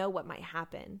never know what might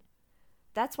happen.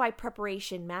 That's why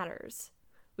preparation matters.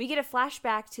 We get a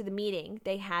flashback to the meeting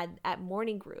they had at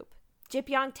Morning Group.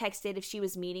 Jipyong texted if she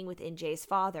was meeting with NJ's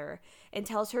father and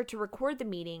tells her to record the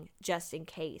meeting just in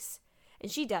case.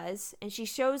 And she does, and she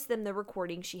shows them the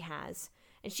recording she has.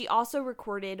 And she also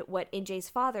recorded what NJ's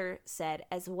father said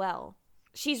as well.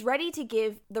 She's ready to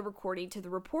give the recording to the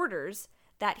reporters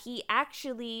that he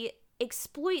actually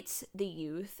exploits the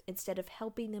youth instead of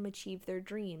helping them achieve their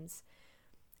dreams.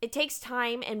 It takes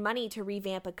time and money to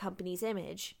revamp a company's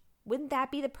image. Wouldn't that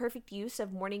be the perfect use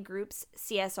of Morning Group's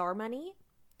CSR money?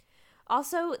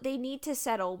 Also, they need to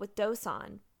settle with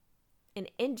Dosan.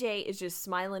 And NJ is just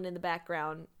smiling in the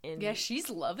background. And yeah, she's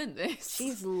loving this.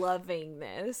 She's loving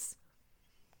this.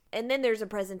 And then there's a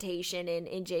presentation, and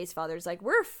NJ's father's like,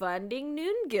 we're funding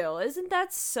Noongil. Isn't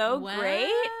that so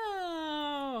great?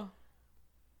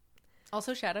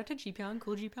 Also, shout out to Jipyong.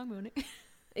 Cool Jipyong moment.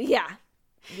 Yeah.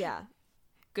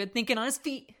 Good thinking on his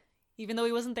feet, even though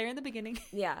he wasn't there in the beginning.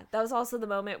 Yeah, that was also the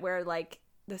moment where, like,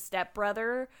 the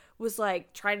stepbrother was,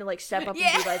 like, trying to, like, step up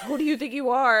and be like, who do you think you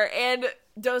are? And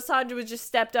Dosan was just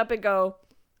stepped up and go,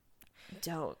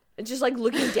 don't. And just, like,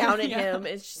 looking down at him.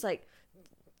 It's just like,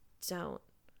 don't.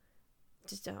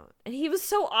 Just don't. And he was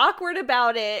so awkward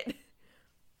about it.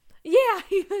 Yeah,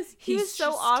 he was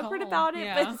so awkward about it.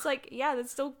 Yeah. But it's like, yeah,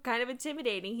 that's still kind of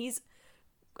intimidating. He's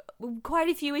quite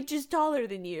a few inches taller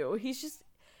than you. He's just a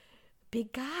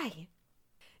big guy.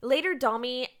 Later,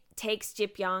 Dami takes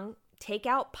Jipyong, take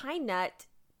out Pine Nut.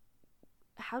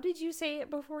 How did you say it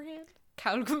beforehand?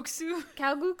 Kalguksu.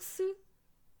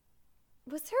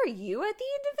 Was there a U at the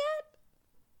end of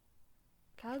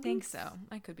that? I think so.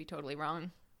 I could be totally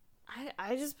wrong.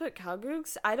 I just put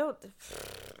Kalgooks. I don't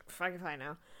fucking find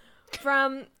now.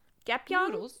 From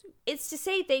Gapyeong, it's to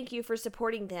say thank you for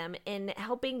supporting them and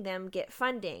helping them get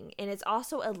funding, and it's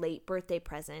also a late birthday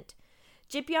present.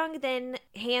 Jipyong then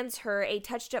hands her a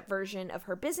touched-up version of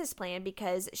her business plan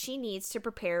because she needs to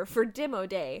prepare for demo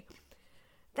day.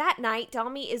 That night,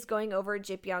 Dami is going over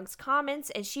Jipyong's comments,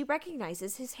 and she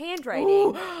recognizes his handwriting.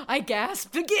 Ooh, I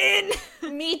gasped again.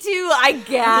 Me too. I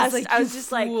gasped. I was just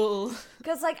fool. Like,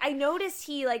 because like I noticed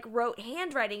he like wrote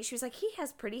handwriting. She was like, he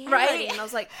has pretty handwriting, right? And I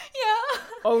was like, yeah.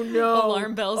 Oh no!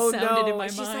 Alarm bells sounded in my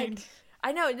mind. Like,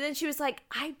 I know. And then she was like,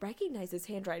 I recognize his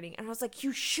handwriting, and I was like,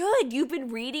 you should. You've been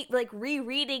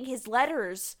rereading his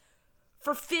letters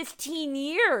for 15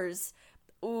 years.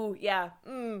 Ooh, yeah.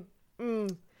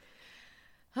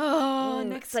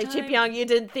 Next like time. Jipyong, you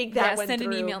didn't think that went send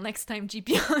through. An email next time,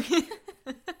 Jipyong.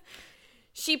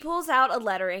 She pulls out a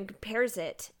letter and compares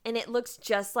it, and it looks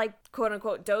just like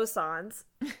quote-unquote Dosan's.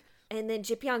 And then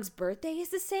Jipyong's birthday is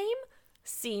the same?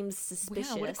 Seems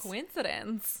suspicious. Yeah, what a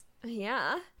coincidence.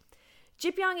 Yeah.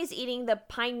 Jipyong is eating the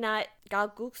pine nut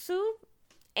galguksu,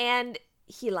 and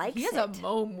he likes it. He has a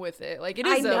mom with it. Like, it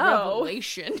is a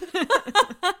revelation.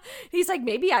 He's like,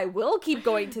 maybe I will keep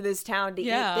going to this town to eat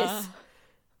this.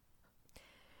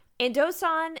 And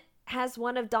Dosan has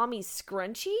one of Dami's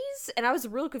scrunchies, and I was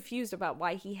real confused about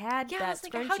why he had that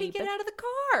scrunchie. Like, how did he get out of the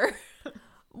car?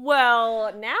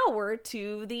 Well, now we're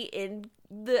to the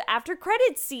after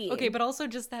credits scene. Okay, but also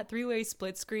just that 3-way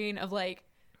split screen of like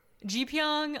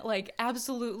Ji-pyong, like,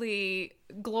 absolutely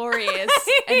glorious,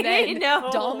 and then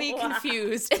Dalmi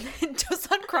confused, and then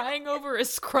Dosan crying over a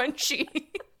scrunchie.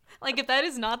 Like, if that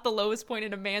is not the lowest point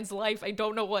in a man's life, I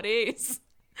don't know what is.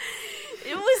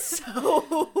 It was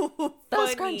so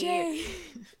funny.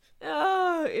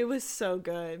 Oh, it was so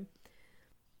good.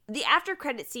 The after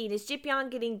credit scene is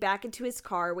Ji-pyong getting back into his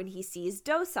car when he sees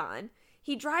Dosan.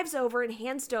 He drives over and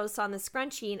hands Dosan the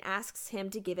scrunchie and asks him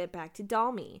to give it back to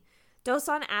Dalmi.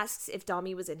 Dosan asks if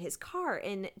Dalmi was in his car,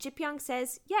 and Ji-pyong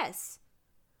says yes.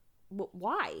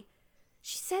 Why?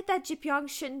 She said that Ji-pyong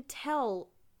shouldn't tell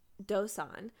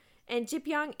Dosan, and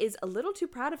Ji-pyong is a little too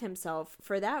proud of himself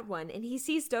for that one, and he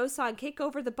sees Dosan kick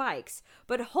over the bikes.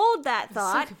 But hold that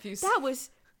thought. So that was...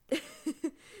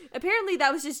 Apparently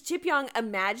that was just Ji-pyong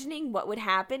imagining what would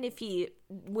happen if he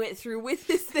went through with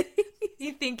this thing.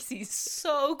 He thinks he's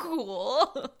so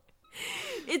cool.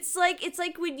 It's like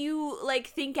when you like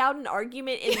think out an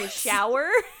argument in the shower.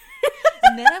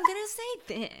 And then I'm gonna say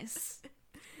this.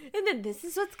 And then this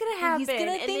is what's gonna happen. And he's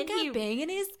gonna think I'm banging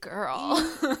his girl.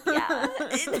 Yeah.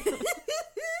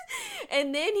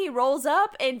 And then he rolls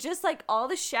up, and just like all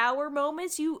the shower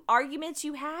arguments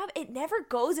you have, it never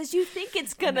goes as you think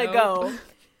it's gonna go.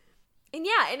 And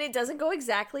yeah, and it doesn't go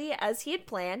exactly as he had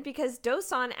planned, because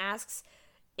Dosan asks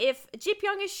if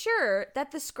Ji-pyong is sure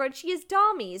that the scrunchie is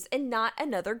Dalmi's and not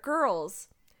another girl's.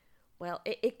 Well,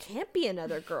 it can't be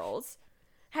another girl's.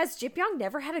 Has Ji-pyong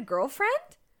never had a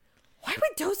girlfriend? Why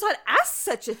would Dosan ask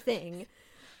such a thing?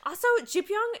 Also,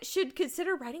 Ji-pyong should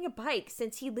consider riding a bike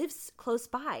since he lives close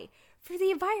by for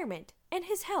the environment and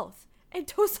his health. And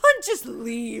Dosan just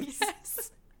leaves.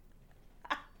 Yes.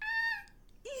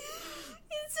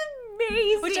 It's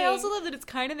amazing. Which I also love that it's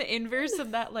kind of the inverse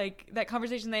of that, like, that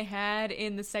conversation they had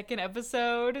in the second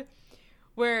episode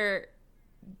where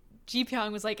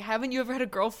Ji-pyong was like, haven't you ever had a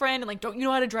girlfriend? And like, don't you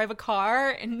know how to drive a car?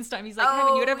 And this time he's like,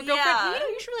 haven't you ever had a girlfriend? Yeah.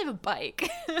 Well, you should really have a bike.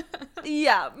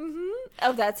 Yeah. Mm-hmm.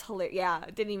 Oh, that's hilarious. Yeah,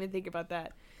 I didn't even think about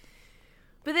that.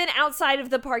 But then outside of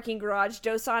the parking garage,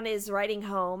 Dosan is riding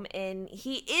home, and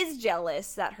he is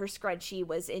jealous that her scrunchie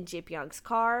was in Ji-pyong's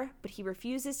car, but he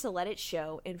refuses to let it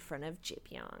show in front of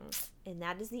Ji-pyong. And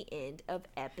that is the end of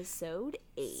episode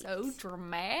 8. So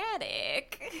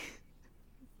dramatic.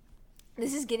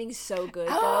 This is getting so good,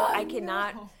 though. I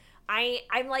cannot... No.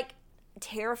 I'm like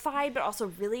terrified, but also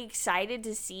really excited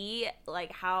to see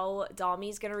like how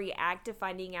Dalmi's gonna react to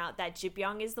finding out that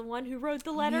Ji-pyong is the one who wrote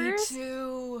the letters. Me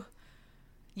too.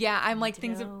 Yeah, I'm like,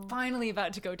 things are finally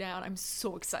about to go down. I'm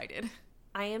so excited.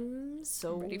 I am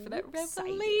so ready for that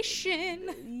revelation.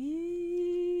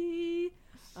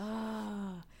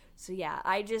 So yeah,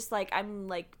 I'm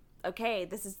like, okay,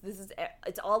 this is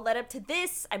it's all led up to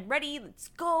this. I'm ready. Let's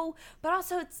go. But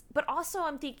also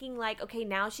I'm thinking like, okay,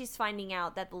 now she's finding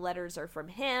out that the letters are from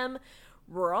him.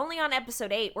 We're only on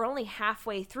episode 8. We're only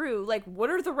halfway through. Like, what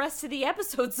are the rest of the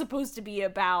episodes supposed to be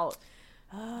about?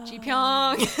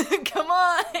 Ji-pyong, come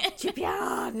on.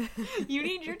 Ji-pyong. You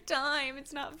need your time.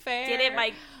 It's not fair. Get it,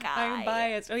 my guy. I'm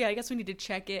biased. Oh, yeah, I guess we need to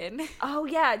check in. Oh,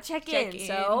 yeah, check in.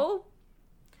 So,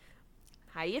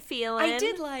 how you feeling? I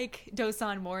did like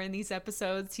Dosan more in these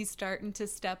episodes. He's starting to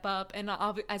step up. And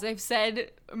as I've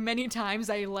said many times,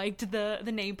 I liked the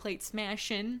nameplate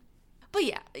smashing. But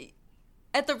yeah,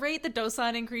 at the rate that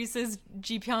Dosan increases,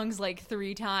 Ji-pyong's like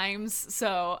 3 times.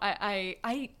 So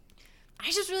I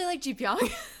just really like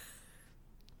Ji-pyong.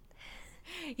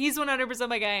 He's 100%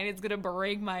 my guy, and it's gonna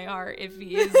break my heart if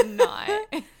he is not.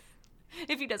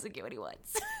 If he doesn't get what he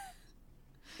wants.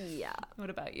 Yeah.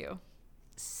 What about you?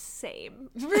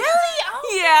 Same. Really?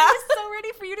 Oh, yeah. I was so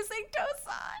ready for you to say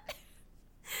Dosan.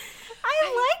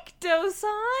 I like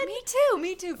Dosan.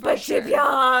 Me too. But sure.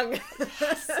 Ji-pyong.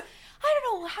 Yes. I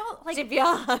don't know how, like,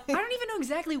 Ji-pyong. I don't even know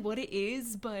exactly what it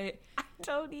is, but I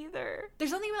don't either. There's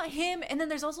something about him, and then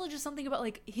there's also just something about,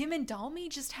 like, him and Dalmi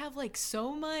just have, like,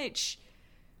 so much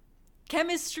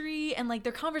chemistry, and, like,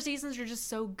 their conversations are just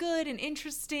so good and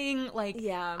interesting. Like,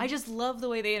 yeah. I just love the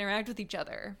way they interact with each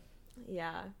other.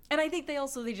 Yeah. And I think they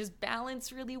just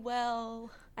balance really well.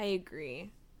 I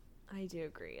agree. I do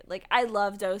agree. Like, I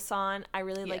love Dosan. I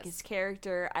really like his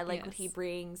character. I like what he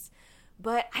brings.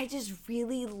 But I just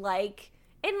really like,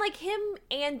 and like him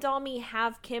and Dalmi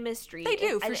have chemistry. They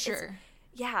do, for sure.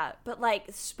 Yeah, but like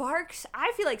sparks,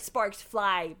 I feel like sparks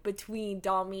fly between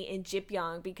Dalmi and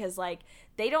Ji-pyong because like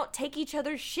they don't take each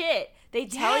other's shit. They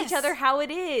tell each other how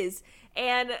it is.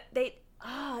 And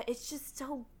it's just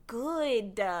so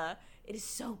good. It is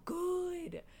so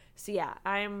good. So yeah,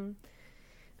 I'm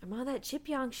on that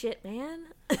Ji-pyong shit, man.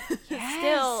 Yes.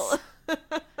 Still.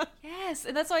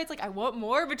 And that's why it's like I want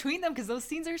more between them because those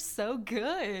scenes are so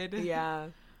good. Yeah.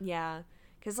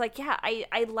 Because, like, yeah,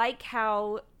 I like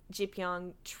how Ji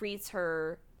Pyong treats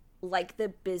her like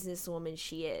the businesswoman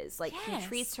she is. Like, he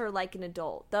treats her like an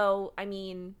adult. Though, I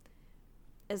mean,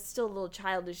 it's still a little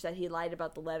childish that he lied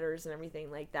about the letters and everything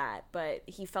like that. But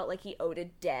he felt like he owed a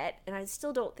debt. And I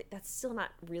still don't think that's still not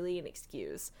really an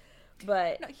excuse.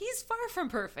 But no, he's far from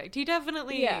perfect. He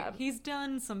definitely, he's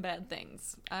done some bad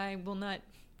things. I will not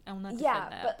defend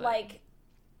that. But like,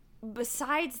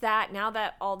 besides that, now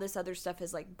that all this other stuff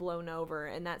is like blown over,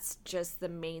 and that's just the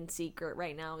main secret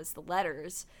right now is the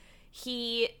letters,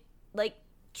 he like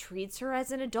treats her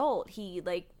as an adult. He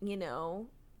like, you know,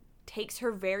 takes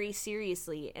her very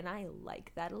seriously, and I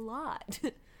like that a lot.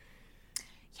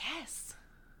 Yes.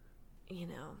 You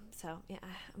know, so yeah.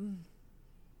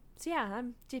 So yeah,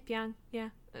 I'm Ji Pyong. Yeah.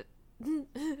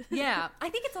 Yeah, I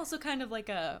think it's also kind of like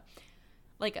a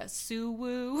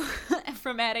Suwoo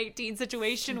from At 18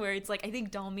 situation where it's like I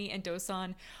think Dalmi and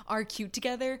Dosan are cute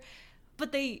together,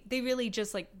 but they really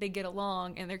just like they get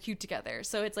along and they're cute together.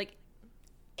 So it's like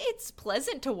it's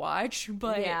pleasant to watch,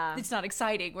 but it's not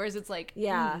exciting. Whereas it's like Ji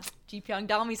Pyong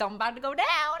Dalmi, something about to go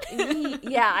down.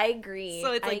 Yeah, I agree.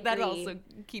 So it's like that also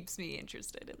keeps me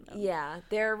interested in them. Yeah,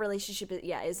 their relationship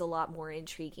is a lot more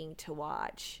intriguing to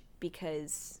watch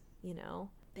because, you know,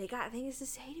 they got things to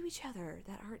say to each other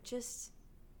that aren't just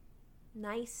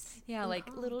nice. Yeah,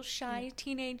 like little shy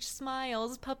teenage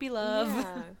smiles, puppy love.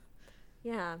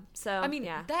 Yeah. So I mean,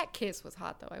 that kiss was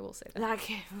hot though, I will say that. That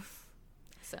kiss.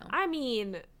 So I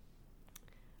mean, I'm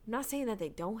not saying that they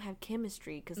don't have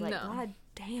chemistry because, like, god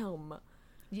damn.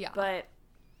 Yeah. But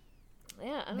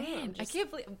yeah, I don't know. I can't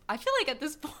believe. I feel like at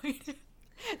this point,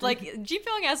 like Ji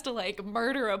Pyong has to like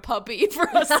murder a puppy for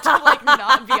us to like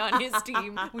not be on his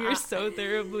team. We are so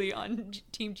thoroughly on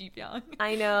Team Ji Pyong.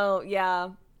 I know.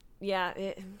 Yeah.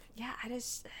 I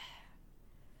just.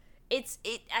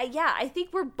 I think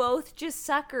we're both just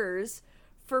suckers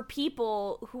for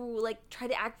people who like try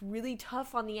to act really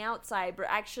tough on the outside but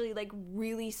actually like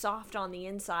really soft on the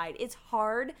inside. It's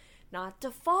hard not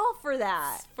to fall for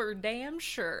that. For damn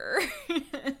sure.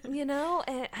 You know,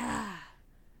 and,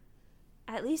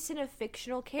 at least in a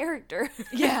fictional character.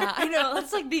 Yeah, I know.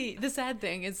 That's like the sad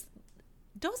thing is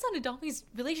Dosan and Dalmi's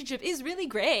relationship is really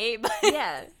great. But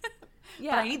yeah. But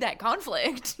I need that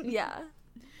conflict. Yeah.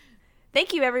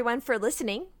 Thank you everyone for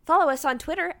listening. Follow us on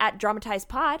Twitter at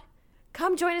DramatizePod.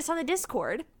 Come join us on the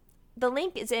Discord. The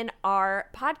link is in our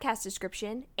podcast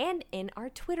description and in our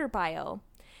Twitter bio.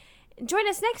 Join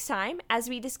us next time as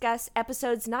we discuss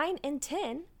episodes 9 and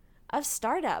 10 of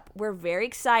Startup. We're very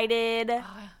excited.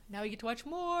 Now we get to watch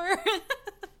more.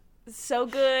 So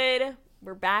good.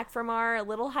 We're back from our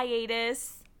little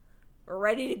hiatus. We're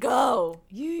ready to go.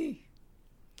 Yee.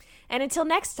 And until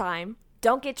next time,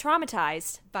 don't get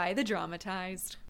traumatized by the dramatized.